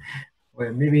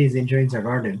 Well, maybe he's enjoying the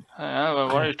garden. Hey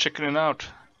Alvin, why are you checking out?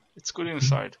 It's good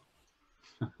inside.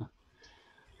 Are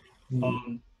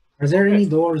there any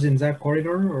doors in that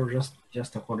corridor, or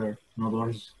just a corridor? No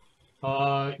doors.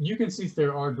 You can see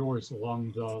there are doors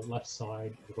along the left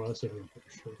side. Well, let's see if I can put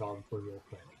a shirt on for you real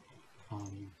quick.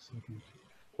 So I can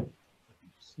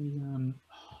see them.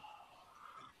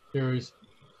 There's a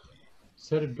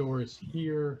set of doors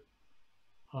here.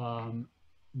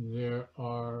 There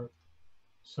are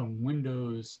some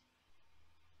windows.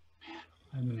 Man,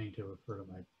 I'm gonna need to refer to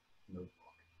my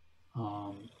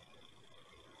notebook.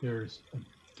 There's a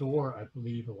door, I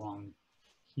believe, along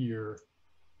here.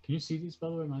 Can you see these, by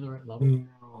the way? Am I the right level? No,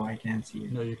 I can't see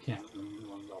it. No, you can't. You're on the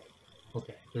wrong level.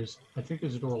 Okay. I think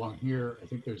there's a door along here. I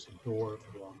think there's a door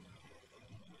along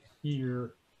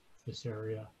here, this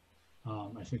area.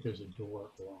 I think there's a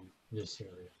door along this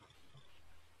area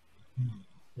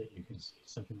that you can see,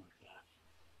 something like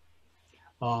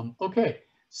that. Okay.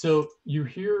 So you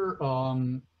hear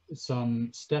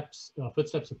some steps,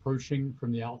 footsteps approaching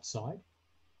from the outside,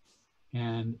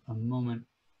 and a moment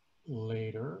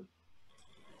later.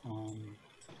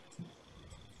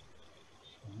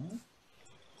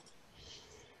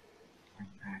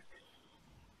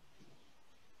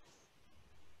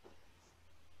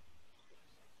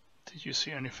 Did you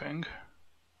see anything?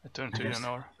 I turned to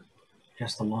Eleanor.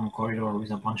 Just a long corridor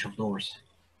with a bunch of doors.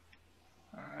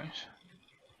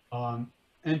 Alright.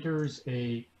 Enters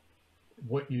the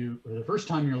first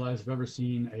time in your lives have ever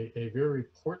seen a very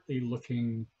portly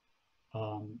looking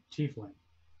tiefling.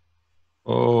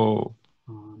 Oh.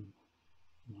 One.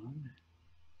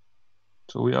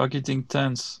 So we are getting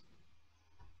tense.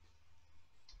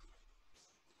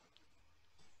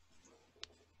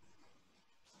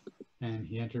 And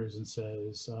he enters and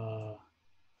says, Oh.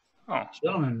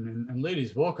 "Gentlemen and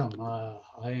ladies, welcome.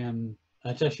 I am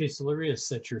Attaché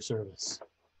Celerius at your service."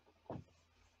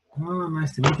 Oh,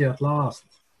 nice to meet you at last.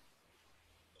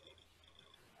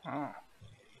 Oh.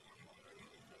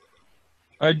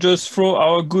 I just throw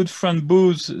our good friend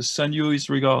Booze send you his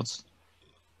regards.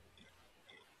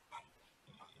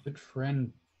 Good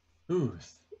friend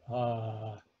Booth.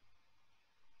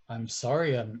 I'm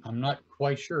sorry, I'm not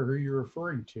quite sure who you're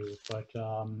referring to, but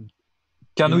Can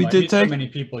we I meet so detect? many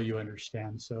people, you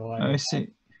understand. So I see.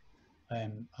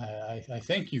 I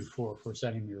thank you for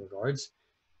sending me regards.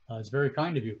 It's very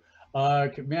kind of you.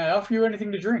 May I offer you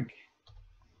anything to drink?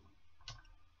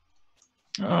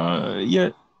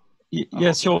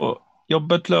 Yes, your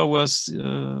butler was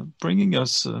bringing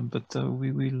us, but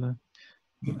we will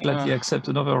gladly accept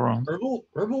another round.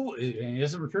 Herbal, and he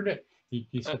doesn't return it.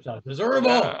 He steps out. Says,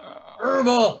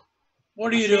 Herbal,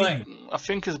 what are you doing? I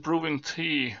think he's brewing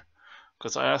tea,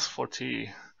 because I asked for tea.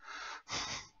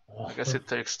 I guess it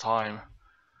takes time.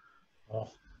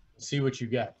 Well, see what you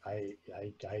get. I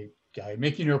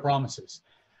make you no promises.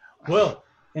 Well,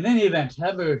 in any event,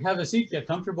 have a seat, get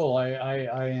comfortable.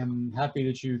 I am happy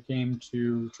that you came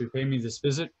to pay me this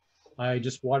visit. I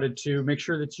just wanted to make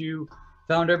sure that you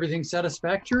found everything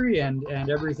satisfactory and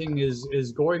everything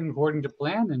is going according to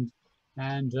plan,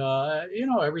 and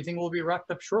everything will be wrapped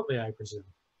up shortly, I presume.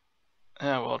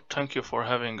 Yeah, well, thank you for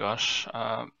having us.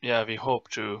 Yeah, we hope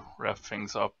to wrap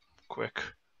things up quick.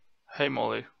 Hey,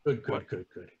 Molly. Good. Glad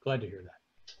to hear that.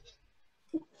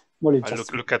 Molly I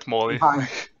just look at Molly. behind.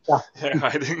 Yeah. Yeah,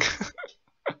 hiding.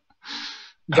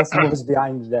 Just moves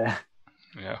behind there.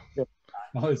 Yeah.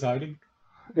 Molly's hiding.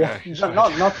 Yeah, he's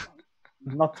not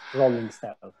not rolling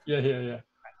stealth. Yeah. Yeah.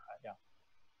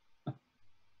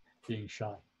 Being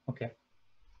shy. Okay.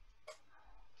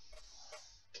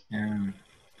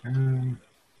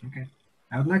 Okay.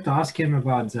 I would like to ask him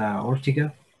about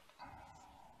Ortega,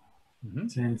 Mhm.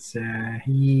 since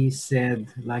he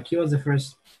said, like, he was the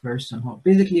first person who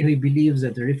basically he believes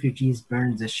that the refugees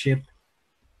burned the ship,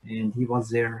 and he was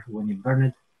there when it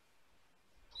burned.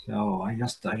 So I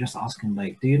just asked him,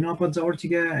 like, do you know about the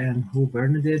Ortega and who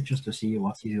burned it, just to see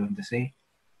what he's going to say.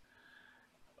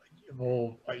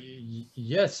 Well,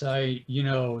 yes,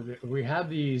 we have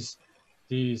these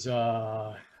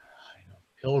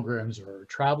pilgrims or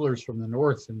travelers from the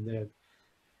north, and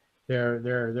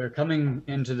they're coming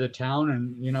into the town,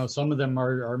 and some of them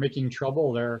are making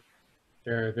trouble. They're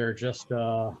just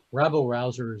rabble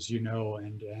rousers,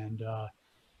 and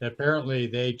apparently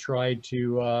they tried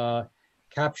to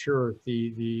capture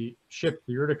the ship,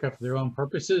 the Utica, for their own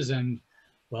purposes, and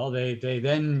well, they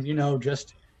then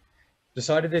just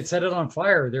decided they'd set it on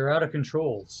fire. They're out of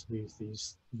controls.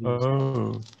 These.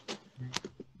 Oh,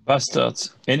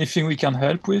 bastards! Anything we can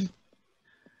help with?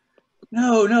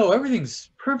 No, everything's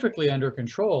perfectly under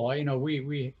control.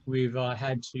 We've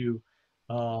had to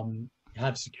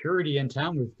have security in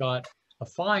town. We've got a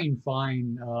fine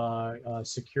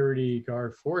security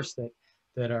guard force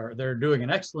they're doing an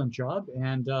excellent job.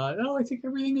 And no, I think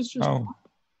everything is just. Oh,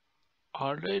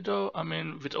 Are they though? I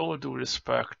mean, with all due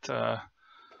respect,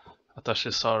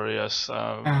 Atashi Sarias,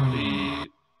 we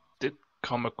did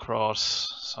come across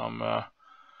some.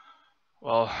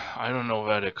 Well, I don't know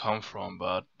where they come from,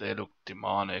 but they look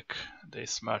demonic. They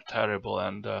smell terrible,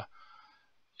 and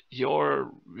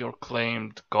your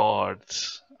claimed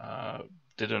guards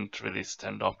didn't really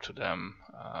stand up to them.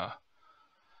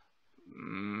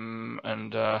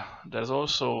 And there's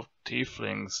also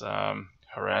tieflings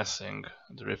harassing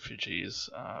the refugees.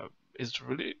 Is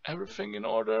really everything in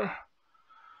order?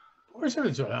 Well,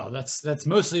 that's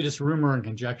mostly just rumor and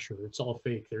conjecture. It's all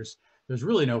fake. There's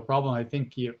really no problem. I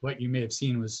think what you may have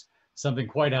seen was something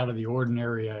quite out of the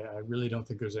ordinary. I really don't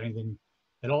think there's anything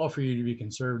at all for you to be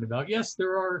concerned about. Yes,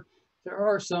 there are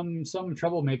some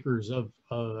troublemakers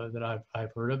that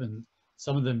I've heard of, and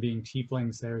some of them being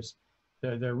tieflings.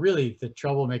 They're really the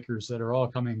troublemakers that are all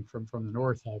coming from the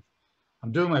north.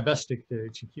 I'm doing my best to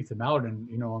keep them out, and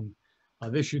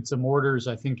I've issued some orders.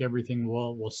 I think everything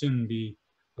will soon be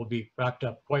wrapped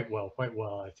up quite well.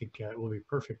 I think it will be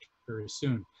perfect very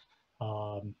soon.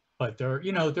 But there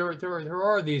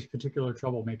are these particular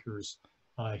troublemakers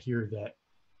here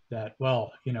that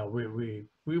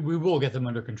we will get them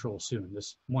under control soon.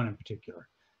 This one in particular.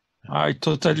 I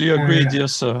totally agree, dear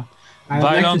sir.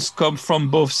 Violence comes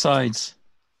from both sides.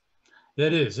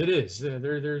 It is.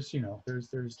 There's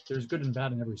good and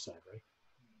bad on every side, right?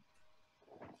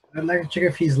 I'd like to check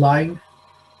if he's lying.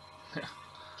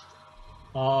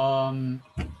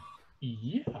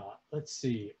 Yeah, let's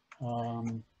see.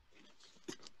 1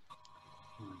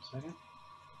 second.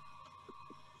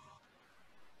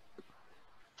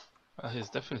 He's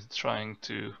definitely trying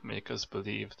to make us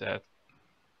believe that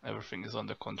everything is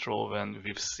under control when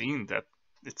we've seen that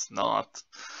it's not.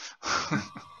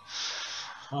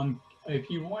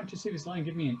 If you want to see this line,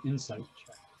 give me an insight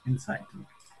check. Insight.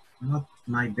 Not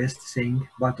my best thing,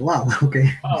 but wow,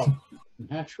 okay. Oh,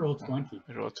 natural 20.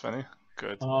 Roll 20?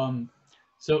 Good.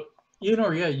 So,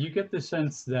 you get the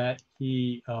sense that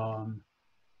he's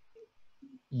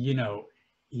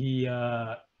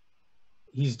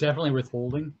definitely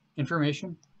withholding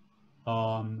information.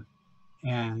 And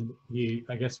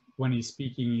I guess when he's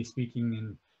speaking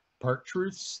in part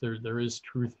truths. There is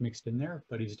truth mixed in there,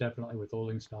 but he's definitely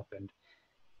withholding stuff, and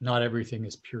not everything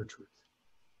is pure truth.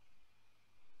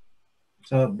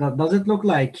 So does it look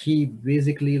like he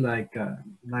basically like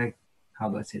how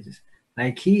do I say this?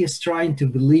 Like he is trying to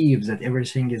believe that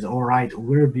everything is all right, or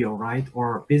will be all right,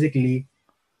 or basically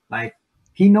like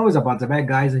he knows about the bad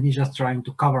guys and he's just trying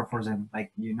to cover for them.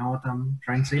 Like, you know what I'm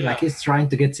trying to say? Yeah. Like he's trying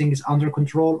to get things under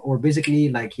control, or basically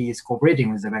like he is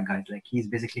cooperating with the bad guys. Like he's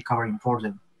basically covering for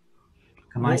them.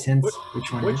 Can I sense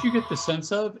which one? What you get the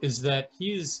sense of is that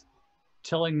he's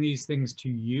telling these things to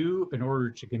you in order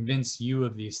to convince you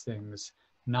of these things,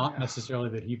 not necessarily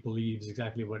that he believes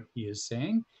exactly what he is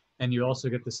saying. And you also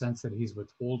get the sense that he's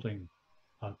withholding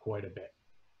quite a bit.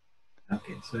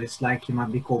 Okay, so it's like he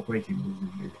might be cooperating with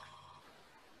them.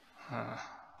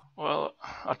 Well,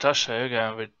 Atasha,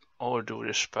 again, with all due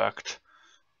respect,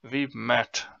 we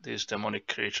met these demonic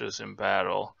creatures in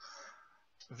battle.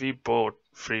 We brought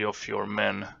 3 of your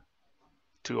men,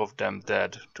 2 of them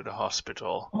dead, to the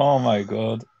hospital. Oh my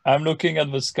god. I'm looking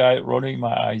at the sky, rolling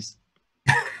my eyes.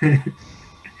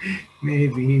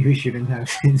 Maybe we shouldn't have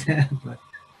said that, but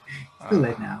It's too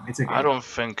late now. It's okay. I don't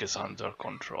think it's under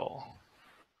control.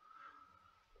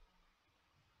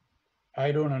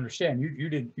 I don't understand. You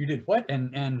did what?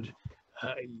 And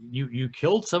you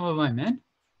killed some of my men?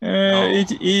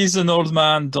 It is an old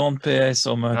man. Don't pay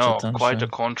so much No, attention. quite the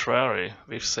contrary.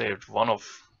 We've saved 1 of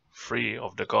 3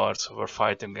 of the guards who were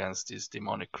fighting against these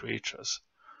demonic creatures.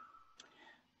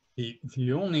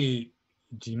 The only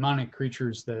demonic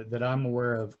creatures that I'm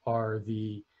aware of are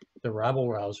the rabble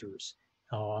rousers,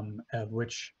 of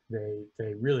which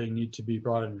they really need to be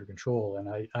brought under control.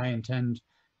 And I intend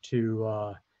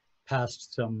to pass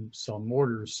some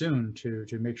orders soon to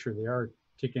make sure they are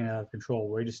taken out of control.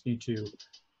 We just need to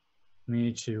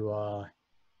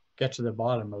get to the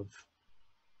bottom of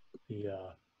the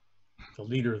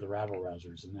leader of the rabble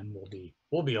rousers, and then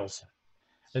we'll be all set.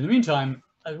 In the meantime,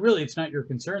 really, it's not your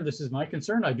concern. This is my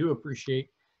concern. I do appreciate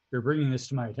your bringing this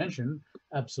to my attention,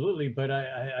 absolutely. But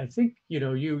I think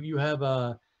you have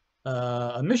a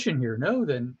mission here, no?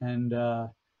 And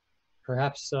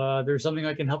perhaps there's something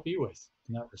I can help you with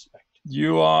in that respect.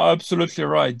 You are absolutely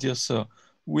right, dear sir.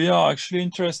 We are actually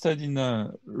interested in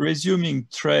resuming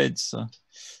trades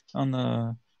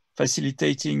and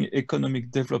facilitating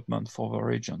economic development for the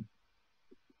region,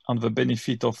 and the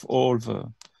benefit of all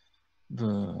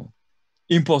the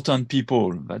important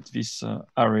people that this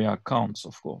area counts,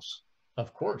 of course.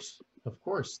 Of course.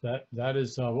 That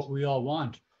is what we all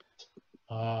want.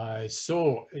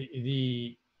 So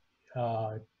the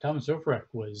Thomas Ofrek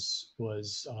was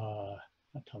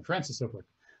not Tom Francis Ofrek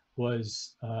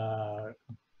was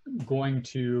going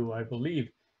to, I believe,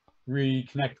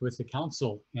 reconnect with the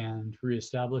council and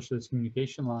reestablish those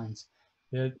communication lines.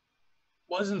 It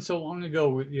wasn't so long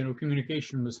ago,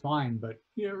 communication was fine, but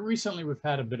recently we've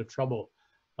had a bit of trouble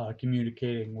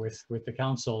communicating with the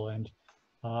council. And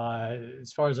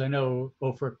as far as I know,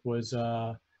 Ofrek was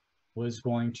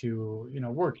going to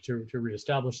work to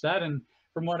reestablish that. And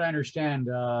from what I understand,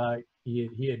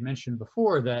 he had mentioned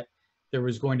before that there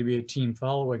was going to be a team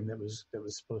following that was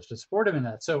supposed to support him in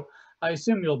that. So I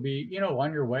assume you'll be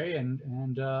on your way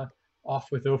and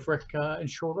off with Ofrek in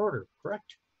short order,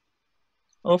 correct?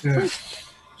 Ofrek?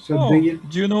 So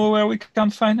do you know where we can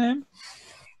find him?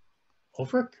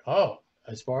 Ofrek? Oh,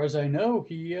 as far as I know,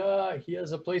 he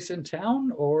has a place in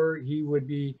town, or he would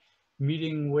be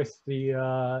meeting with the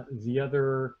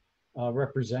other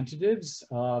representatives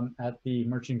at the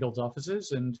Merchant Guild's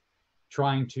offices and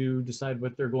trying to decide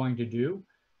what they're going to do.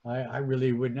 I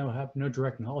really would have no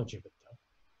direct knowledge of it,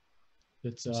 though.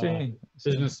 It's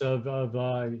business of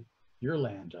your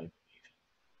land, I believe.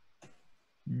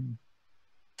 Mm.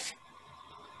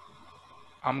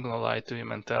 I'm gonna lie to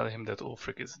him and tell him that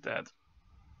Ulfric is dead.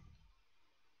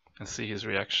 And see his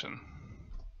reaction.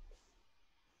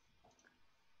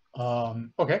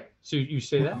 Okay, so you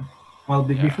say that? Well,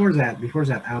 before that,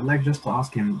 I would like just to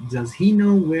ask him, does he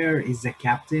know where is the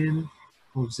captain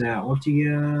of the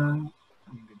Ortega?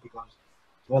 Because,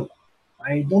 well,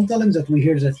 I don't tell him that we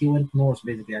hear that he went north,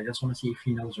 basically. I just want to see if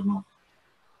he knows or not.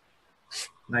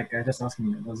 Like, I just asked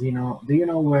him, does he know, do you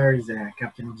know where is the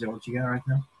captain of the Ortega right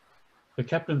now? The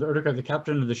captain of the Ortega, the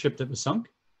captain of the ship that was sunk?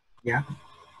 Yeah.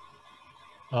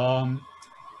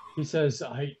 He says,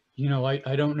 I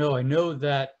don't know. I know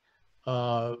that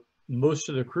most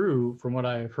of the crew, from what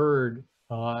I've heard,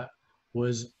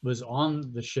 was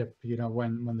on the ship,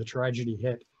 when the tragedy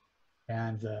hit,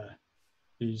 and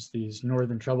these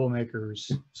northern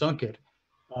troublemakers sunk it.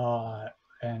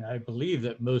 And I believe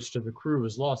that most of the crew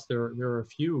was lost. There are a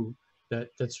few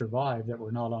that survived that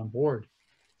were not on board.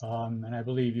 And I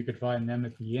believe you could find them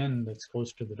at the inn that's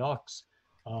close to the docks.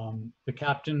 The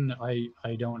captain,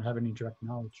 I don't have any direct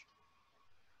knowledge.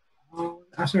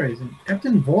 I'm sorry,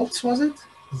 Captain Volts, was it?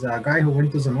 The guy who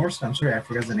went to the north? I'm sorry, I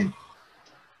forgot the name.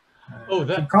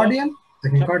 That Kincardian? The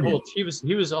Kincardian. Volts,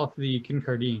 he was off the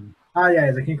Kincardine. Ah,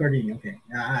 yeah, the Kincardine. Okay,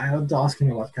 I want to ask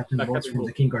him about Captain Volts from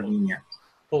the Kincardine. Yeah.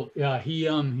 Well, yeah, he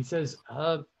says,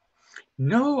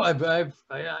 no,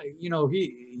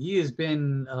 he has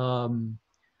been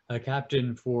a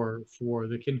captain for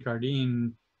the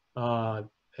Kincardine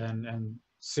and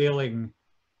sailing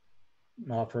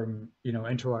from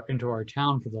into our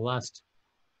town for the last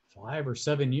 5 or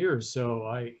 7 years. So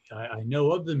I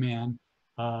know of the man.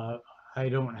 I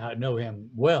don't know him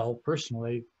well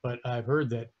personally, but I've heard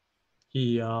that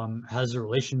he has a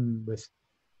relation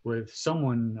with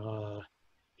someone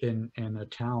in a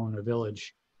town, a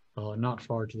village, not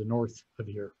far to the north of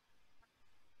here.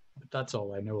 But that's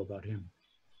all I know about him.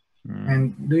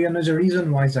 And do you know the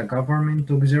reason why the government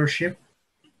took their ship?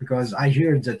 Because I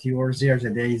heard that you were there the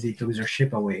day they took their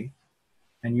ship away,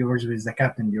 and you were with the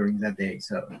captain during that day.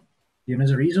 So, do you know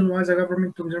the reason why the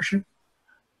government took their ship?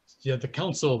 Yeah, the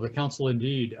council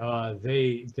indeed.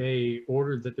 They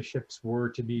ordered that the ships were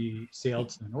to be sailed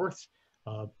to the north,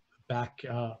 back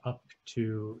up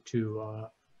to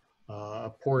a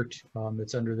port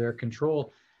that's under their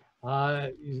control.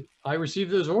 I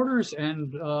received those orders,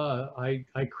 and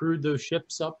I crewed those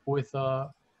ships up with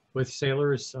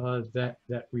sailors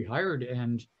that we hired,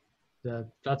 and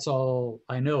that's all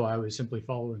I know. I was simply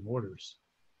following orders.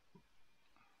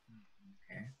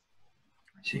 Okay,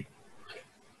 I see.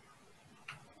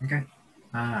 Okay.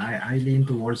 I lean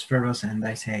towards Fergus and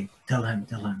I say, tell him.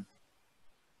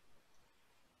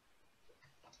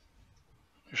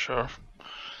 You sure?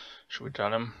 Should we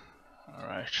tell him? All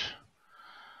right.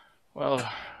 Well,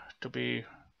 to be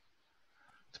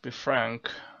frank,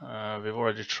 we've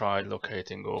already tried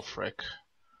locating Ulfric,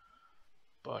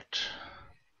 but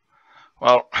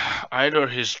well, either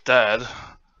he's dead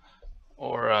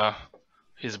or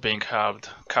he's being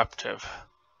held captive.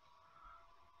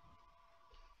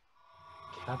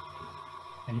 Captain.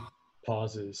 And he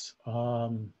pauses.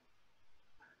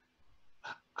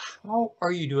 How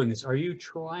are you doing this? Are you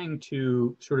trying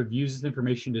to sort of use this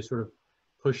information to sort of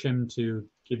push him to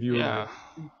give you? Yeah,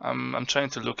 I'm trying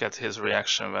to look at his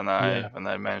reaction when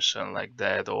I mention like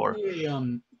dead or.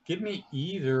 Give me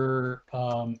either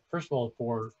first of all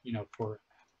for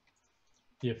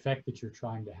the effect that you're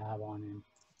trying to have on him.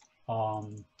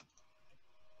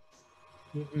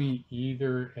 Give me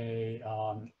either a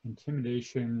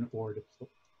intimidation or do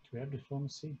we have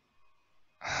diplomacy?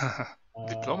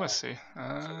 Diplomacy.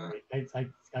 Sorry,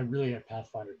 I really have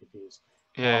Pathfinder confused.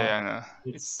 Yeah, I know.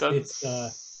 It's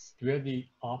do we have the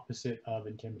opposite of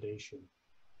intimidation?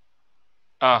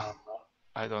 I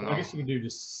don't know. I guess you can do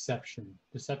deception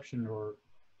or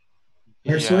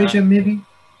persuasion, maybe.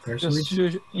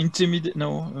 Persuasion. Intimidate?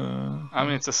 No. I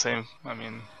mean, it's the same. I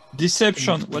mean,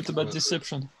 deception. What about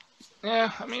deception?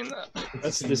 Yeah, I mean,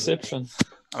 that's deception.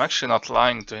 I'm actually not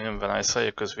lying to him when I say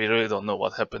it because we really don't know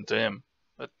what happened to him.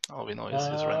 But all we know is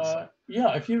his ransom.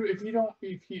 Yeah, if you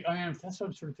I mean, that's what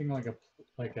I'm sort of thinking like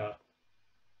a.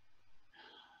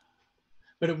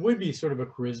 But it would be sort of a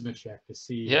charisma check to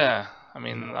see. Yeah, I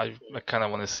mean, I kind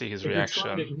of want to see his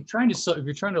reaction. If you're trying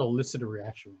to elicit a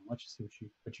reaction, let's just see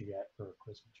what you get for a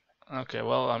charisma check. Okay,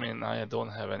 well, I mean, I don't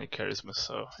have any charisma,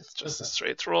 so it's just a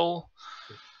straight roll.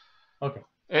 Okay.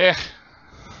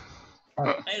 All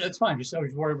right. Hey, that's fine. I was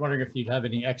wondering if you'd have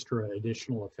any extra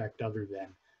additional effect other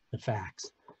than the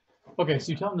facts. Okay,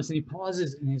 so you tell him this, and he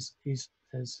pauses, and he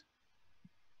says,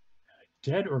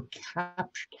 "Dead or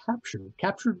captured?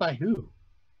 Captured by who?"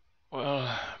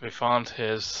 Well, we found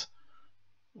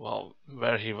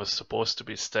where he was supposed to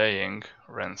be staying,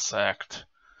 ransacked,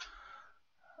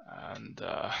 and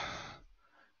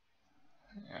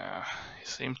yeah, he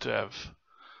seemed to have.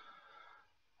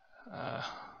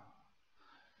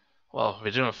 Well,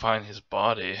 we didn't find his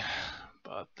body,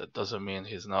 but that doesn't mean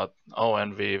he's not. Oh,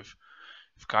 and we've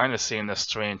kind of seen a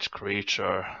strange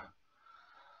creature,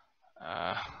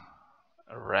 a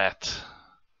rat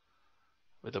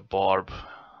with a barb,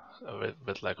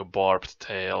 with like a barbed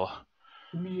tail.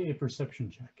 Give me a perception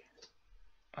check.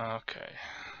 Okay,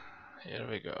 here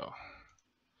we go.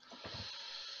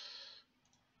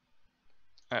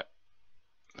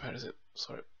 Where is it?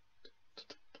 Sorry.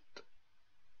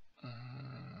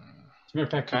 As a matter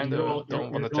of fact, kind of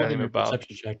don't want to tell him about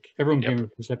perception check. Everyone gave a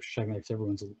perception check like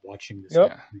everyone's watching this. Yep.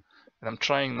 Yeah. And I'm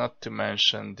trying not to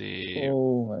mention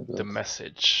the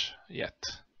message yet.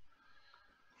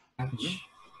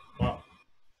 Wow.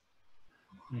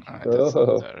 That's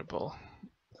terrible.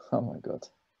 Oh my god.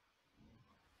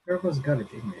 Fergus got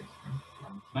it in it.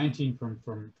 19 from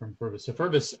Fergus. So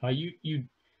Fergus,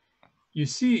 you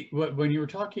see when you were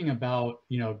talking about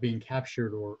being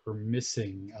captured or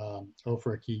missing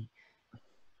Ulfric,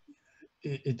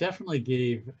 it definitely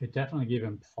gave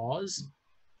him pause,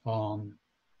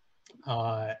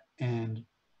 and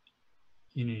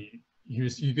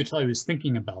you could tell he was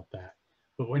thinking about that.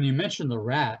 But when you mentioned the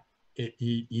rat,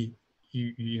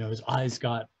 his eyes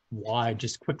got wide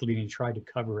just quickly, and he tried to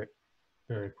cover it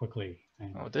very quickly.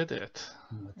 And, oh, did it?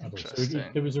 Interesting. So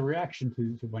there was a reaction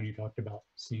to when you talked about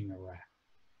seeing a rat.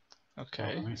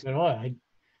 Okay. I said, "Oh,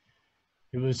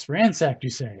 it was ransacked."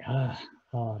 You say,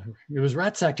 "It was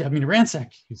ransacked."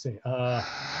 You say, I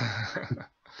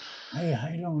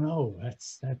don't know.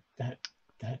 That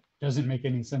doesn't make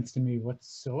any sense to me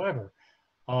whatsoever.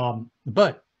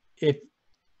 But if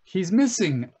he's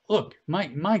missing, look,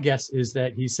 my guess is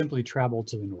that he simply traveled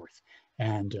to the north,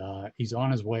 and he's on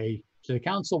his way to the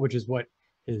council, which is what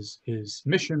his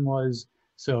mission was.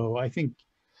 So I think,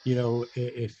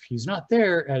 if he's not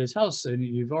there at his house and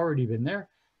you've already been there,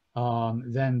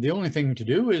 then the only thing to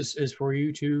do is for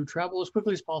you to travel as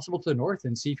quickly as possible to the north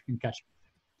and see if you can catch it.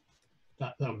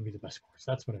 That would be the best course.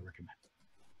 That's what I recommend.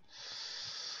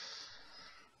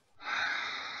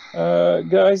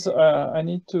 Guys, I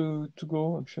need to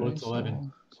go actually. Well, it's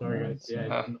 11. Sorry, guys.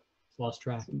 Yeah, lost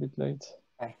track. It's a bit late.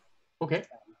 Okay.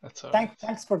 That's all right.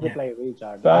 Thanks for the play,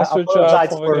 Richard. Thanks, I Richard, apologize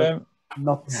for the for game.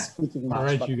 not speaking much, All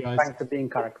right, but you guys. trying to be in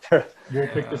character. We'll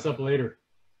pick this up later.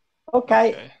 Okay.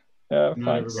 Okay. Yeah, Good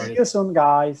night, thanks. everybody. See you soon,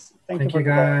 guys. Thank you Thank for you,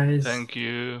 today. guys. Thank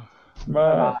you.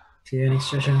 Bye. See you next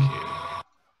session. Thank you.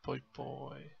 Bye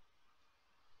bye.